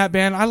guy in that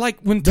band. I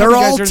like when they're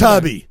tubby all guys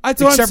tubby,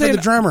 except for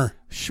the drummer.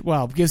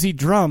 Well, because he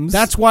drums.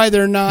 That's why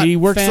they're not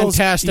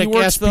fantastic he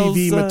works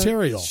SPV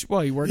material.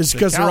 Well, he works. It's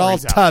because they're all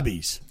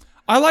tubbies.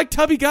 I like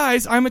tubby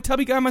guys. I'm a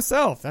tubby guy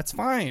myself. That's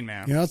fine,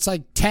 man. You know, it's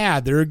like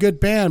Tad. They're a good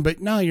band, but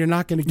no, you're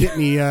not going to get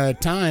any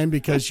time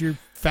because you're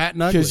fat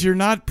and ugly. Because you're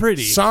not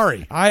pretty.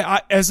 Sorry.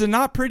 I as a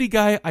not pretty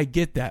guy, I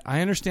get that.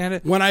 I understand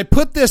it. When I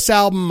put this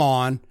album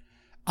on,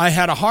 I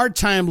had a hard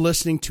time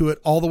listening to it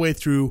all the way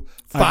through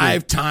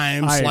 5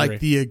 times, like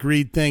the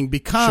agreed thing,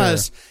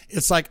 because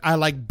it's like I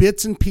like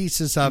bits and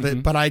pieces of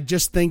it, but I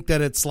just think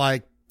that it's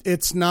like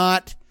it's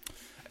not.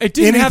 It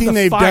didn't anything have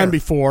the they've fire. done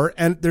before,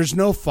 and there's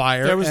no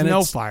fire. There was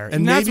no fire,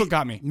 and that's what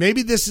got me.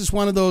 Maybe this is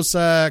one of those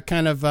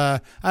kind of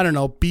I don't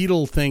know,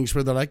 Beatle things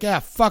where they're like,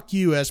 "Yeah, fuck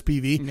you,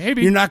 SPV.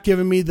 Maybe you're not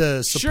giving me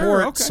the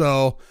support,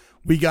 so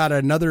we got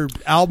another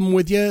album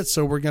with you,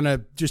 so we're going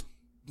to just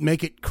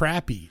make it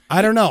crappy.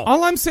 I don't know.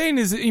 All I'm saying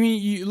is, I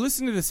mean, you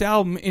listen to this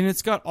album and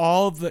it's got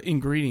all of the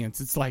ingredients.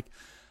 It's like,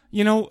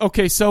 you know,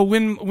 okay, so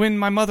when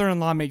my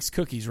mother-in-law makes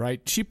cookies,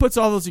 right, she puts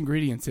all those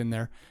ingredients in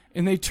there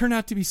and they turn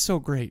out to be so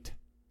great.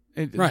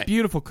 Right.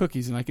 Beautiful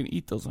cookies, and I can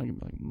eat those. I can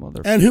be like,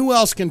 mother. And who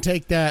else can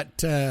take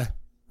that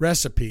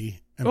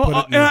recipe and put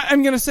it in?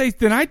 I'm going to say,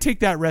 then I take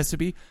that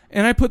recipe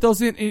and I put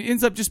those in. It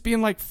ends up just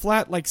being like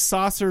flat, like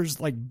saucers,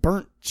 like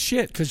burnt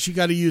shit. Because you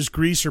got to use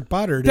grease or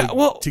butter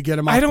to get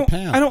them off the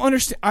pan. I don't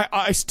understand.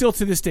 I still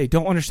to this day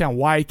don't understand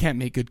why I can't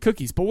make good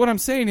cookies. But what I'm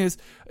saying is,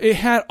 it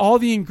had all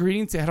the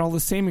ingredients. It had all the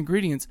same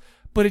ingredients,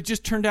 but it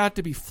just turned out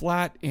to be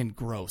flat and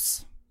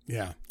gross.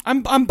 Yeah,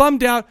 I'm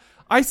bummed out.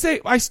 I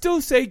still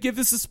say give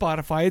this a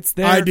Spotify. It's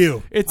there. I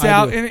do. It's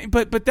out. And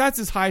but that's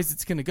as high as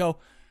it's going to go.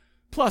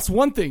 Plus,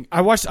 one thing I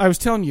was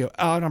telling you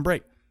out on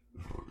break.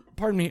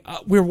 Pardon me.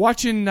 We're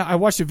watching. I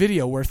watched a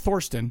video where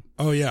Thorsten.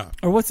 Oh yeah.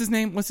 Or what's his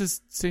name? What's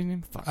his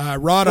name?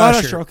 Rod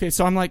Usher. Okay,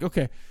 so I'm like,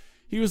 okay.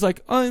 He was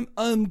like,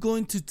 I'm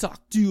going to talk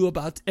to you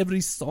about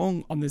every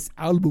song on this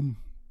album.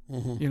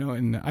 Mm-hmm. You know,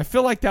 and I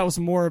feel like that was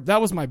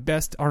my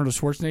best Arnold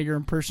Schwarzenegger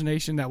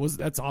impersonation.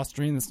 That's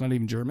Austrian. That's not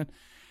even German.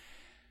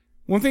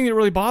 One thing that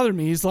really bothered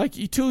me is like,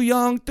 you too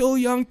young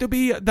to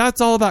be.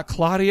 That's all about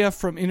Claudia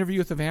from Interview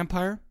with the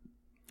Vampire.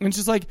 And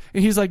she's like,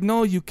 and he's like,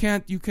 no, you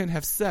can't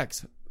have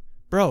sex.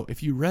 Bro,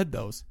 if you read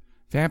those,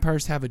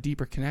 vampires have a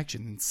deeper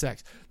connection than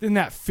sex. Than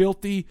that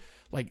filthy,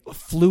 like,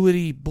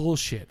 fluidy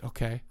bullshit,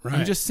 okay? Right.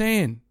 I'm just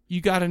saying,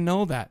 you got to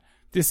know that.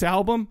 This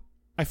album,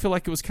 I feel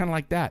like it was kind of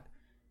like that.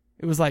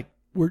 It was like,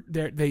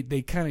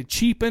 they kind of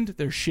cheapened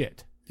their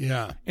shit.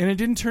 Yeah. And it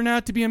didn't turn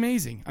out to be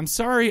amazing. I'm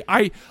sorry.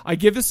 I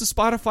give this a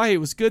Spotify. It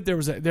was good.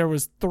 There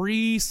was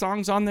 4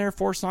 songs on there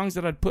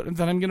that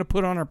I'm going to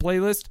put on our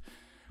playlist.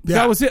 Yeah.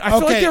 That was it. I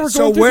feel like they were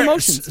going through the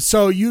motions.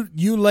 So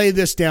you lay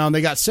this down.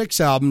 They got 6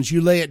 albums.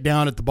 You lay it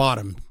down at the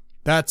bottom.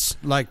 That's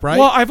like, right?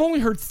 Well, I've only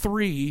heard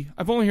 3.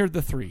 I've only heard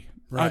the 3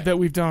 that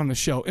we've done on the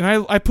show. And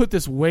I put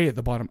this way at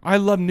the bottom. I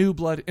love New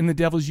Blood and The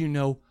Devils You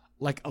Know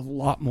like a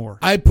lot more.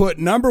 I put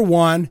number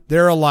 1,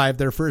 They're Alive,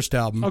 their first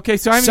album. Okay,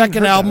 so I haven't second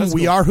even heard album, that.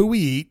 We Are Who We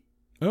Eat.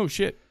 Oh,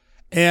 shit.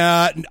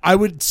 And I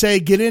would say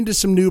get into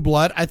some New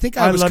Blood. I think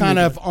I was kind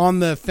of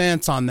on the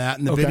fence on that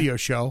in the video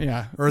show.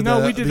 Yeah. Or we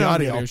did the it on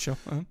audio the video show.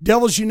 Uh-huh.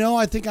 Devils You Know,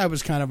 I think I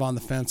was kind of on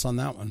the fence on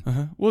that one.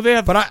 Uh-huh. Well, they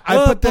have. But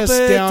I put this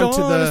down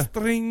to the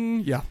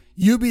string. Yeah.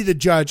 You be the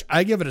judge.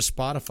 I give it a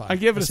Spotify. I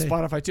give it a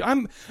Spotify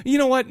too. You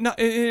know what? No,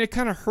 it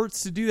kind of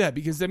hurts to do that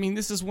because I mean,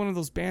 this is one of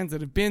those bands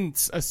that have been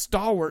a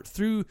stalwart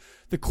through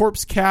the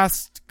Corpse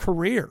Cast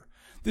career.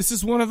 This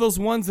is one of those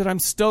ones that I'm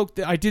stoked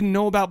that I didn't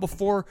know about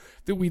before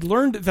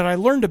that I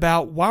learned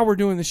about while we're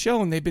doing the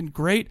show, and they've been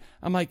great.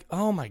 I'm like,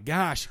 oh my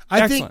gosh,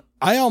 excellent.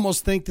 I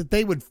almost think that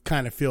they would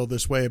kind of feel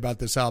this way about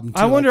this album too.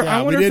 I wonder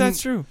if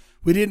that's true.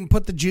 We didn't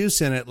put the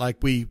juice in it like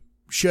we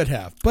should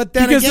have. But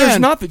then because again, there's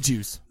not the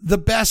juice. The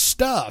best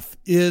stuff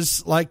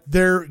is like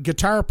their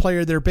guitar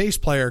player, their bass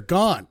player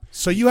gone.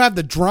 So you have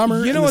the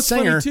drummer and the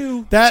singer. Funny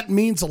too? That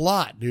means a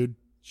lot, dude.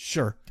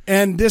 Sure.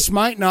 And this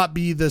might not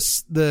be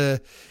they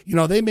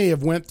may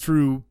have went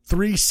through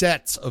 3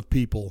 sets of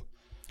people.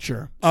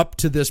 Sure. Up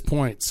to this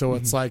point. So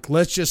it's like,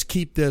 let's just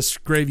keep this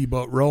gravy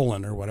boat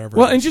rolling or whatever.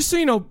 Well, and just so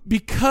you know,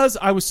 because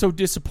I was so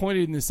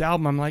disappointed in this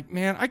album, I'm like,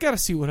 man, I got to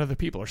see what other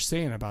people are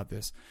saying about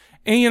this.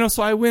 And,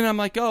 so I went, I'm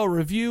like,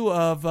 review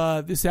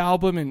of this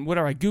album and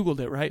whatever. I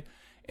Googled it, right?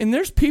 And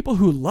there's people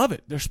who love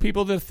it. There's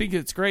people that think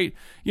it's great.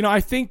 I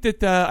think that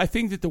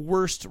the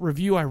worst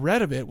review I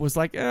read of it was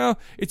like,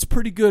 it's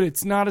pretty good.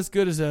 It's not as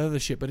good as the other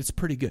shit, but it's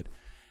pretty good.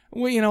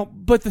 Well,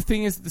 but the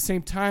thing is, at the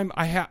same time,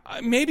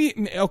 so maybe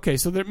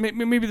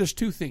there's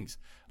 2 things.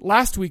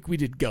 Last week we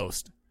did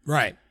Ghost.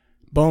 Right.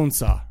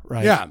 Bonesaw,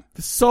 right? Yeah.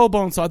 So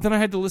Bonesaw. Then I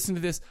had to listen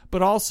to this,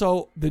 but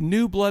also the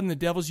New Blood and the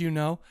Devils You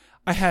Know.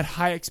 I had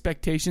high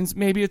expectations.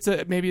 Maybe it's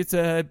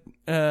a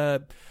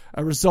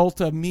result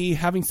of me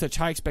having such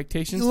high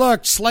expectations.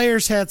 Look,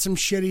 Slayer's had some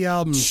shitty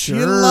albums. Sure.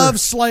 You love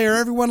Slayer.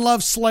 Everyone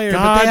loves Slayer,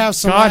 but they have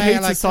some. God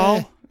Hates Us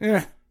All.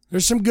 Yeah.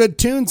 There's some good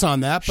tunes on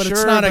that, but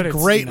it's not a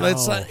great.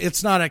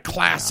 It's not a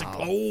classic.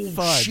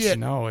 Fudge. Shit!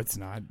 No, it's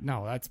not.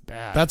 No, that's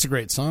bad. That's a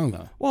great song,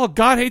 though. Well,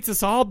 God Hates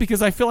Us All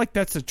because I feel like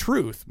that's the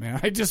truth,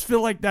 man. I just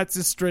feel like that's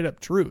just straight up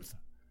truth.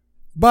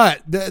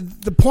 But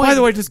the point. By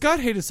the way, does God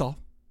hate us all?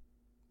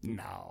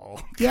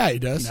 No. Yeah, he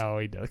does. No,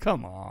 he does.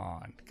 Come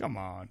on.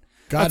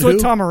 God That's who? what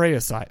Tom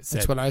Araya said.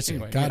 That's what I said.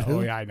 Anyway, God who?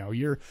 Oh, yeah, I know.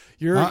 You're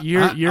I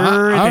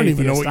don't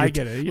even know what I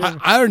get it.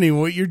 I don't even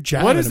know what you're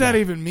jabbing What does about. that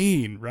even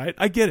mean, right?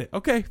 I get it.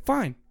 Okay,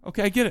 fine.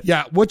 Okay, I get it.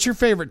 Yeah, what's your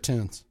favorite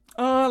tunes?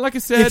 Like I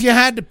said, if you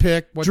had to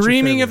pick, what's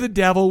Dreaming your of the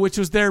Devil, which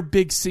was their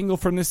big single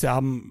from this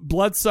album,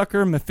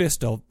 Bloodsucker,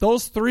 Mephisto.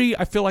 Those 3,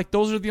 I feel like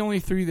those are the only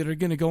 3 that are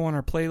going to go on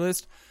our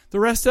playlist. The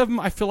rest of them,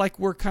 I feel like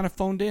we're kind of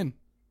phoned in.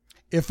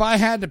 If I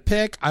had to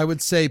pick, I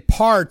would say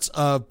parts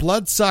of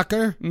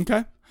Bloodsucker.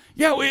 Okay.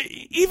 Yeah,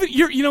 even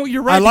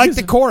you're right. I like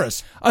the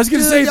chorus. I was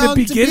going to say the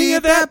beginning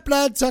of that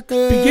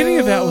bloodsucker. Beginning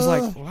of that was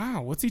like,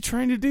 wow, what's he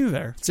trying to do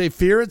there? Say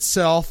Fear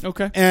Itself.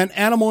 Okay. And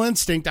Animal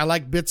Instinct. I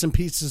like bits and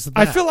pieces of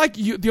that. I feel like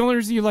the only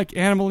reason you like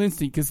Animal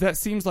Instinct because that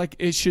seems like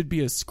it should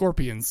be a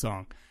Scorpion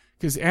song.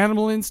 Because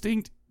Animal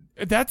Instinct,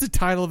 that's the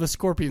title of a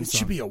Scorpion song. It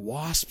should be a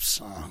Wasp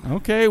song.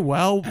 Okay,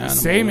 well, Animal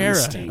same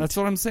Instinct. era. That's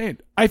what I'm saying.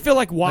 I feel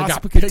like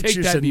Wasp could pictures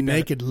take that. of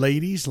naked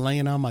ladies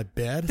laying on my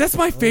bed. That's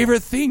my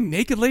favorite thing.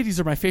 Naked ladies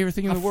are my favorite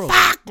thing in the world.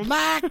 Fuck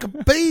like a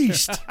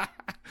beast.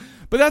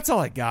 But that's all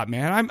I got,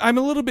 man. I'm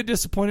a little bit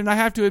disappointed. I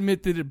have to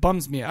admit that it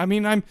bums me. I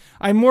mean, I'm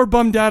more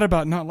bummed out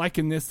about not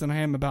liking this than I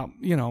am about,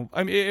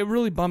 I mean, it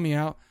really bummed me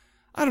out.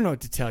 I don't know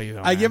what to tell you,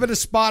 though. I give it a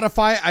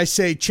Spotify. I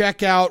say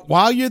check out,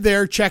 while you're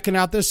there checking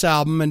out this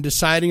album and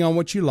deciding on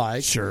what you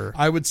like. Sure.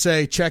 I would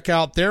say check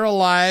out They're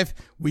Alive,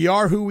 We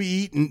Are Who We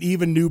Eat, and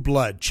even New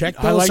Blood. Check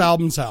those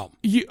albums out.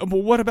 But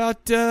what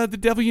about The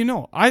Devil You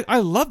Know? I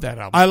love that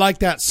album. I like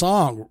that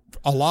song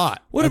a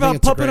lot. What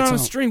about Puppet on a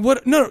String?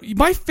 No,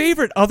 my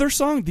favorite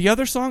the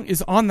other song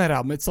is on that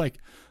album. It's like,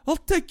 I'll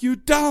take you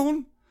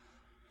down.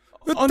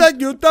 I'll take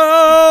you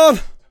down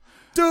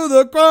to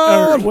the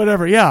ground. Or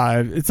whatever, yeah.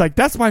 It's like,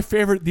 that's my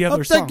favorite, the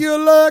other song. I'll take you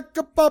like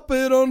a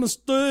puppet on a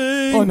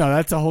string. Oh, no,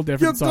 that's a whole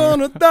different song.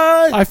 You're gonna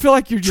die. I feel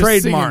like you're just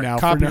trademark, singing now.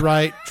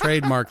 copyright,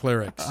 trademark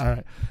lyrics. All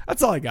right.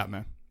 That's all I got,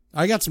 man.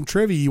 I got some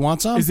trivia. You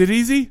want some? Is it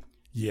easy?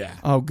 Yeah.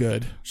 Oh,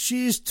 good.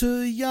 She's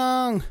too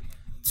young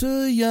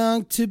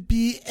to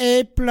be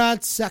a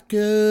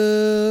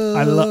bloodsucker.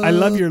 I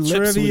love your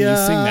lips Trivia. when you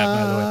sing that,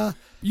 by the way.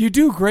 You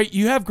do great.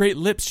 You have great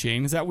lips,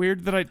 Shane. Is that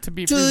weird to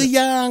be too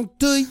young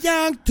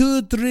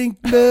to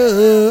drink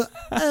blood?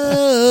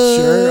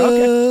 Sure.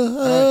 Okay.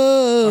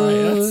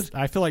 All right.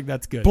 I feel like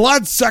that's good.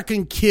 Blood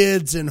sucking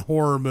kids in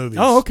horror movies.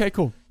 Oh, okay,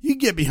 cool. You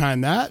get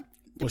behind that.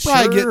 You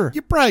Well,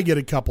 probably get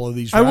a couple of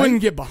these. Right? I wouldn't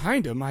get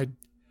behind him. I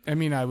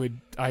would.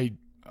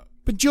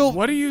 But Joel,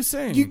 what are you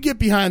saying? You get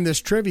behind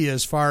this trivia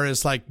as far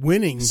as like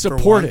winning.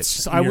 Support it.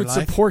 So I would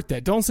support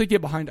that. Don't say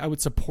get behind. I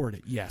would support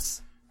it.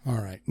 Yes. All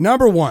right.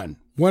 Number one.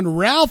 When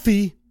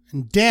Ralphie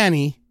and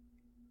Danny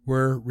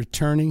were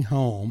returning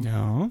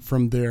home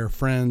from their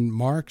friend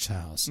Mark's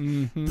house,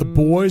 the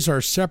boys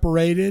are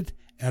separated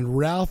and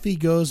Ralphie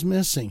goes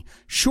missing.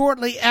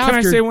 Shortly after...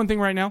 Can I say one thing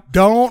right now?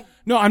 Don't.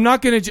 No, I'm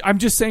not going to... I'm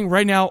just saying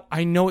right now,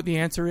 I know what the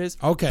answer is.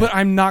 Okay. But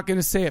I'm not going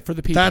to say it for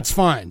the people. That's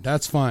fine.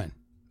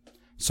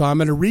 So I'm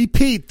going to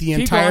repeat the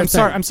entire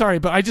thing. I'm sorry,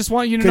 but I just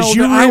want you to know because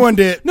you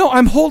ruined it. No,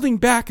 I'm holding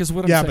back is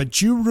what I'm saying. Yeah,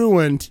 but you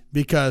ruined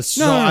because...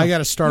 No, I got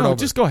to start over.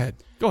 Just go ahead.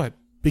 Go ahead.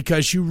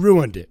 Because you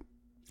ruined it.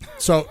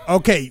 So,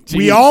 okay,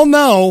 we all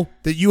know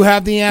that you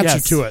have the answer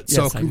to it.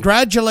 So,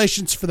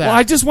 congratulations for that. Well,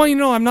 I just want you to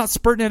know I'm not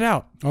spurting it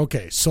out.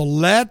 Okay, so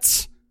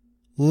let's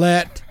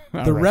let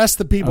the rest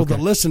of the people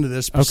that listen to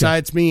this,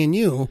 besides me and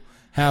you,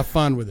 have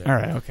fun with it. All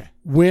right, okay.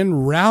 When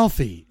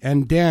Ralphie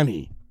and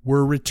Danny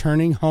were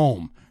returning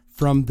home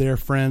from their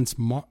friend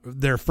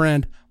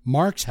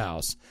Mark's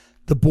house,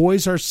 the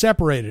boys are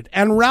separated,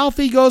 and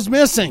Ralphie goes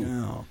missing.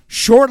 Oh.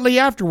 Shortly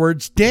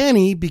afterwards,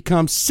 Danny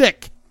becomes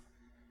sick.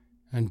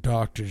 And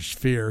doctors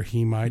fear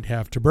he might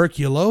have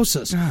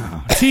tuberculosis.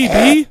 Oh,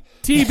 TB?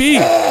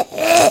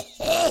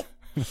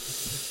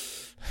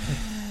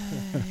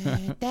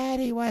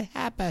 Daddy, what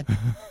happened?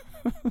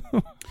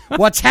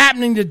 What's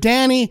happening to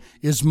Danny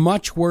is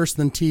much worse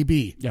than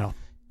TB. Yeah.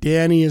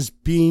 Danny is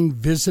being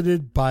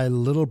visited by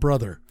little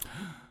brother,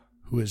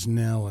 who is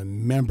now a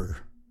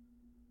member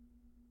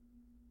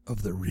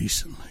of the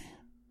recently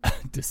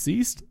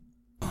deceased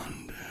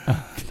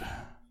undead.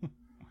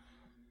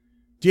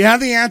 Do you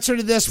have the answer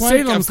to this one?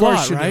 Salem's of course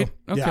Lot, you right?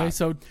 do. Okay, Yeah.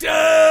 so turn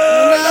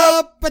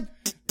up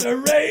the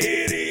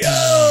radio.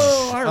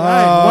 All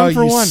right, 1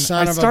 for 1. Son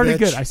I of a started bitch.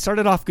 good. I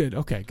started off good.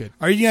 Okay, good.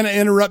 Are you going to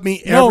interrupt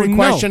me No, every no.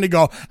 question to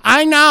go,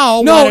 I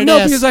know No, what it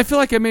is. because I feel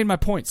like I made my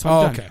point, so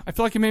I'm done. okay. I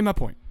feel like I made my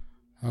point.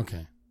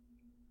 Okay.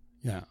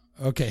 Yeah.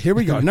 Okay, here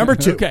we go. Number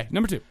 2. Okay,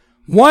 number 2.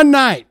 One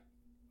night,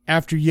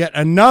 after yet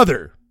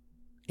another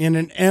in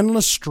an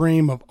endless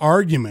stream of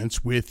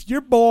arguments with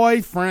your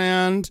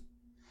boyfriend,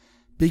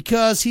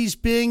 because he's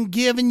been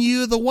giving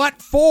you the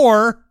what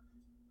for,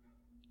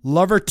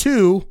 Lover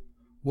 2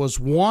 was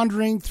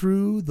wandering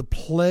through the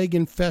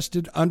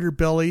plague-infested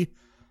underbelly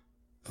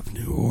of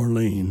New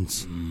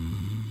Orleans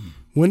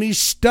when he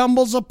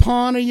stumbles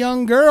upon a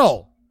young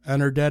girl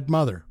and her dead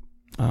mother.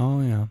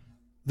 Oh, yeah.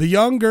 The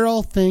young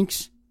girl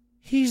thinks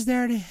he's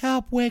there to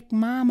help wake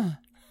Mama,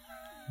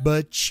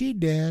 but she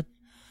dead.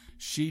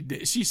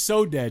 She's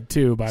so dead,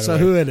 too, by the way. So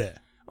who it is?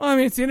 Well, I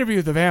mean, it's the interview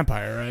with the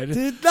vampire, right?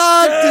 The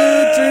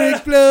doctor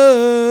drink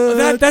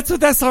blood. That's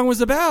what that song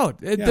was about.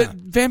 The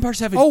vampires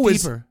have it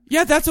deeper.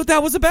 Yeah, that's what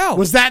that was about.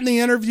 Was that in the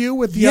interview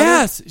with the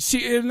Yes,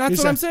 other? and that's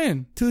what I'm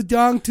saying. Too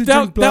young to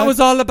drink blood. That was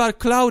all about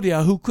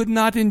Claudia, who could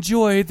not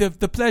enjoy the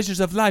pleasures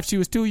of life. She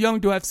was too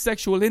young to have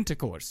sexual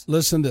intercourse.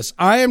 Listen to this.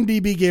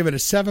 IMDb gave it a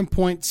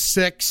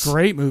 7.6.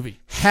 Great movie.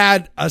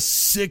 Had a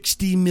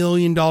 $60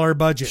 million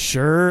budget.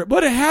 Sure,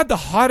 but it had the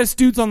hottest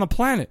dudes on the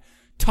planet.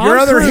 Your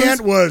other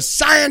hint was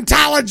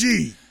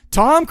Scientology.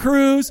 Tom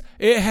Cruise.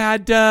 It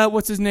had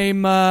what's his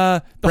name?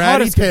 The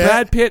hottest Pitt.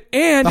 Brad Pitt,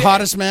 and the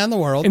hottest man in the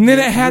world. And then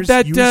it had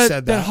that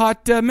that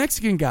hot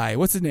Mexican guy.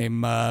 What's his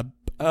name?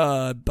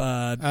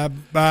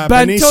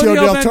 Benicio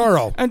del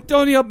Toro.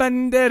 Antonio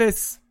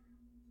Banderas.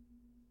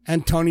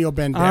 Antonio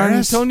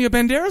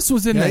Banderas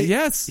was in that.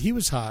 Yes, he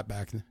was hot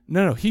back then.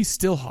 No, he's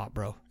still hot,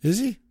 bro. Is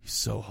he? He's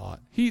so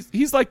hot.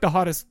 He's like the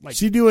hottest. Like, is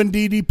he doing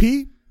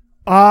DDP?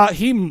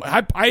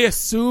 I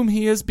assume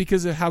he is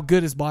because of how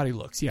good his body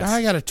looks. Yes,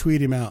 I gotta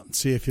tweet him out and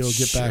see if he'll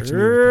get back to me.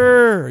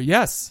 Sure.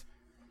 Yes.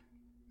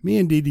 Me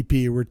and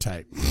DDP were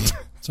tight,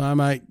 so I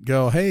might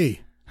go,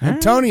 hey.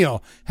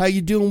 Antonio, how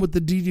you doing with the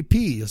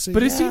DDP? You'll say,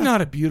 but is he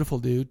not a beautiful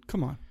dude?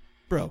 Come on,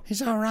 bro.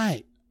 He's all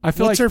right. I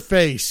feel What's like her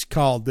face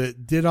called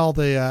that did all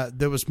the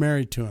that was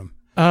married to him?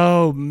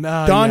 Oh,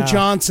 Don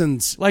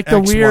Johnson's like the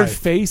ex-wife. weird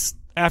face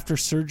after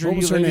surgery. What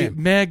was her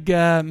name? Meg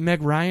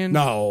Ryan.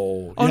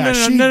 No. Oh yeah, no,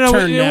 she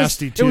turned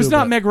nasty too. It was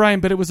not Meg Ryan,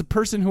 but it was a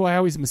person who I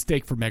always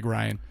mistake for Meg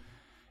Ryan.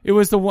 It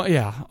was the one.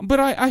 Yeah, but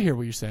I hear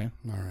what you're saying.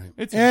 All right.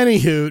 It's any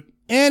hoot.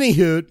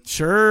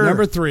 Sure.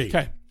 Number 3.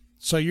 Okay.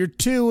 So you're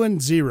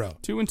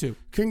 2-0. 2-2.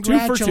 Congratulations.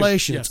 2 for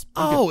 2. Yes,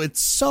 oh,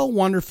 it's so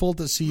wonderful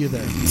to see you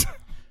there.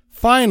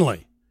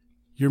 Finally,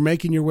 you're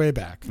making your way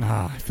back.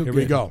 I feel Here good.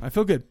 we go. I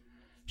feel good.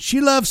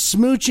 She loves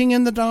smooching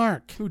in the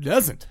dark. Who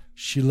doesn't?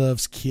 She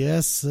loves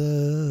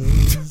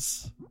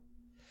kisses.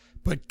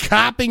 But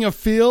copping a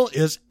feel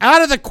is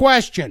out of the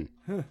question.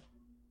 Huh.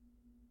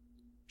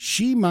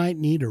 She might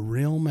need a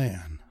real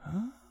man.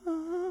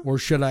 Or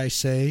should I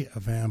say a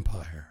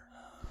vampire?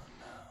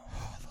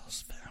 Oh,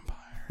 those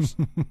vampires.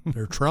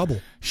 They're trouble.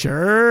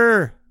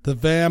 Sure. The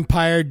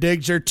vampire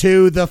digs her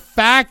too. The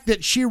fact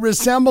that she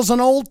resembles an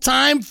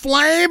old-time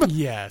flame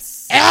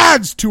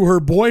adds to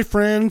her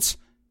boyfriend's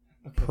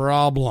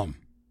problem.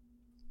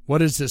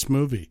 What is this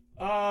movie?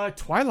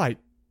 Twilight.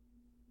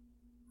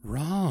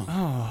 Wrong.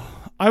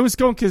 Oh, I was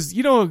going because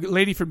a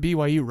lady from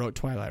BYU wrote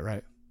Twilight,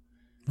 right?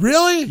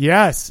 Really?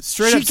 Yes,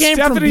 straight She up. came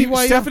from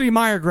BYU? Stephanie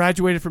Meyer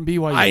graduated from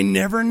BYU. I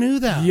never knew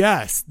that.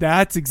 Yes,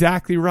 that's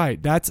exactly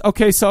right. That's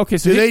okay. So do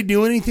they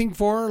do anything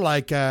for her?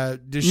 Like,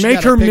 does she make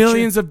got a her picture?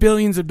 millions of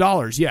billions of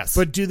dollars? Yes,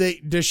 But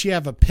does she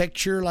have a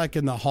picture like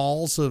in the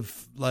halls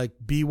of like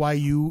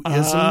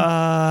BYU-ism?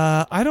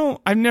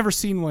 I've never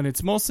seen one.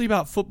 It's mostly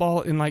about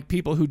football and like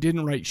people who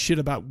didn't write shit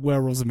about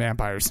werewolves and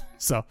vampires.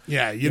 So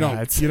yeah, you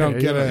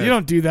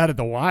don't do that at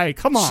the Y.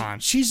 Come on.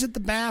 She's at the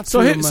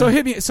bathroom. So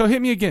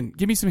hit me again.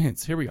 Give me some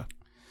hints. Here we go.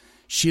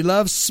 She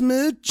loves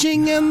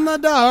smooching in the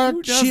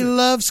dark. She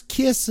loves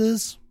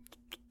kisses.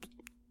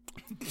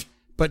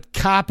 But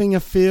copping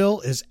a feel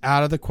is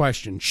out of the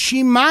question.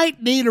 She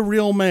might need a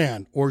real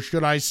man, or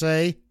should I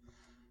say,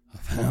 a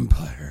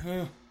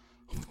vampire.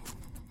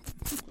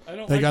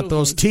 They got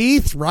those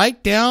teeth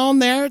right down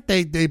there.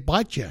 They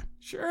bite you.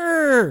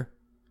 Sure.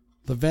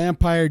 The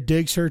vampire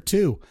digs her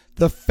too.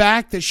 The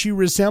fact that she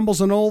resembles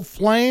an old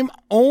flame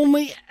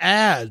only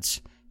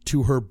adds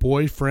to her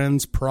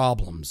boyfriend's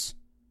problems.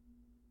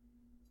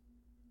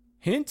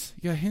 Hint?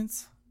 You got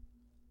hints?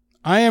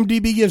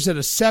 IMDb gives it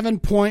a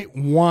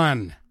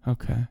 7.1.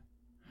 Okay.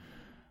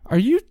 Are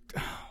you?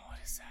 What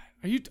is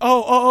that? Are you?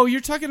 Oh! You're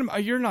talking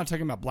about. You're not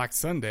talking about Black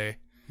Sunday.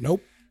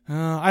 Nope.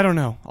 I don't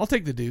know. I'll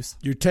take the deuce.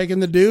 You're taking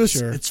the deuce?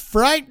 Sure. It's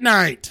Fright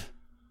Night.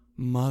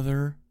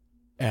 Mother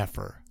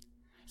effer.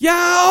 Yeah.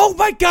 Oh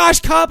my gosh,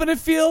 Cop and a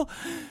Feel.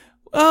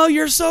 Oh,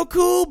 you're so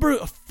cool,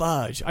 bro.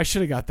 Fudge. I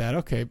should have got that.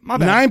 Okay, my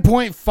bad.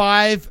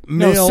 9.5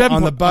 mil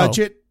on the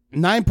budget.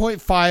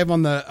 9.5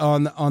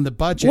 on the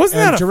budget. Wasn't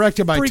that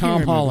directed by Tom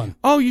movie? Holland?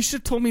 Oh, you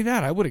should have told me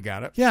that. I would have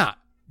got it. Yeah.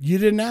 You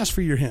didn't ask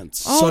for your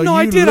hints. Oh, so no,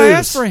 I you did. lose. I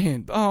asked for a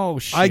hint. Oh,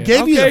 shit. I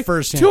gave you the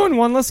first hint.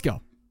 2-1. Let's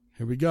go.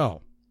 Here we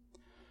go.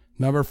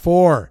 Number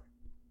 4.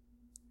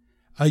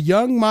 A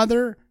young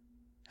mother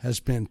has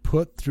been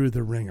put through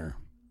the ringer.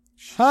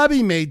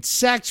 Hubby made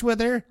sex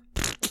with her.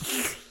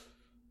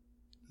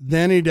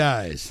 Then he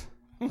dies.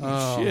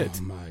 Oh,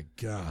 shit. My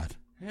God.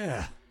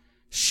 Yeah.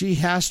 She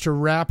has to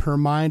wrap her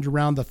mind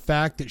around the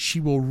fact that she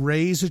will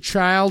raise a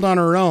child on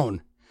her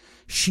own.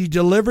 She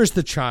delivers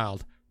the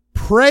child.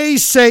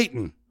 Praise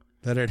Satan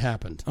that it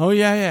happened. Oh,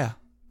 yeah.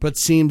 But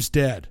seems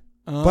dead.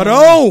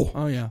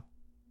 Oh yeah.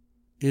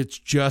 It's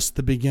just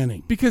the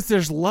beginning. Because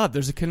there's love.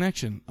 There's a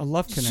connection. A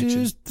love connection.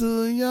 She's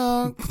too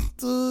young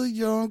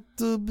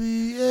to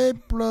be a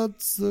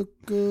bloodsucker.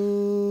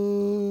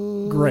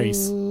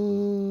 Grace.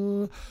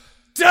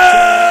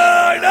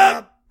 Turn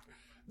up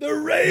the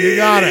radio. You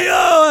got it.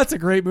 That's a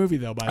great movie,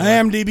 though, by the way.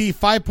 IMDb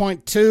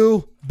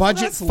 5.2.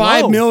 Budget That's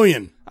 $5 low.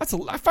 million. That's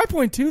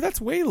 5.2. That's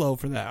way low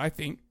for that, I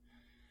think.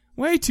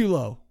 Way too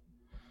low.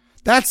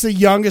 That's the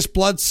youngest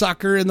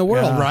bloodsucker in the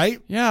world,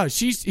 right? Yeah,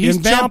 he's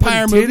in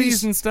vampire chomping titties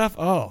movies and stuff.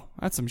 Oh,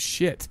 that's some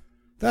shit.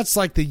 That's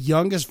like the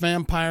youngest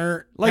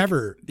vampire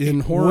ever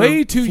in horror.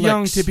 Way too flicks.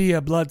 young to be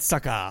a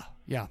bloodsucker.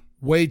 Yeah,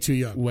 way too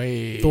young.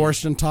 Way.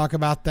 Thorsten talk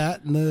about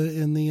that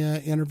in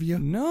the interview.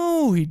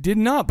 No, he did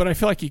not. But I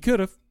feel like he could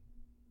have.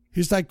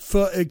 He's like,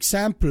 for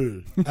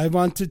example, I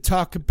want to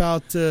talk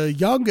about the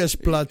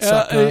youngest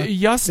bloodsucker.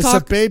 Just it's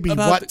talk a baby.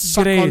 about What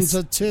suck on Grace.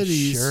 the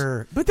titties?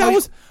 Sure, but that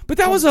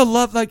was a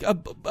love, like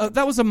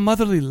that was a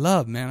motherly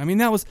love, man. I mean,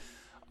 that was.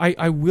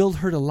 I willed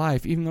her to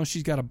life, even though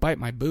she's got to bite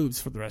my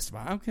boobs for the rest of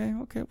my. Okay,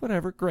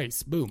 whatever.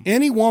 Grace, boom.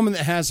 Any woman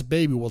that has a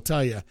baby will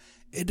tell you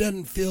it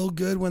doesn't feel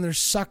good when they're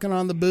sucking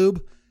on the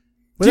boob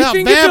without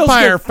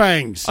vampire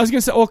fangs. I was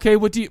gonna say, okay,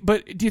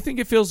 do you think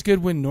it feels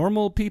good when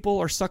normal people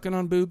are sucking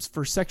on boobs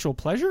for sexual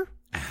pleasure?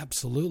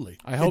 Absolutely.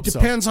 I hope it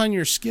depends on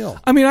your skill.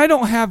 I mean, I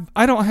don't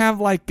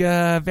have like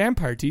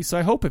vampire teeth, so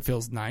I hope it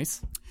feels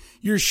nice.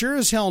 You're sure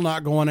as hell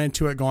not going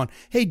into it going,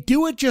 hey,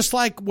 do it just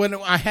like when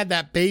I had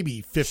that baby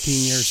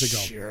 15 years ago.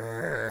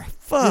 Sure.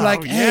 You're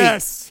like, hey,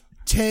 yes.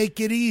 Take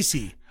it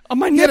easy.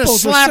 My Get a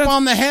nipples slap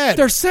on the head.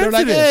 They're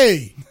sensitive. They're like,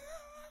 hey,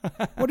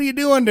 what are you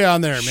doing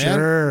down there, man?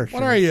 Sure.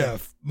 What are you,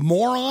 a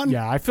moron?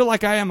 Yeah, I feel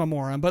like I am a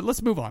moron, but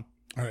let's move on.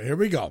 All right, here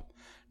we go.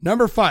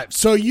 Number 5.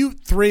 So you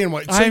 3 and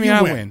 1. So I mean,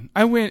 you win.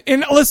 I win.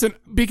 And listen,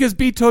 because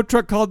B Tow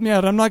Truck called me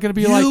out, I'm not going to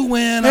be like, you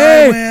win,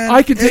 hey, I win.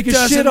 I can take It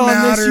a shit on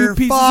doesn't this, you matter.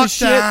 pieces Fuck of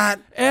shit. that.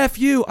 F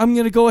you. I'm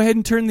going to go ahead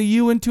and turn the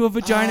U into a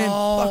vagina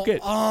and fuck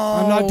it.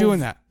 I'm not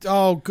doing that.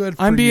 Oh, good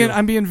for I'm you.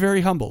 being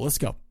very humble. Let's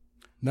go.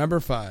 Number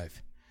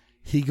 5.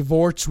 He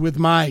cavorts with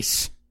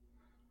mice.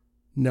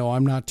 No,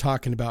 I'm not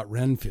talking about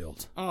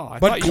Renfield. Oh, I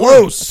but thought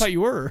close. I thought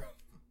you were.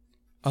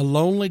 A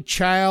lonely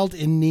child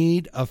in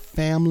need of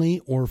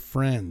family or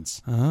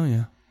friends. Oh,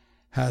 yeah.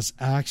 Has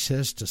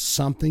access to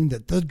something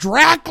that the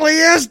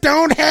Draclias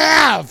don't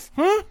have.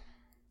 Huh?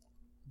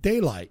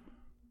 Daylight.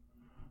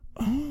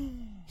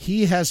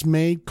 He has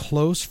made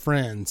close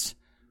friends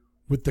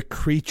with the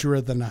creature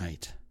of the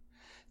night.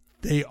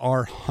 They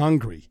are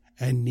hungry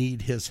and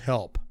need his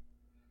help.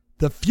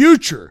 The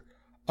future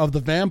of the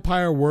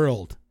vampire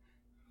world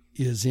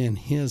is in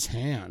his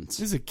hands.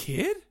 This is a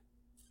kid?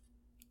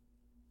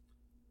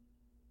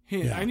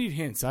 Hint. Yeah. I need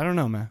hints. I don't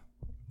know, man.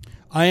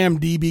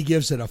 IMDb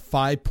gives it a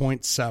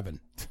 5.7.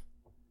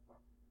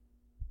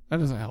 That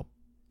doesn't help.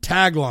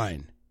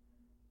 Tagline.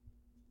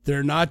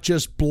 They're not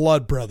just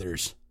blood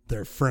brothers.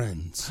 They're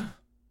friends.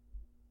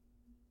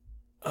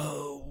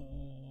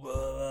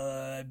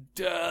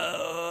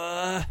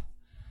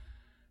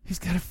 He's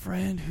got a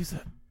friend who's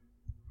a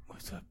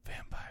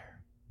vampire.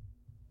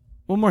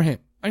 One more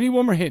hint. I need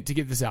one more hint to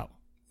get this out.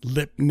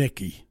 Lip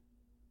Nicky.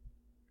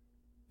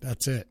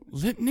 That's it.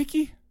 Lip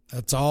Nicky?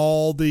 That's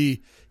all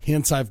the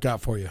hints I've got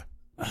for you.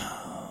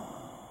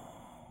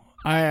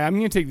 I'm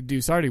going to take the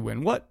deuce. I already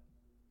win. What?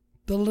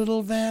 The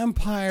Little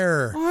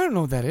Vampire. Oh, I don't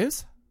know what that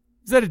is.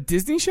 Is that a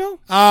Disney show?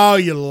 Oh,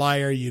 you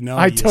liar. You know.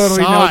 I you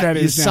totally saw know it. what that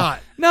is You now. saw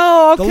it.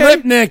 No, okay. The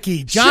Lip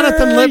Nicky. Jonathan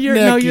Sure, Lip Nicky.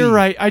 No, you're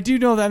right. I do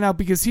know that now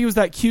because he was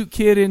that cute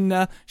kid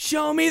in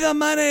Show Me the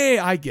Money.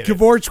 I get it.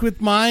 Cavorts with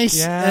Mice.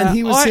 Yeah. And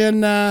he was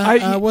in,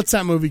 what's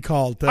that movie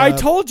called? I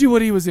told you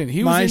what he was in.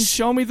 He was in Mice.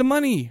 Show Me the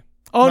Money.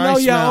 Oh, no,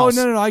 Mice yeah. Mouse.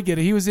 Oh, no, I get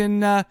it. He was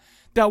in that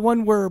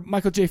one where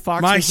Michael J.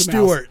 Fox Mice was the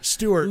mouse.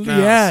 Stuart Mouse.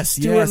 Yes.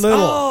 Stuart yes. Little.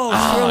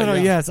 Oh, Stuart Little,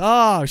 yeah. yes.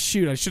 Oh,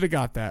 shoot. I should have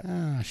got that.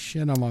 Ah,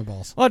 shit on my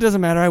balls. Well, it doesn't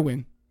matter. I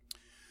win.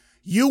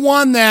 You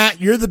won that.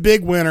 You're the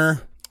big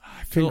winner.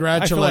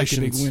 Congratulations. I feel like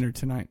a big winner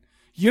tonight.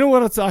 You know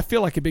what I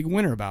feel like a big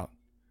winner about?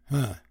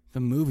 Huh.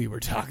 The movie we're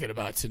talking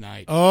about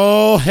tonight.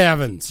 Oh,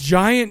 heavens.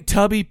 Giant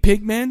tubby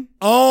pigmen.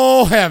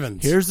 Oh,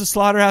 heavens. Here's the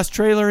Slaughterhouse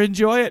trailer.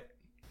 Enjoy it.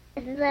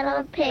 This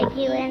little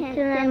piggy went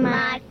to the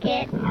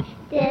market.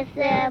 This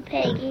little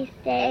piggy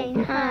stayed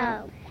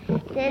home.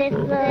 This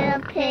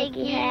little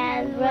piggy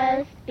has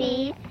roast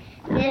beef.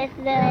 This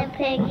little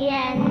piggy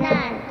had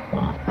none.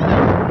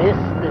 This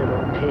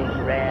little pig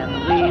ran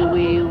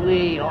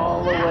wee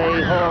all the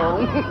way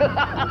home.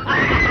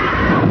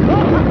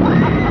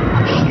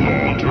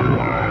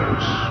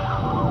 Slaughterhouse.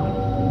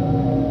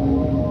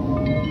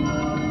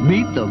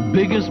 Meet the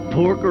biggest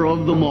porker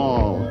of them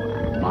all,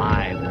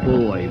 my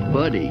boy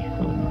Buddy.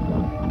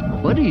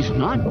 Buddy's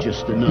not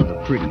just another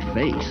pretty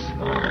face.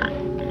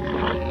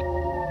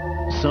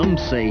 Some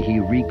say he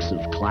reeks of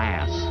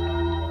class.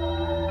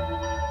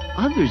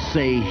 Others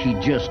say he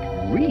just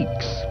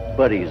reeks.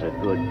 Buddy's a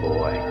good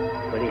boy,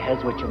 but he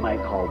has what you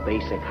might call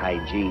basic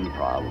hygiene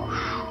problems.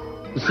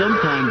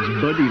 Sometimes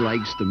Buddy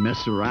likes to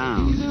mess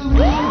around.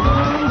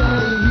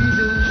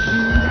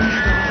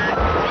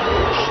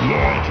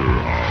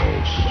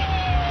 Slaughterhouse.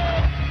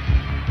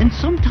 And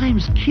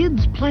sometimes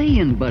kids play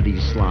in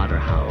Buddy's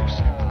slaughterhouse.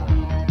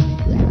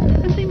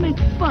 And they make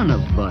fun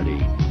of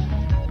Buddy.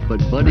 But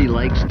Buddy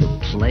likes to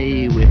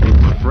play with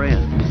his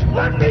friends.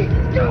 Let me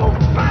go,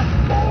 fat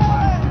boy!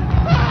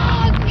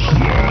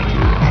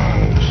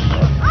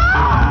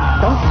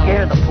 Don't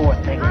scare the poor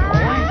thing, boy.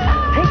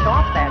 Take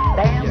off that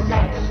damn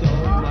mask.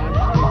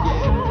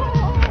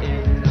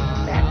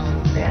 That's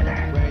better.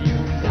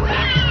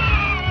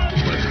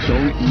 But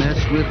don't mess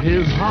with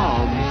his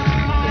hogs.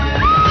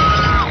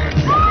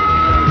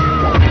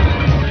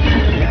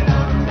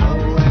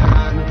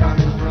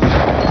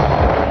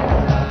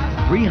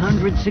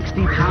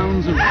 360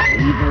 pounds of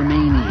flavor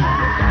mania.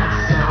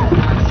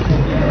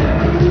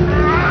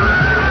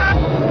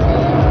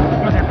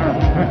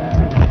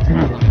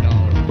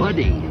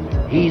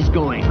 He's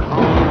going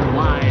hog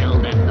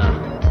wild at the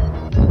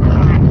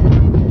Slaughterhouse.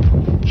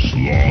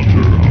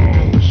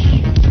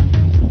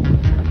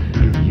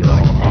 You're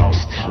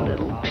next,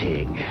 little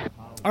pig.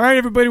 All right,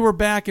 everybody, we're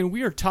back, and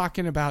we are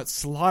talking about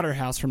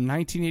Slaughterhouse from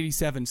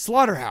 1987.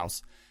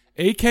 Slaughterhouse,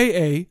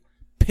 a.k.a.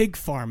 Pig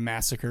Farm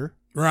Massacre.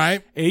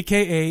 Right.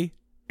 A.k.a.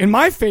 and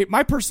my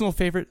personal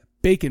favorite,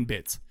 Bacon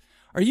Bits.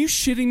 Are you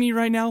shitting me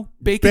right now?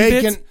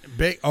 Bacon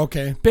Bits?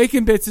 Okay.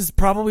 Bacon Bits is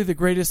probably the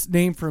greatest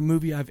name for a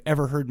movie I've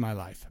ever heard in my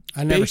life.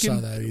 I never saw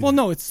that either. Well,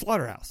 no, it's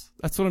Slaughterhouse.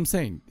 That's what I'm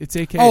saying. It's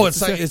AKA. Oh,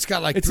 it's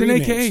got like it's three an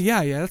names. AKA.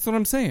 Yeah, that's what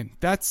I'm saying.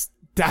 That's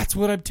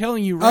what I'm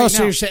telling you right now. Oh,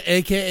 so you're saying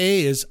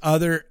AKA is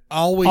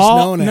always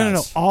known as.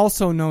 No.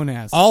 Also known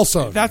as.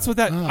 Also. That's what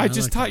that. I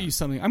just like taught that. you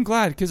something. I'm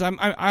glad because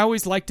I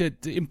always like to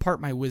impart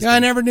my wisdom. Yeah, I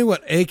never knew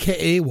what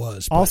AKA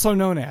was. But. Also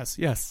known as.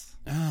 Yes.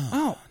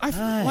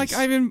 Nice.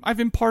 I've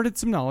imparted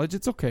some knowledge.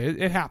 It's okay.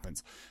 It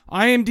happens.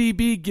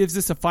 IMDb gives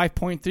this a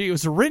 5.3. It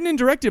was written and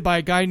directed by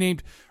a guy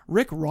named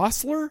Rick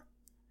Rossler,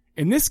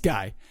 and this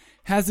guy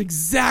has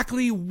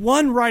exactly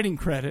one writing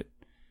credit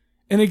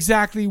and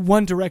exactly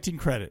one directing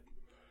credit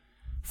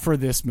for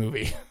this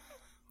movie.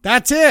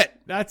 That's it.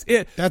 That's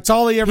it. That's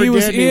all he ever did. He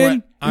was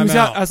in. I'm He was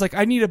out. I was like,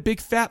 I need a big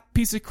fat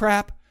piece of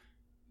crap,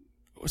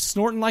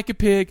 snorting like a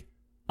pig.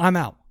 I'm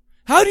out.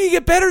 How do you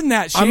get better than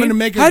that, Shane? I'm going to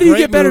make a How do you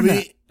great get better movie,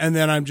 than that? and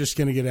then I'm just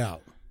going to get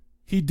out.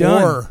 He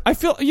done. Or- I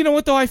feel, you know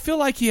what though? I feel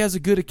like he has a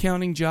good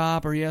accounting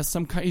job, or he has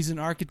he's an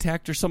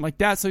architect or something like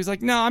that. So he's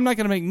like, no, I'm not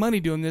going to make money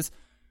doing this,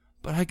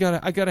 but I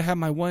gotta have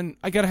my one.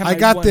 I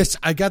got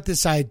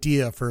this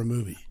idea for a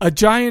movie. A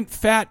giant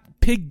fat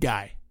pig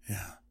guy.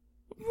 Yeah.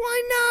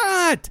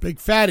 Why not? Big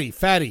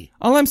fatty.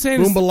 All I'm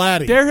saying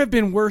Boombalatti. is there have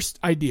been worse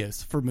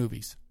ideas for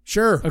movies.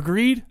 Sure.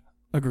 Agreed.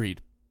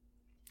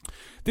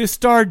 This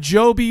starred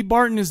Joe B.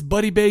 Barton as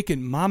Buddy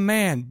Bacon, my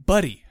man,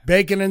 Buddy.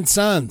 Bacon and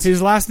Sons.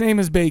 His last name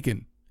is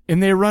Bacon,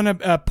 and they run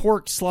a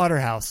pork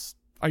slaughterhouse.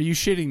 Are you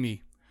shitting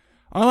me?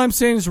 All I'm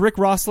saying is, Rick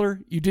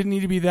Rossler, you didn't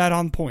need to be that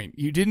on point.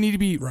 You didn't need to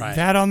be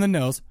that on the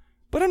nose.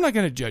 But I'm not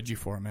going to judge you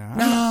for it,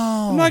 man.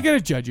 I'm not going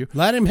to judge you.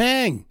 Let him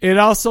hang. It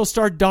also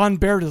starred Don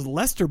Baird as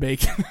Lester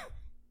Bacon.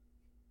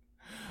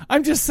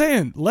 I'm just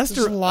saying,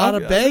 Lester. There's a lot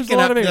of bacon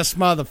up this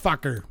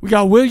motherfucker. We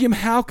got William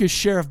Houck as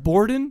Sheriff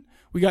Borden.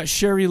 We got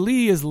Sherry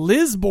Lee as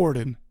Liz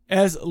Borden,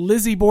 as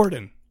Lizzie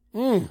Borden.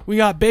 We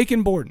got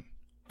Bacon Borden.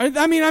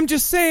 I mean, I'm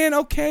just saying,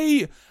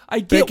 okay, I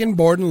get Bacon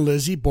Borden,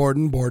 Lizzie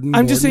Borden.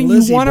 I'm just saying,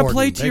 Lizzie you want to Borden,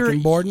 play to your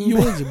Bacon Borden,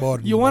 Lizzie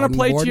Borden, you want to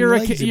play Borden, to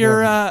Lizzie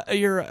your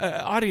Borden.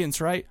 audience,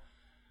 right?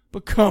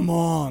 But come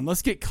on,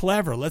 let's get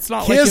clever. Let's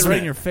not Kismet. like it right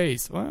in your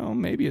face. Well,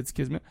 maybe it's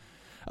Kismet.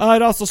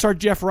 It also starred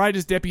Jeff Wright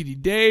as Deputy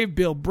Dave,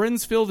 Bill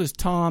Brinsfield as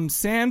Tom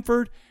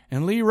Sanford,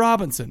 and Lee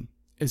Robinson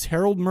as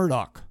Harold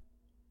Murdoch.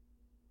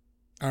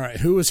 All right,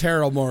 who was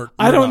Harold Murdoch?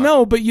 I don't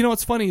know, but you know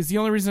what's funny is the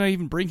only reason I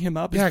even bring him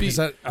up is, because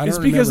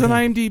on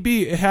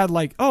IMDb it had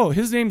like, oh,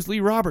 his name's Lee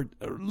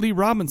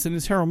Robinson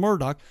is Harold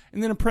Murdoch,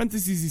 and then in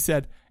parentheses he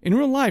said, in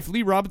real life,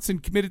 Lee Robinson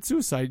committed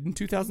suicide in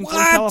 2004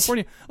 in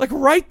California. Like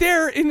right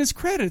there in his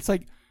credit, it's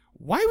like,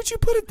 why would you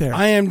put it there?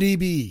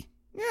 IMDb.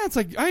 Yeah, it's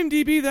like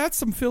IMDb. That's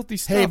some filthy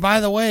stuff. Hey, by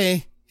the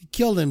way, he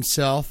killed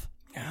himself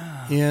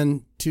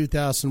in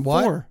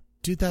 2004.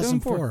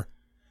 2004.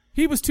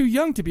 He was too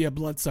young to be a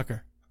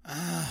bloodsucker.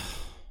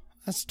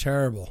 That's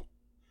terrible.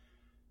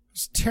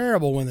 It's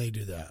terrible when they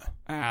do that.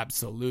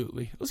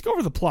 Absolutely. Let's go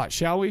over the plot,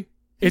 shall we?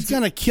 He's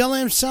going to kill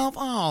himself?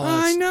 Oh,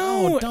 I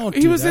know. Don't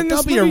he do was that. in this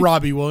Don't be movie. a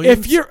Robbie Williams.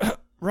 If you're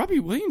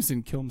Robbie Williams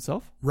didn't kill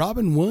himself.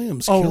 Robin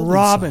Williams killed killed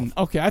Robin.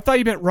 himself. Okay, I thought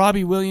you meant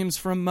Robbie Williams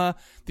from the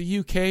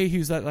UK.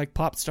 Who's that like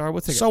pop star?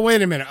 What's it? So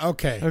wait a minute.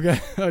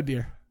 Okay. Oh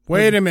dear.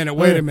 Wait a minute.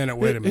 Wait a minute.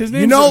 His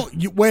You name's know,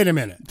 wait a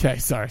minute. Okay,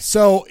 sorry.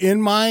 So in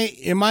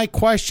my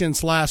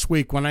questions last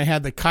week when I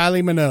had the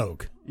Kylie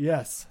Minogue.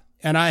 Yes.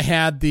 And I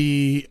had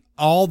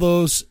all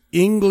those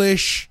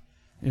English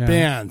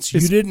bands. You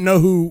didn't know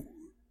who.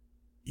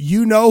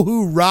 You know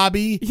who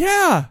Robbie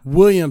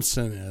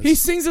Williamson is. He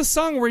sings a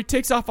song where he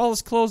takes off all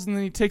his clothes and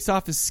then he takes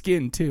off his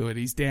skin too, and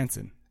he's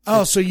dancing.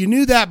 Oh, so you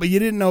knew that, but you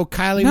didn't know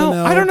Kylie Minogue.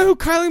 No, I don't know who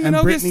Kylie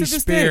Minogue is to Britney this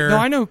day. Spears. No,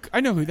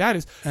 I know who that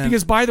is.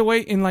 Because by the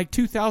way, in like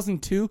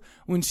 2002,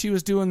 when she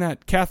was doing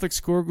that Catholic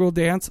schoolgirl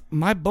dance,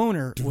 my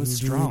boner was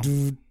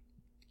strong.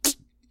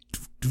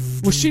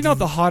 Was she not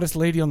the hottest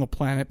lady on the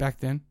planet back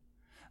then?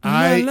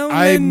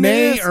 I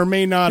may or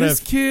may not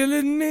have.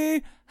 Killing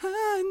me.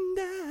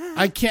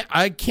 I can't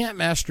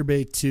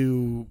masturbate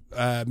to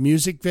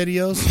music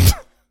videos.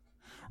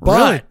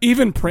 Really?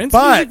 Even Prince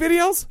music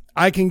videos?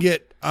 I can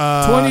get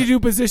 22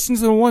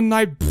 positions in one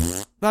night.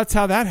 That's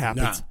how that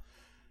happens. Nah.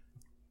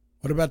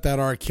 What about that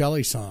R.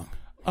 Kelly song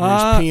where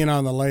he's peeing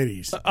on the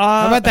ladies?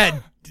 How about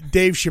that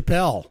Dave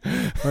Chappelle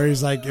where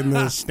he's like in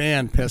the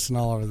stand pissing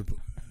all over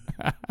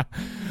the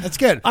That's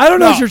good. I don't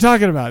know what you're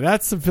talking about.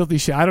 That's some filthy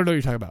shit. I don't know what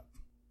you're talking about.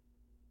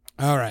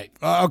 All right.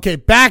 Okay,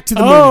 back to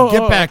the movie.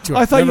 Get back to it.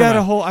 I thought you had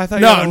a whole.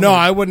 No,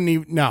 I wouldn't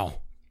even. No.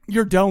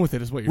 You're done with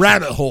it, is what you're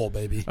Rabbit saying. hole,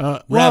 baby.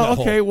 Well, Rabbit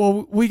okay. hole.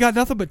 Well, we got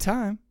nothing but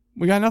time.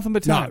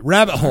 No,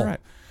 rabbit hole. All right.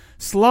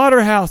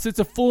 Slaughterhouse. It's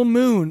a full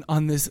moon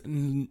on this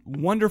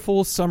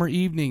wonderful summer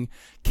evening.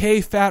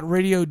 K-Fat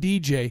Radio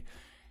DJ.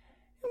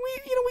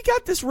 We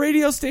got this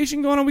radio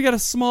station going on. We got a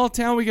small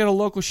town. We got a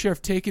local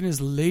sheriff taking his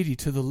lady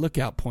to the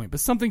lookout point, but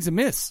something's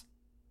amiss.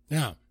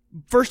 Yeah.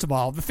 First of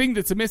all, the thing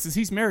that's amiss is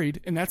he's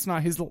married, and that's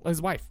not his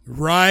wife.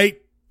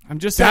 Right. I'm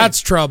just saying. That's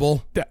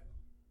trouble.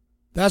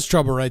 That's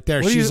trouble right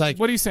there. What She's like,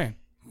 what are you saying?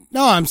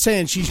 No, I'm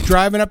saying she's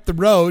driving up the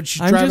road.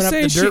 She's driving up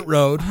the dirt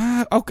road.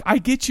 Okay, I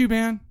get you,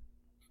 man.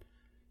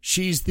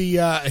 She's the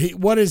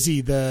what is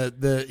he?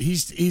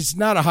 He's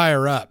not a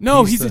higher up.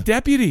 No, he's a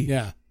deputy.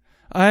 Yeah.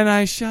 And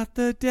I shot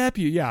the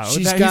deputy. Yeah.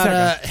 She's got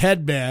a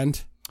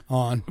headband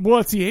on. Well,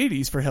 it's the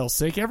 80s, for hell's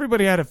sake.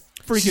 Everybody had a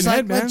freaking She's like,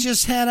 headband. let's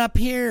just head up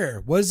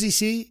here. What does he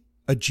see?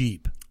 A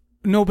Jeep.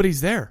 Nobody's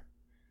there.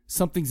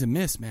 Something's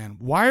amiss, man.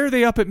 Why are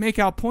they up at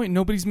Makeout Point and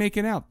nobody's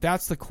making out?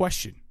 That's the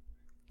question.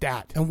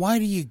 And why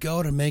do you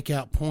go to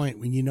Makeout Point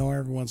when you know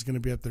everyone's going to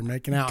be up there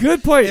making out?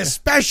 Good point.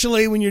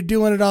 Especially when you're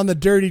doing it on the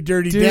dirty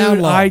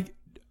down low.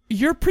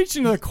 You're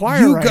preaching to the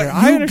choir right here.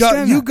 I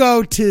understand You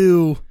go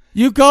to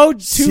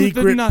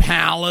Secret the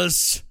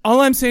Palace.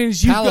 All I'm saying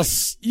is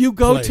you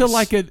go place. to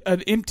like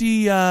an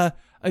empty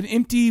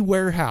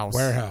warehouse.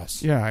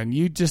 Warehouse. Yeah, and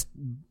you just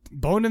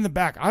bone in the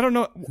back. I don't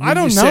know.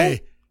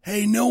 Say,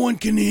 hey, no one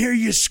can hear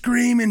you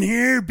screaming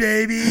here,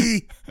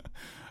 baby.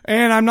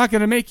 And I'm not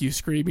going to make you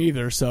scream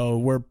either, so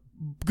we're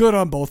good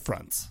on both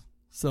fronts.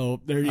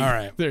 So there you go. All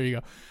right. There you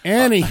go.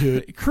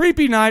 Anywho.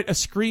 Creepy night, a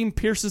scream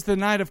pierces the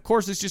night. Of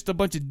course, it's just a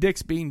bunch of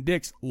dicks being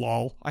dicks.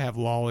 Lol. I have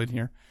lol in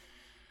here.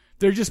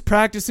 They're just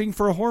practicing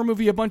for a horror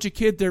movie. A bunch of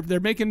kids, they're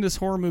making this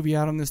horror movie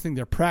out on this thing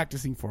they're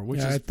practicing for,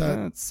 which is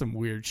that's some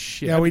weird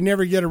shit. Yeah, we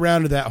never get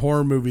around to that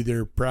horror movie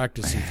they're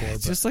practicing for.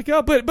 It's just like,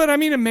 but I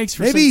mean, it makes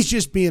for maybe he's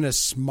just being a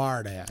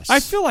smart ass. I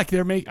feel like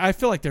they're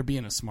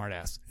being a smart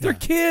ass. They're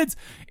kids.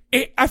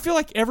 I feel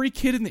like every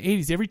kid in the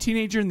 80s, every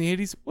teenager in the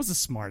 80s was a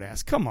smart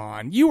ass. Come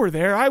on. You were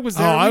there. I was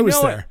there. I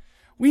was there.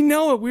 We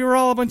know it. We were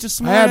all a bunch of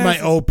smart I had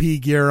asses. my OP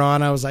gear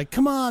on. I was like,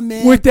 come on,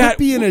 man. With that, quit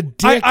being a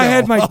dick. I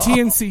had my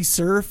TNC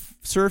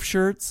surf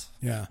shirts.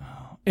 Yeah.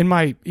 And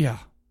my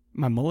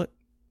mullet.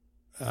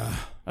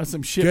 That's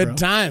some shit, good bro.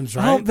 times,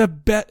 right? Oh, the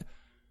best.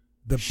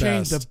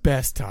 The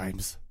best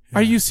times. Yeah.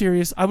 Are you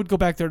serious? I would go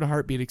back there in a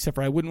heartbeat, except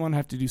for I wouldn't want to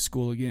have to do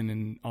school again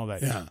and all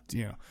that. Yeah.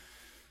 You know.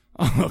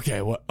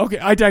 Okay, okay,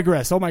 I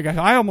digress. Oh my gosh,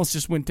 I almost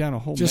just went down a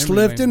whole just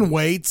memory lifting lane.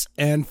 weights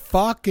and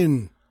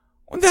fucking.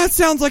 Well, that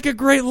sounds like a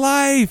great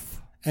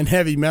life. And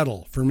heavy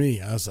metal for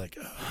me. I was like,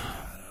 oh,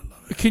 I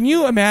love it. Can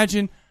you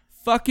imagine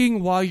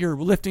fucking while you're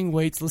lifting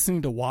weights,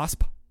 listening to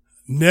Wasp?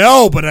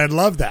 No, but I'd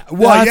love that.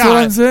 Well, That's what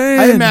I'm saying.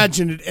 I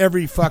imagine it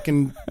every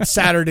fucking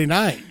Saturday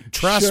night.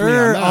 Trust me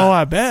on that. Oh,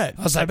 I bet.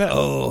 I was like,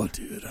 oh,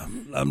 dude,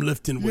 I'm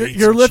lifting weights.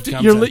 You're lifting.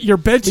 You're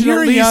benching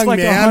at least like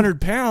man,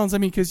 100 pounds. I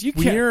mean, because you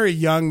can't. When you're a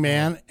young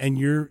man and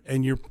you're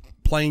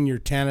playing your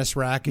tennis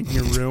racket in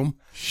your room,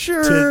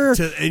 sure.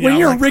 And, when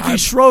you're like, Ricky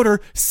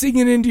Schroeder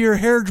singing into your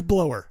hair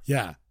blower.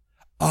 Yeah,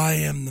 I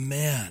am the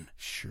man.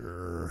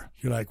 Sure.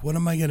 You're like, what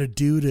am I gonna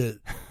do to,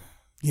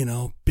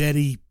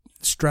 Betty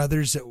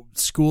Struthers at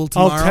school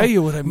tomorrow? I'll tell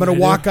you what I'm gonna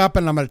walk up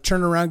and I'm gonna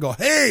turn around and go,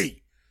 hey.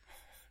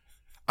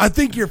 I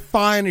think you're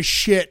fine as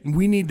shit and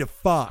we need to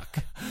fuck.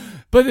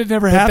 But it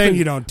never happens. Then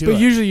you don't do it.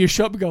 But usually you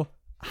show up and go,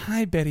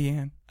 hi, Betty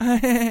Ann.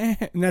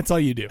 And that's all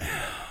you do.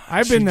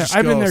 I've been there.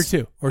 I've been there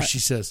too. Or she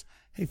says,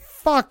 hey,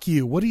 fuck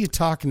you. What are you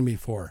talking to me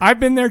for? I've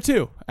been there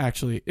too,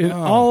 actually. In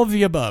all of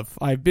the above.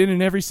 I've been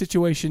in every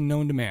situation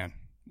known to man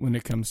when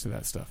it comes to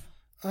that stuff.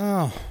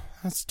 Oh,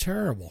 that's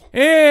terrible.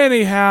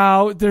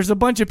 Anyhow, there's a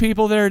bunch of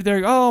people there.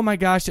 They're, oh my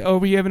gosh, are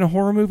we having a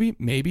horror movie?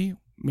 Maybe,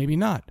 maybe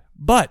not.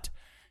 But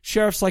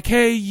sheriff's like,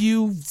 hey,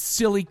 you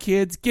silly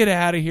kids, get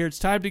out of here. It's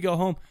time to go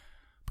home.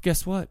 But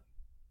guess what?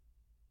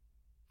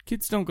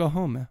 Kids don't go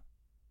home, man.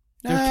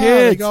 They're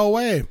kids. They go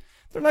away.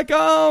 They're like,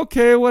 oh,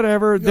 okay,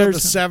 whatever. There's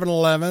a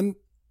 7-Eleven,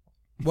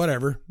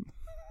 whatever.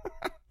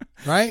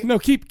 Right? No,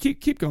 keep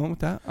going with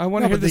that. I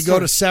want to hear but this. They go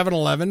to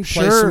 7-Eleven,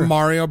 play some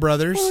Mario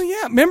Brothers. Well,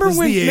 yeah. Remember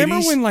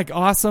when like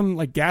awesome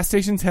like gas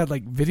stations had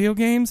like video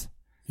games?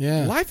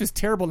 Yeah. Life is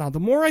terrible now. The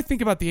more I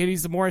think about the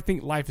 80s, the more I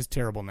think life is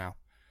terrible now.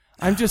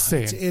 I'm just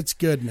saying. It's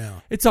good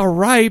now. It's all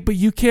right, but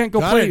you can't go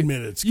play.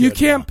 Admit it's you good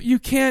can't.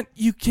 now.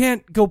 You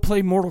can't go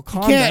play Mortal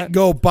Kombat. You can't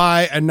go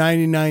buy a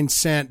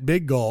 99-cent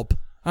Big Gulp.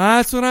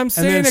 That's what I'm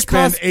saying. And then it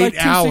spend costs 8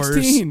 like hours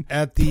 $2.16.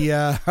 at the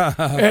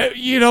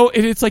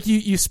it's like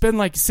you spend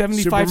like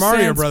 75 Super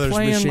Mario cents Brothers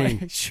playing machine.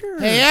 Like, sure.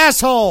 Hey,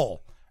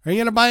 asshole! Are you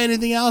gonna buy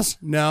anything else?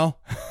 No,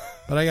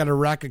 but I got a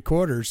rack of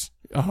quarters.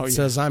 It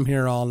says I'm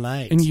here all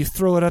night. And you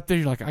throw it up there.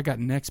 You're like, I got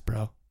next,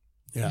 bro.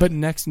 Yeah. But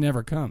next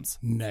never comes.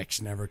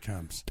 Next never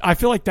comes. I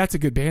feel like that's a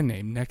good band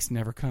name. Next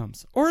never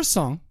comes, or a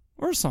song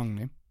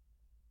name.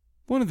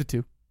 One of the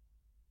two.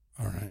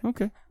 All right.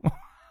 Okay.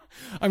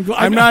 I'm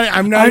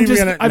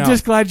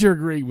just glad you're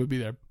agreeing with me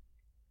there.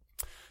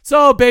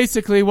 So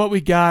basically what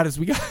we got is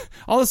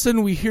all of a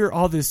sudden we hear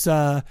all this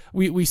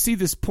we see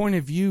this point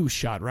of view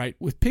shot, right,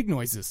 with pig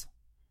noises.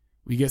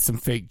 We get some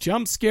fake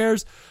jump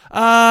scares.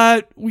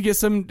 We get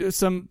some.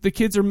 The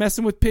kids are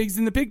messing with pigs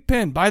in the pig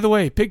pen. By the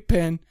way, pig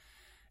pen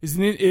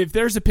if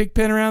there's a pig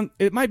pen around,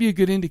 it might be a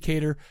good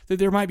indicator that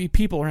there might be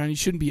people around. You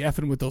shouldn't be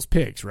effing with those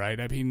pigs, right?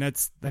 I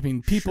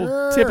mean,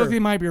 people typically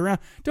might be around.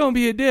 Don't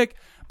be a dick.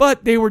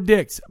 But they were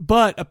dicks.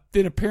 But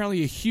then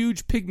apparently a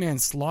huge pig man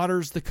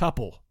slaughters the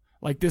couple.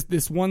 Like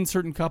this one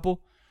certain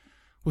couple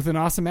with an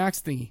awesome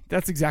axe thingy.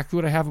 That's exactly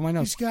what I have in my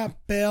notes. He's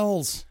got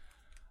bells.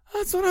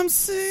 That's what I'm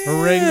saying.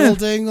 A ringle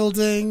dingle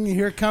ding.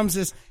 Here comes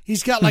this.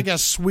 He's got like a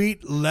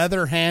sweet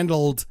leather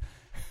handled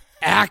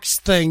axe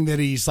thing that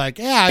he's like,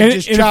 just chop up the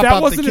kids. If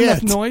that wasn't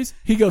enough noise,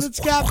 he goes, it's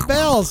got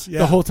bells.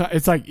 The whole time.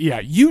 It's like,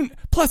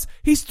 plus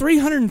he's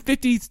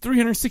 350,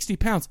 360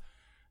 pounds.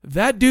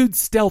 That dude's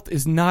stealth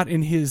is not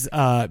in his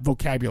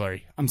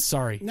vocabulary. I'm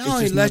sorry. No,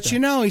 he lets you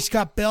know he's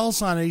got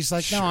bells on it. He's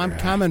like, no, I'm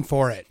coming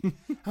for it.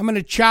 I'm going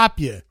to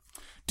chop you.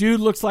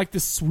 Dude looks like the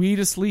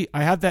sweetestly.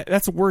 I have that.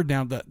 That's a word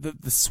now. The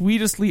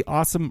sweetestly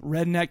awesome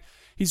redneck.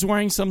 He's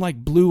wearing some like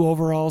blue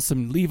overalls,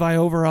 some Levi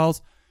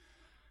overalls.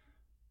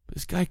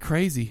 This guy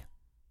crazy,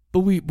 but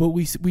we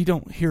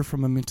don't hear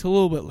from him until a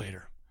little bit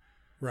later.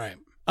 Right.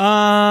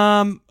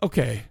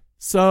 Okay.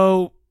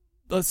 So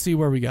let's see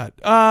where we got.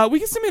 We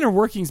get some inner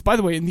workings. By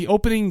the way, in the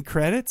opening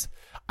credits,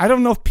 I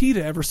don't know if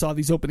PETA ever saw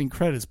these opening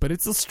credits, but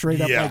it's a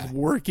straight up like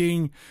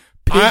working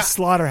pig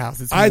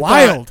slaughterhouse. It's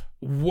wild.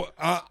 Where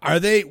are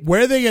they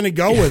going to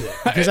go with it?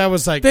 Because I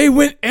was like, they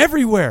went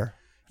everywhere.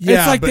 Yeah,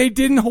 it's like they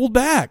didn't hold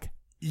back.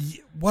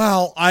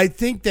 Well, I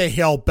think they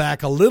held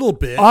back a little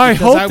bit. I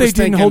hope they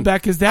didn't hold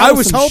back because I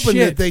was hoping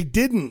that they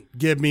didn't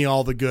give me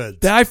all the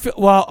goods.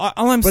 All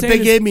I'm saying, but they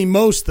gave me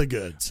most of the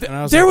goods.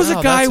 There was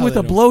a guy with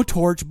a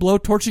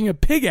blowtorching a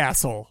pig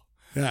asshole.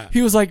 Yeah,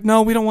 he was like,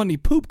 "No, we don't want any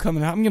poop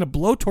coming out. I'm going to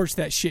blowtorch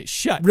that shit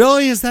shut."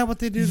 Really? Is that what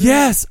they do?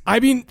 Yes. I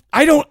mean,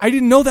 I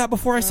didn't know that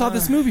before I saw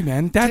this movie,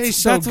 man.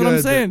 That's what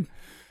I'm saying.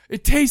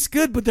 It tastes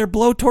good, but they're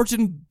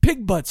blowtorching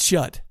pig butts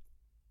shut.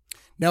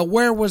 Now,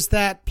 where was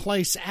that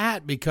place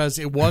at? Because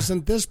it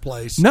wasn't this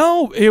place.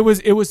 No, it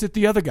was at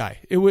the other guy.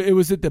 It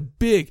was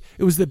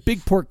the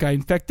big pork guy.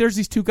 In fact, there's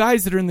these two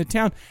guys that are in the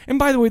town. And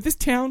by the way, this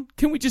town,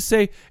 can we just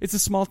say it's a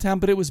small town,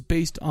 but it was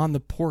based on the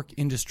pork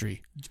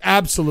industry.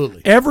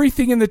 Absolutely.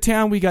 Everything in the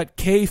town, we got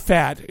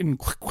K-Fat and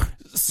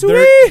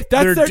sweet.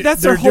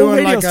 That's their whole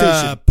radio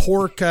station. A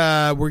pork,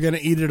 we're going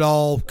to eat it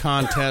all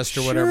contest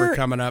or whatever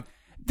coming up.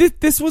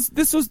 This was.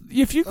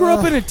 If you grew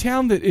up in a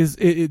town that is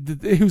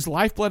whose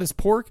lifeblood is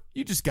pork,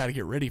 you just got to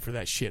get ready for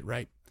that shit,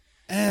 right?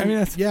 And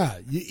you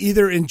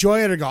either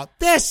enjoy it or go,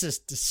 "This is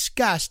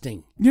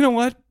disgusting." You know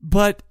what?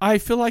 But I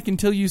feel like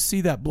until you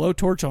see that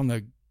blowtorch on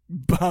the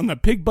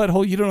pig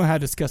butthole, you don't know how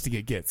disgusting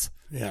it gets.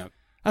 Yeah,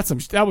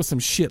 that was some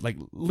shit, like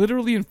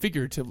literally and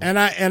figuratively. And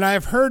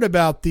I've heard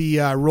about the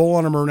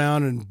rolling them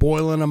around and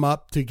boiling them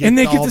up to get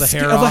all the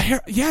hair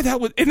off. Yeah, that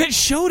was, and it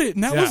showed it,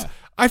 and that was.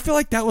 I feel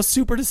like that was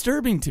super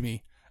disturbing to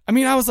me. I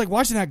mean, I was like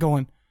watching that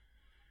going,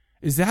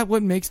 is that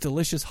what makes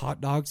delicious hot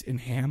dogs and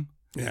ham?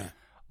 Yeah.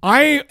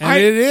 It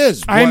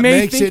is what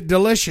makes it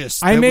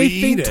delicious. I may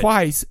think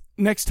twice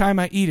next time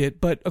I eat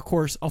it, but of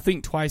course I'll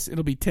think twice.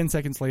 It'll be 10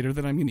 seconds later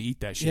that I'm going to eat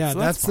that shit. Yeah,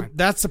 so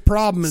that's the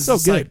problem. Is so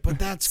good. Like, but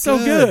that's so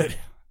good.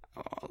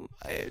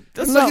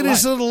 Look at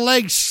his little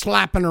legs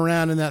slapping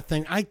around in that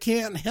thing. I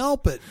can't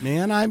help it,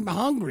 man. I'm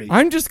hungry.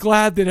 I'm just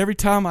glad that every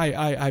time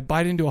I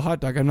bite into a hot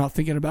dog, I'm not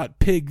thinking about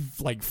pig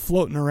like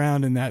floating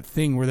around in that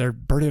thing where they're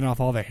burning off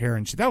all the hair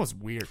and shit. That was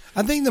weird.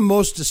 I think the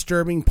most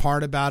disturbing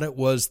part about it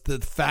was the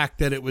fact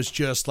that it was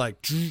just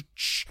like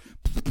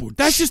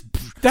that's just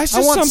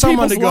I want some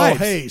someone to go, lives.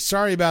 "Hey,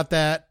 sorry about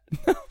that."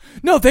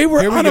 No, they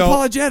were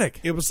unapologetic.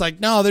 It was like,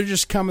 no, they're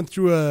just coming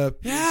through a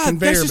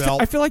conveyor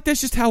belt. I feel like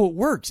that's just how it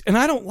works, and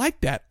I don't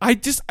like that. I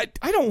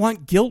don't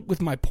want guilt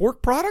with my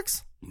pork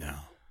products. No,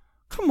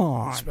 come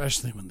on,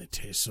 especially when they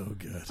taste so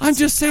good. I'm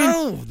just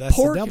saying, that's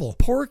the devil.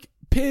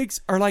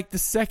 Pigs are like the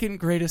second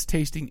greatest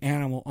tasting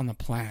animal on the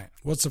planet.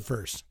 What's the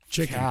first?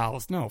 Chicken.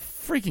 Cows. No,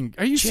 freaking.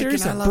 Are you chicken,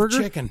 serious? I love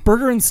chicken.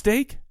 Burger and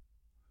steak.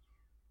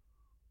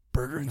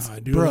 Burger and I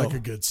do like a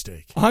good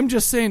steak. I'm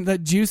just saying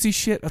that juicy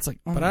shit. That's like,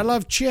 but I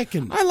love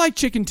chicken. I like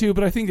chicken too,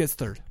 but I think that's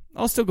third.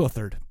 I'll still go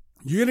third.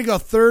 You're gonna go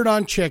third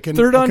on chicken.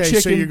 Third on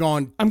chicken. So you're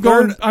going. I'm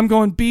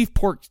going beef,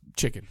 pork,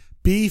 chicken.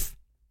 Beef,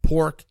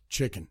 pork,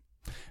 chicken.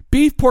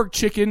 Beef, pork,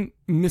 chicken,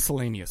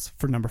 miscellaneous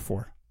for number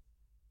 4.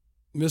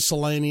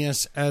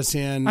 Miscellaneous, as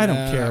in I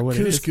don't care what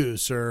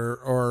couscous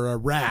or a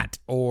rat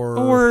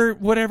or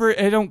whatever.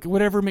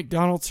 Whatever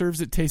McDonald's serves,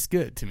 it tastes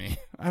good to me.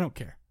 I don't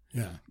care.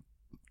 Yeah.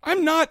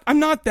 I'm not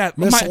that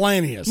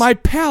miscellaneous. My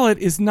palate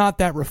is not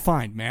that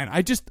refined, man.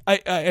 I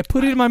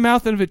put it in my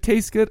mouth, and if it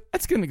tastes good,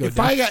 it's gonna go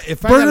down.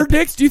 Burger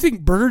Dicks? Do you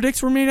think Burger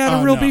Dicks were made out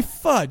of real beef?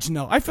 Fudge?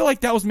 No, I feel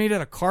like that was made out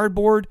of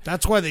cardboard.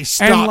 That's why they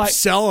stopped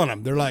selling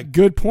them. They're like,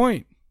 good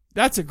point.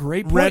 That's a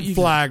great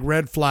point.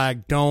 Red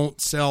flag. Don't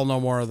sell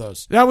no more of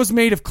those. That was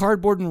made of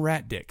cardboard and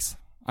rat dicks.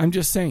 I'm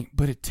just saying,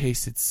 but it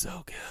tasted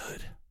so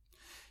good.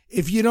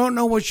 If you don't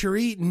know what you're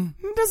eating,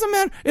 it doesn't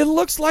matter. It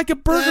looks like a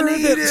burger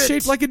that's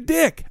shaped like a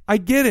dick. I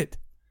get it.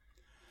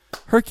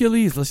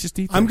 Hercules, let's just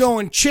eat that. I'm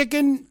going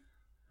chicken,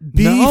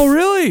 beef. No,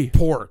 really?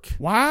 Pork.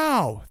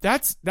 Wow.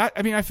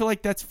 I mean, I feel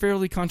like that's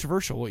fairly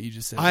controversial what you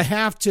just said. I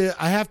have to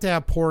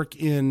have pork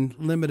in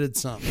limited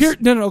sums.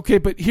 Okay,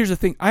 but here's the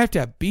thing. I have to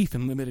have beef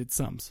in limited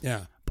sums.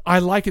 Yeah. I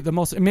like it the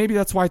most. And maybe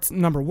that's why it's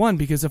number one,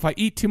 because if I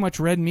eat too much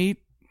red meat,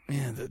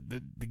 man,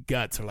 the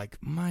guts are like,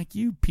 Mike,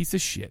 you piece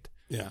of shit.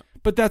 Yeah.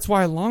 But that's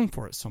why I long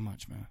for it so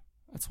much, man.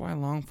 That's why I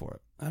long for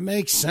it. That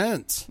makes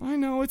sense. I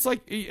know. It's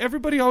like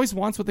everybody always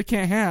wants what they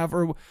can't have,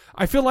 or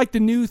I feel like the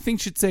new thing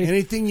should say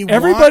anything you want.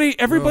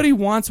 Everybody Oh.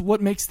 wants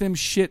what makes them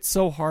shit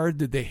so hard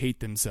that they hate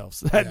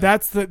themselves.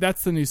 That's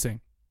the new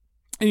thing.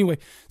 Anyway,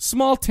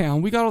 small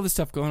town. We got all this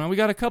stuff going on. We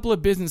got a couple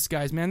of business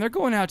guys, man. They're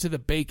going out to the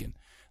bacon.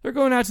 They're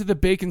going out to the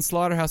bacon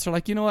slaughterhouse. They're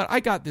like, you know what? I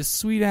got this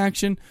sweet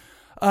action,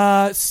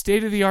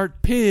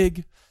 state-of-the-art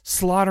pig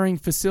slaughtering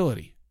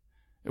facility.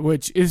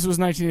 Which this was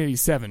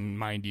 1987,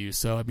 mind you.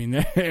 So I mean,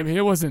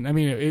 it wasn't. I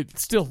mean, it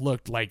still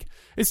looked like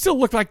the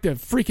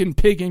freaking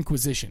pig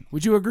inquisition.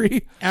 Would you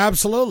agree?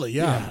 Absolutely,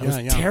 yeah. It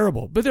was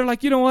terrible. But they're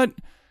like, you know what?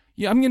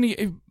 Yeah, I'm gonna,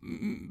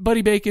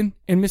 Buddy Bacon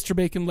and Mr.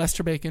 Bacon,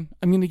 Lester Bacon.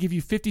 I'm gonna give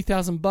you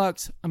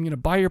 $50,000. I'm gonna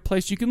buy your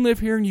place. You can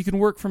live here and you can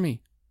work for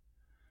me.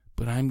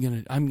 But I'm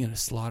gonna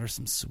slaughter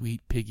some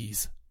sweet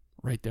piggies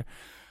right there.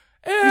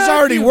 He's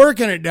already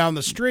working it down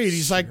the street.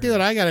 He's like, dude,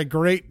 I got a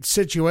great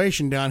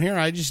situation down here.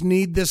 I just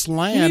need this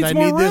land. I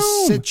need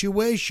this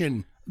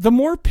situation. The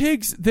more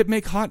pigs that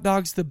make hot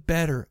dogs, the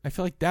better. I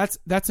feel like that's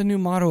a new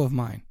motto of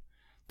mine.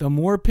 The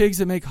more pigs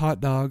that make hot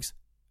dogs,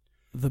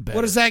 the better.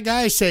 What does that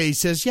guy say? He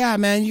says, yeah,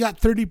 man, you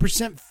got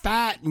 30%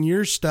 fat in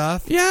your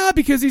stuff. Yeah,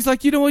 because he's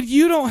like, you know what?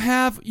 You don't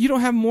have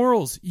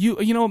morals.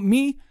 You know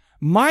me,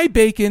 my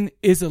bacon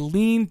is a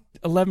lean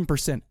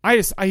 11%.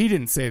 He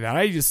didn't say that.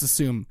 I just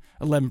assume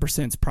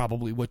 11% is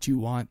probably what you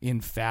want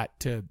in fat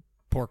to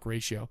pork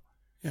ratio.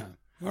 Yeah.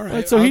 All right.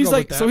 But so he's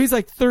like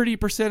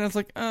 30%. I was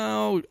like,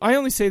 oh, I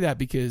only say that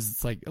because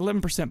it's like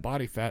 11%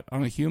 body fat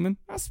on a human.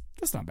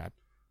 That's not bad.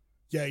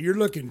 Yeah, you're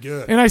looking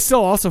good. And I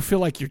still also feel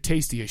like you're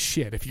tasty as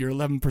shit if you're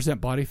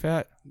 11% body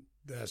fat.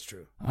 That's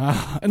true.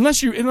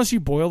 Unless you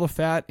boil the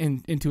fat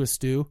into a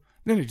stew,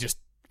 then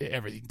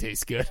everything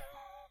tastes good.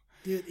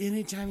 Dude,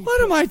 anytime. What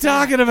am I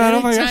talking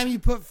about? Anytime you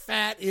put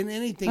fat in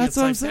anything, That's it's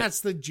what I'm like saying. that's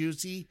the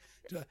juicy.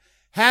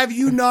 Have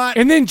you not?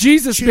 And then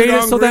Jesus chewed made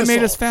us on so that made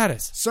gristle? us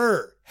fattest.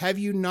 Sir, have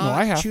you not No,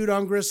 I have. chewed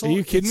on gristle? Are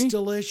you kidding It's me?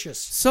 delicious.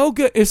 So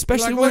good,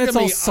 especially You're like, when look it's at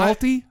all me.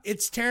 salty.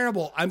 It's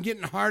terrible. I'm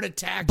getting heart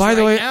attacks. By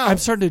the way, now. I'm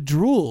starting to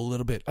drool a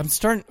little bit.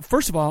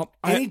 First of all,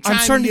 I'm Anytime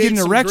starting to you get an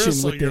ate some erection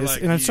gristle, with you're this,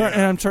 like,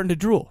 and I'm starting to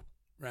drool.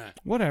 Right.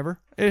 Whatever.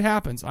 It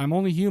happens. I'm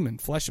only human,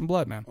 flesh and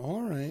blood, man.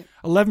 All right.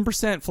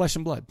 11% flesh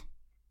and blood.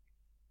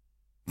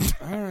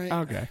 All right.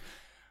 Okay.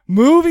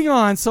 Moving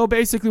on. So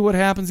basically what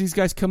happens, these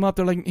guys come up,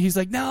 he's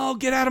like, no,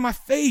 get out of my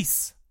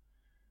face.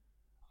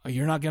 Oh,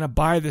 you're not going to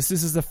buy this.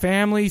 This is a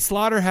family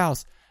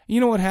slaughterhouse.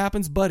 You know what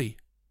happens, Buddy?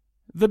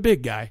 The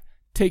big guy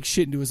takes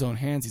shit into his own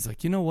hands. He's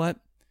like, you know what?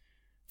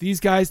 These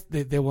guys,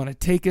 they want to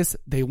take us.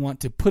 They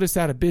want to put us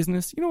out of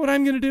business. You know what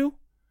I'm going to do?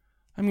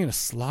 I'm going to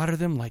slaughter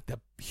them like the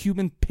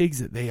human pigs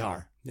that they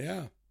are.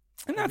 Yeah.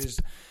 And that's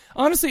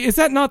honestly, is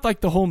that not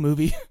like the whole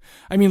movie?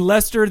 I mean,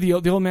 Lester, the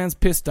old man's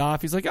pissed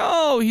off. He's like,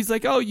 oh,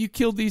 you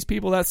killed these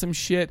people. That's some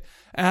shit.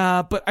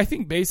 But I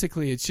think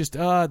basically it's just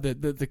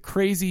the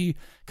crazy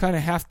kind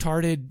of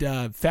half-tarted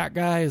fat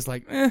guy is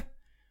like,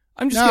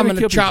 I'm just going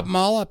to chop them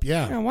all up.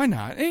 Yeah, why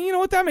not? And you know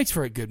what? That makes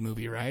for a good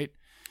movie, right?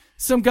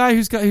 Some guy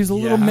who's a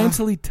little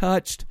mentally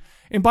touched.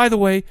 And by the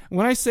way,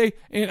 when I say,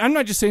 and I'm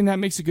not just saying that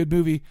makes a good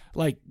movie,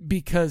 like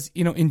because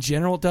in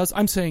general it does.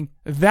 I'm saying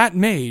that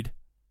made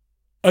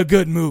a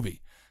good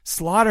movie.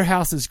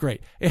 Slaughterhouse is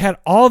great. It had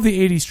all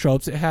the 80s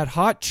tropes. It had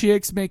hot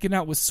chicks making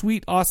out with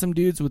sweet, awesome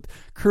dudes with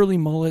curly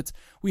mullets.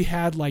 We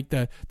had like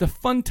the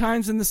fun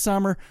times in the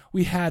summer.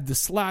 We had the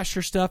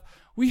slasher stuff.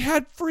 We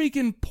had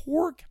freaking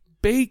pork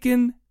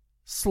bacon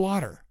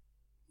slaughter.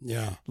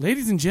 Yeah.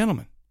 Ladies and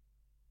gentlemen,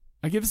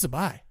 I give this a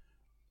buy.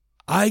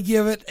 I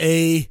give it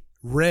a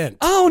rent.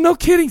 Oh, no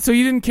kidding. So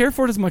you didn't care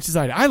for it as much as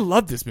I did. I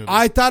love this movie.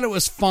 I thought it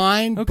was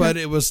fine, Okay. but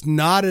it was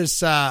not as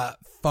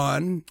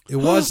fun. It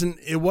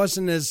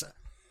wasn't as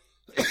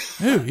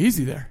Ooh,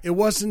 easy there. It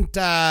wasn't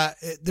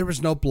there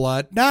was no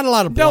blood. Not a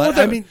lot of blood.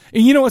 I mean,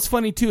 and you know what's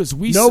funny too is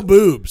no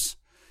boobs.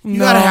 You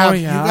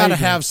gotta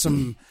have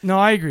some. No,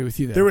 I agree with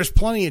you there. There was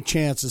plenty of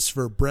chances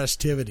for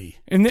breastivity.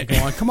 And to go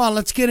on. Come on,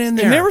 let's get in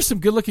there. And there were some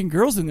good-looking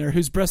girls in there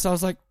whose breasts I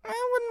was like,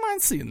 I wouldn't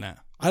mind seeing that.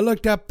 I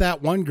looked up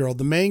that one girl,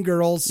 the main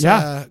girl's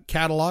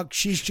catalog.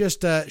 She's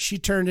just she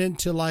turned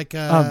into like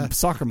a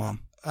soccer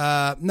mom.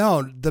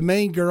 No, the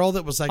main girl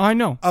that was like I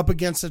know up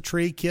against a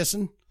tree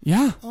kissing.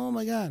 Yeah. Oh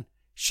my God.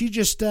 She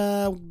just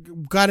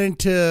got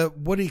into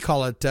what do you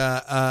call it?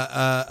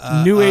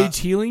 New age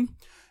healing.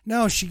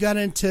 No, she got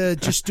into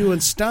just doing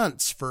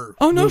stunts for.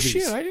 Oh no, movies.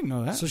 shit! I didn't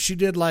know that. So she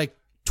did like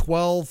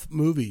 12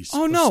 movies.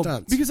 Oh of no,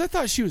 stunts. because I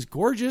thought she was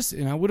gorgeous,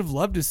 and I would have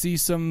loved to see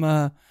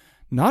some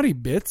naughty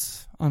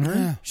bits on her.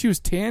 Yeah. She was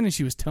tan and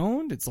she was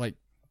toned. It's like,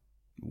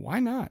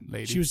 why not,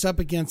 lady? She was up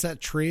against that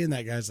tree, and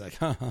that guy's like,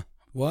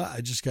 "What?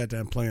 I just got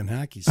done playing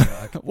hacky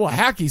sack." Well,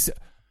 hacky sack.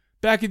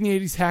 back in the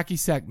 80s, hacky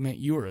sack meant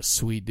you were a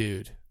sweet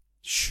dude.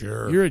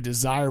 Sure. You're a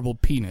desirable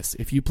penis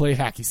if you play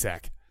hacky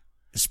sack.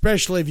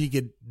 Especially if you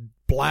could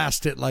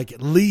blast it like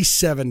at least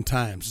 7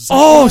 times. It's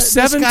Like,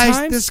 7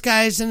 times? This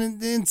guy's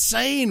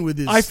insane with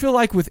his... I feel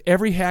like with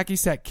every hacky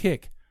sack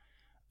kick,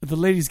 the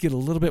ladies get a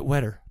little bit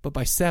wetter. But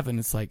by 7,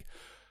 it's like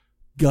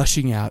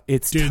gushing out.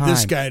 It's Dude, time.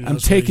 this guy knows I'm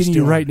what taking he's you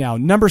doing. right now.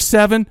 Number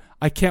 7,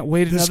 I can't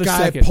wait This another guy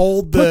second.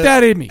 pulled Put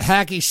that in me.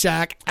 hacky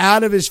sack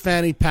out of his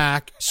fanny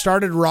pack,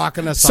 started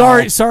rocking us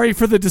Sorry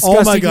for the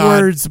disgusting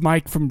God. words,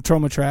 Mike from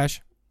Trauma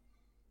Trash.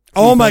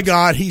 Oh my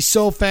God, he's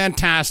so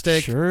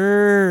fantastic.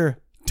 Sure.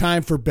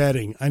 Time for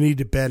betting. I need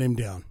to bet him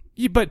down.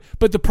 Yeah, but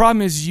the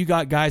problem is you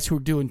got guys who are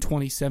doing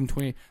 27,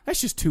 28.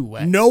 That's just too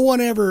wet. No one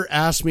ever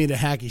asked me to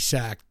hacky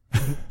sack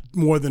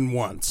more than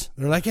once.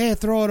 They're like, "Hey,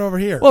 throw it over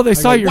here." Well, they I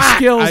saw go, your "Whack!"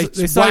 skills. I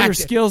They saw your whacked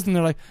it. skills, and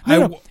they're like,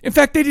 no. In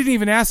fact, they didn't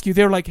even ask you.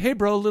 They were like, "Hey,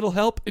 bro, a little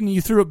help," and you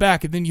threw it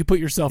back, and then you put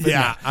yourself in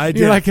Yeah, there. I And did.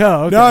 You're like,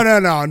 "Oh,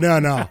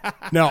 okay."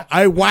 No.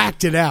 I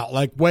whacked it out.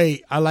 Like,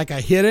 wait, I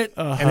hit it,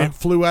 Uh-huh. and it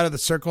flew out of the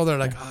circle. They're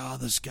like, "Oh,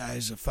 this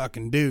guy's a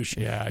fucking douche."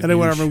 Yeah, and I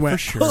went douche, over and went,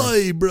 for sure.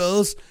 "Hey,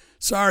 bros,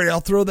 sorry, I'll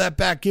throw that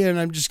back in.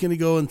 I'm just gonna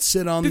go and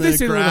sit on Did they the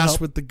say a little grass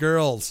help? with the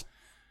girls."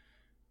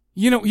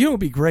 You know what would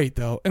be great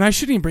though, and I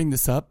shouldn't even bring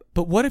this up,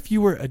 but what if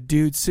you were a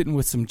dude sitting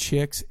with some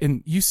chicks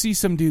and you see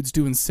some dudes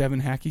doing 7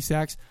 hacky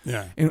sacks?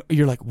 Yeah. And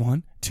you're like,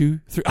 1,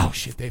 2, 3. Oh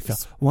shit, they fell.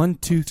 1,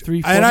 2,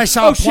 3, 4. And I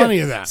saw Oh, shit. plenty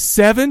of that.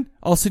 7.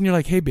 All of a sudden you're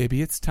like, hey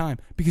baby, it's time,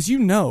 because you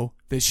know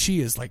that she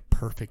is like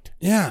perfect.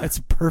 Yeah. That's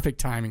perfect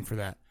timing for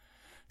that.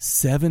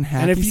 7 hacky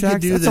And if you sacks.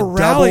 could do that's the a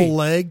rally.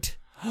 double-legged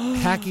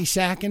hacky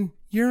sacking,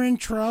 you're in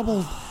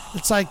trouble.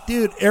 It's like,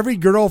 dude, every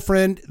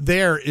girlfriend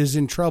there is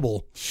in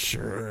trouble.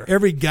 Sure.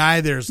 Every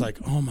guy there's like,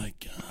 oh my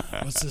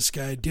God, what's this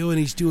guy doing?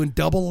 He's doing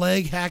double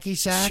leg hacky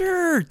sack.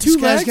 Sure, 2 This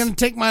guy's legs. going to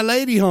take my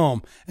lady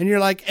home. And you're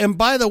like, and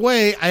by the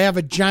way, I have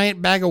a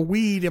giant bag of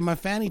weed in my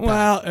fanny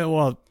pack.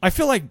 Well, I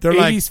feel like They're 80s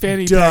like,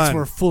 fanny done. packs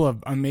were full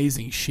of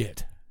amazing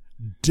shit.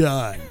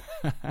 Done.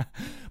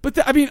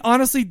 But I mean,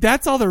 honestly,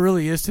 that's all there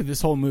really is to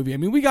this whole movie. I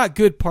mean, we got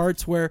good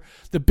parts where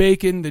the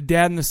Bacon, the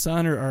dad and the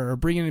son are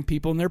bringing in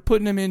people, and they're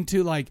putting them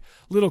into like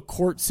little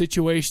court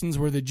situations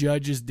where the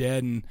judge is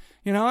dead, and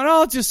and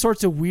all just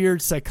sorts of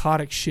weird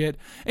psychotic shit.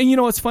 And you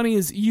know what's funny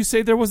is you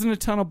say there wasn't a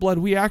ton of blood.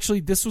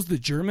 This was the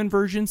German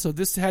version, so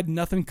this had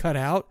nothing cut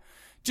out.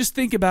 Just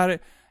think about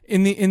it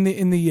in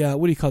the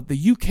what do you call it?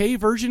 The UK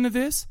version of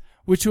this,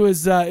 which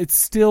was it's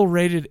still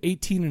rated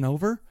 18 and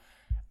over.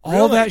 All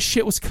Really? that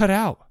shit was cut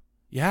out.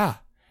 Yeah.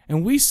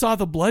 And we saw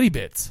the bloody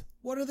bits.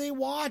 What do they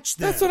watch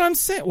then? That's what I'm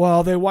saying.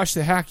 Well, they watch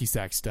the hacky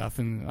sack stuff,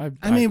 and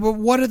I mean, but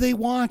what do they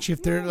watch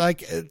if they're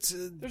like, it's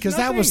because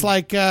that was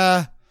like,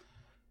 that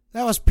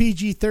was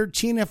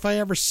PG-13 if I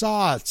ever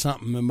saw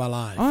something in my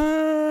life.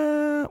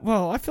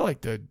 Well, I feel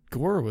like the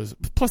gore was,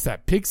 plus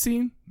that pig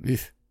scene.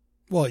 Eef.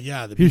 Well,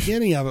 yeah, the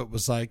beginning of it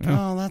was like,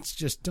 oh, that's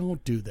just,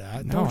 don't do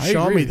that. No, Don't I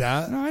show agree. me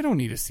that. No, I don't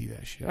need to see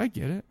that shit. I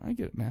get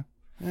it, man.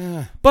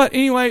 Yeah. But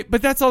anyway,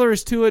 that's all there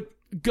is to it.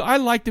 I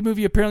liked the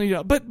movie apparently,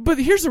 but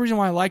here's the reason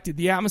why I liked it.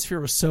 The atmosphere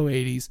was so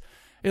 80s.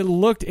 It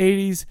looked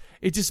 80s.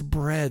 It just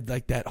bred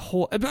like that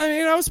whole. I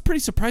mean, I was pretty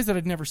surprised that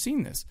I'd never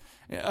seen this.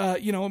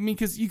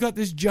 Because you got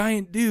this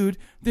giant dude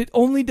that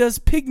only does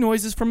pig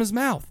noises from his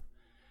mouth.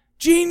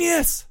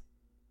 Genius.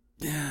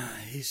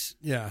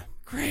 Yeah.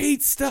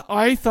 Great stuff.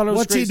 I thought it was.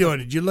 What's great he stuff. doing?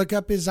 Did you look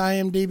up his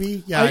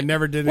IMDb? Yeah, I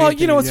never did. Well,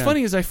 anything you know what's again.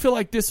 funny is I feel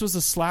like this was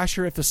a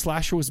slasher. If the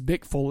slasher was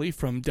Mick Foley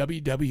from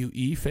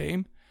WWE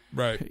fame.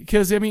 Right.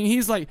 Because I mean,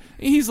 he's like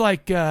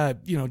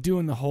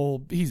doing the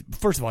whole. He's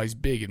first of all, he's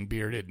big and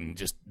bearded and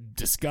just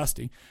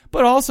disgusting.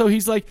 But also,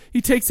 he's like,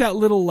 he takes that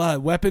little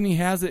weapon he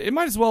has. It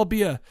might as well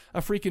be a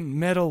freaking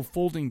metal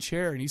folding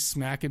chair, and he's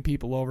smacking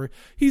people over.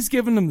 He's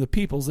giving them the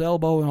people's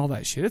elbow and all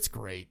that shit. It's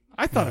great.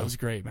 I thought it was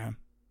great, man.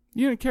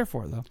 You didn't care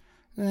for it though.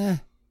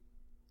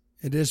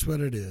 It is what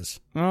it is.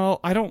 Well,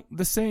 I don't.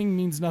 The saying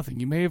means nothing.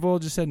 You may have all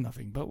just said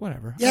nothing, but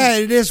whatever. Yeah,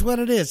 it is what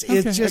it is. Okay,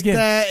 It's just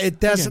again. it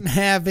doesn't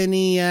have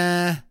any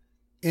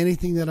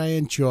anything that I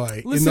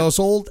enjoy. Listen, in those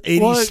old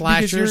 80s well,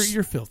 slashers. because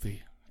you're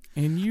filthy,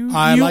 and you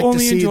I like only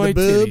to see enjoy the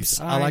boobs.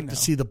 titties. I like know. to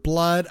see the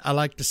blood. I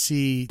like to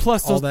see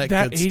Plus all that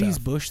that good 80s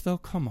stuff. bush though.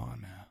 Come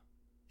on, man.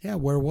 Yeah,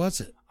 where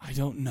was it? I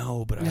don't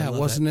know, but Yeah, I it love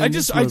wasn't that. in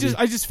this I movie.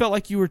 just felt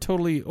like you were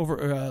totally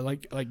over,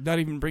 like not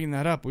even bringing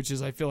that up, which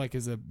is I feel like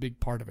is a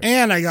big part of it.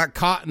 And I got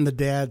caught in the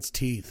dad's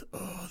teeth. Oh,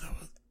 that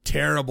was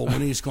terrible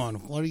when he's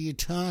going, what are you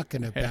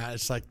talking about?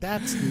 It's like,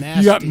 that's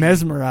nasty. You got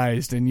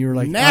mesmerized, and you were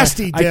like,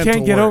 Nasty I can't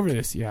dental get work. over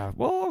this. Yeah,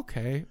 well,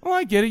 okay. Well,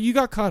 I get it. You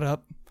got caught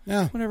up.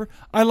 Yeah. Whatever.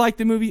 I like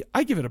the movie.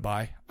 I give it a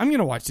buy. I'm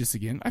gonna watch this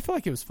again. I feel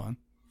like it was fun.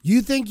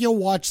 You think you'll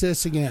watch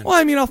this again? Well,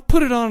 I mean, I'll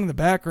put it on in the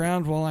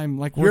background while I'm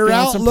like working You're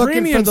on out some looking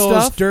premium for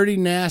those stuff. dirty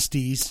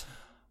nasties.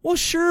 Well,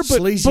 sure,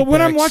 Sleazy but when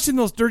I'm pics. watching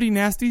those dirty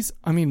nasties,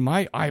 I mean,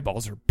 my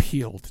eyeballs are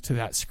peeled to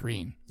that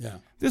screen. Yeah.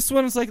 This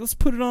one is like, let's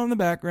put it on in the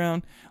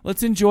background.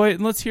 Let's enjoy it,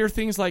 and let's hear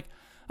things like,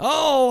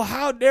 "Oh,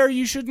 how dare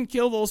you shouldn't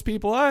kill those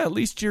people? At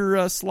least your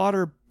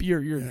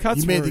your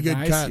cuts you made were the good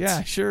nice." cuts.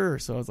 Yeah, sure.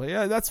 So I was like,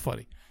 yeah, that's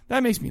funny.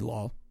 That makes me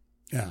lol.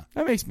 Yeah.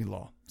 That makes me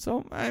law.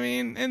 So, I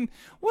mean, and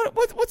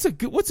what's a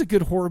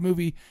good horror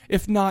movie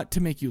if not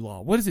to make you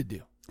law? What does it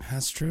do?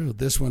 That's true.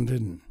 This one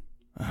didn't.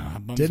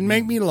 Didn't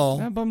make me law.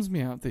 That bums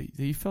me out that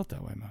you felt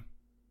that way, man.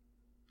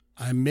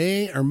 I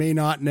may or may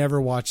not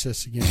never watch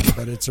this again,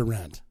 but it's a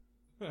rent.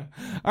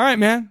 All right,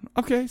 man.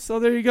 Okay, so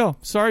there you go.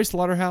 Sorry,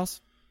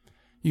 Slaughterhouse.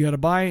 You got to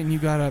buy it, and you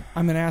got to...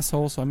 I'm an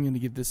asshole, so I'm going to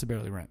give this a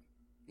barely rent.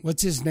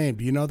 What's his name?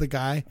 Do you know the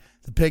guy?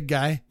 The pig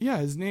guy? Yeah,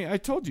 his name... I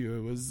told you.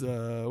 It was...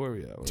 where were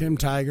we at? Tim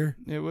Tiger?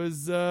 It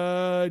was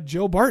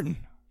Joe Barton.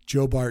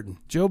 Joe Barton.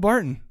 Joe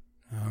Barton.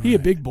 All He right.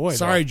 a big boy.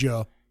 Sorry, though.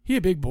 Joe. He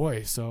a big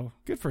boy, so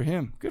good for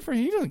him. Good for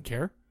him. He doesn't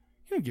care.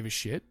 He don't give a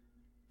shit.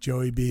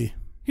 Joey B.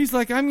 He's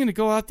like, I'm going to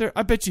go out there.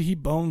 I bet you he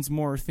bones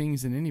more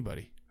things than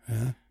anybody.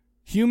 Yeah.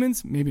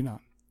 Humans, maybe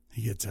not.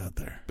 He gets out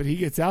there. But he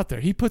gets out there.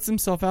 He puts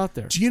himself out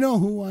there. Do you know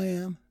who I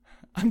am?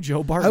 I'm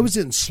Joe Barton. I was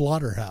in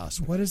Slaughterhouse.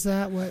 What is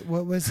that?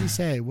 What was he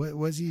say? What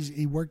was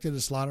he worked at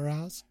a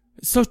slaughterhouse?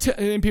 So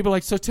and people are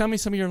like, so tell me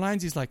some of your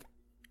lines. He's like,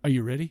 are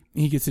you ready?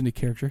 And he gets into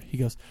character. He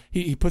goes,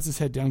 he puts his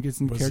head down, gets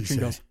into character,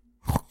 and goes.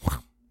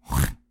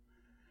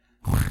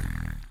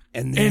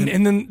 And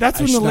then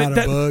that's when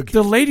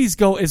the ladies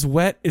go as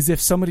wet as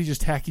if somebody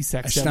just hacky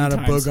sacked 7 times. I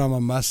snot a boog on my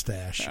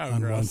mustache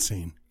on gross. one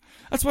scene.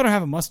 That's why I don't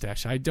have a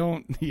mustache. I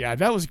don't. Yeah,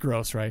 that was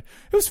gross, right?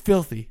 It was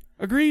filthy.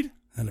 Agreed?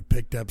 And I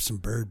picked up some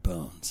bird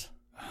bones.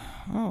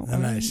 Oh,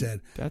 and I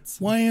said,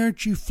 why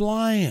aren't you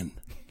flying?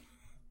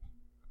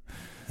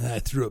 And I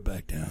threw it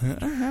back down.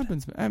 That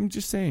happens. I'm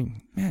just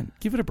saying, man,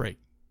 give it a break.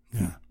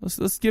 Yeah.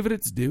 Let's give it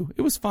its due.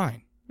 It was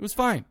fine. It was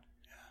fine.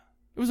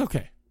 It was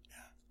okay. Yeah.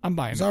 I'm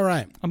buying it. It's all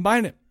right. I'm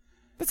buying it.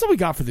 That's all we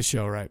got for the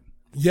show, right?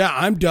 Yeah,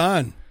 I'm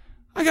done.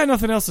 I got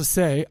nothing else to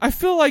say. I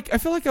feel like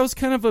I was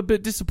kind of a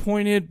bit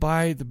disappointed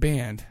by the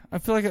band. I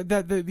feel like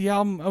that the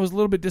album, I was a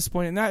little bit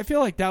disappointed. And I feel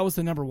like that was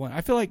the number one.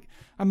 I feel like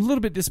I'm a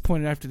little bit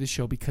disappointed after the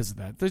show because of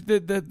that.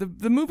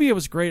 The movie, it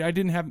was great. I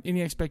didn't have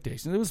any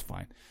expectations. It was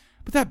fine.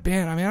 But that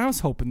band, I mean, I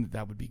was hoping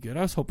that would be good.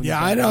 I was hoping.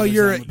 Yeah, I know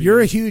you're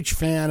a huge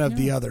fan of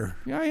the other.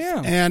 Yeah, I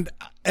am.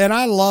 And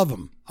I love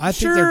them. I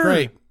think they're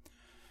great.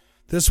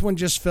 This one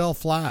just fell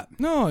flat.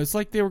 No, it's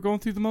like they were going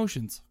through the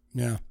motions.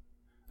 Yeah.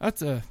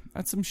 That's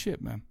some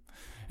shit, man.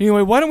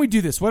 Anyway, why don't we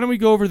do this? Why don't we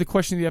go over the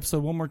question of the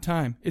episode one more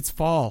time? It's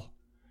fall.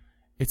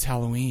 It's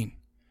Halloween.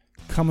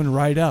 Coming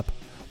right up.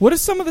 What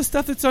is some of the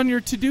stuff that's on your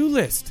to-do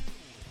list?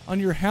 On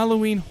your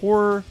Halloween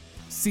horror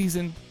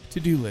season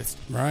to-do list?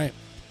 Right.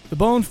 The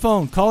Bone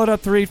Phone. Call it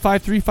up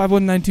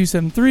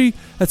 385-351-9273.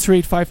 That's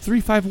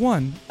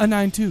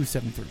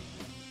 385-351-9273.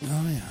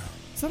 Oh, yeah.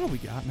 Is that all we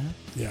got, man?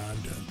 Yeah, I'm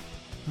done.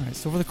 All right,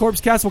 so for the Corpse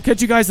Cast, we'll catch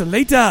you guys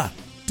later.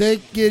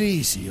 Take it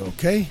easy,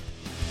 okay?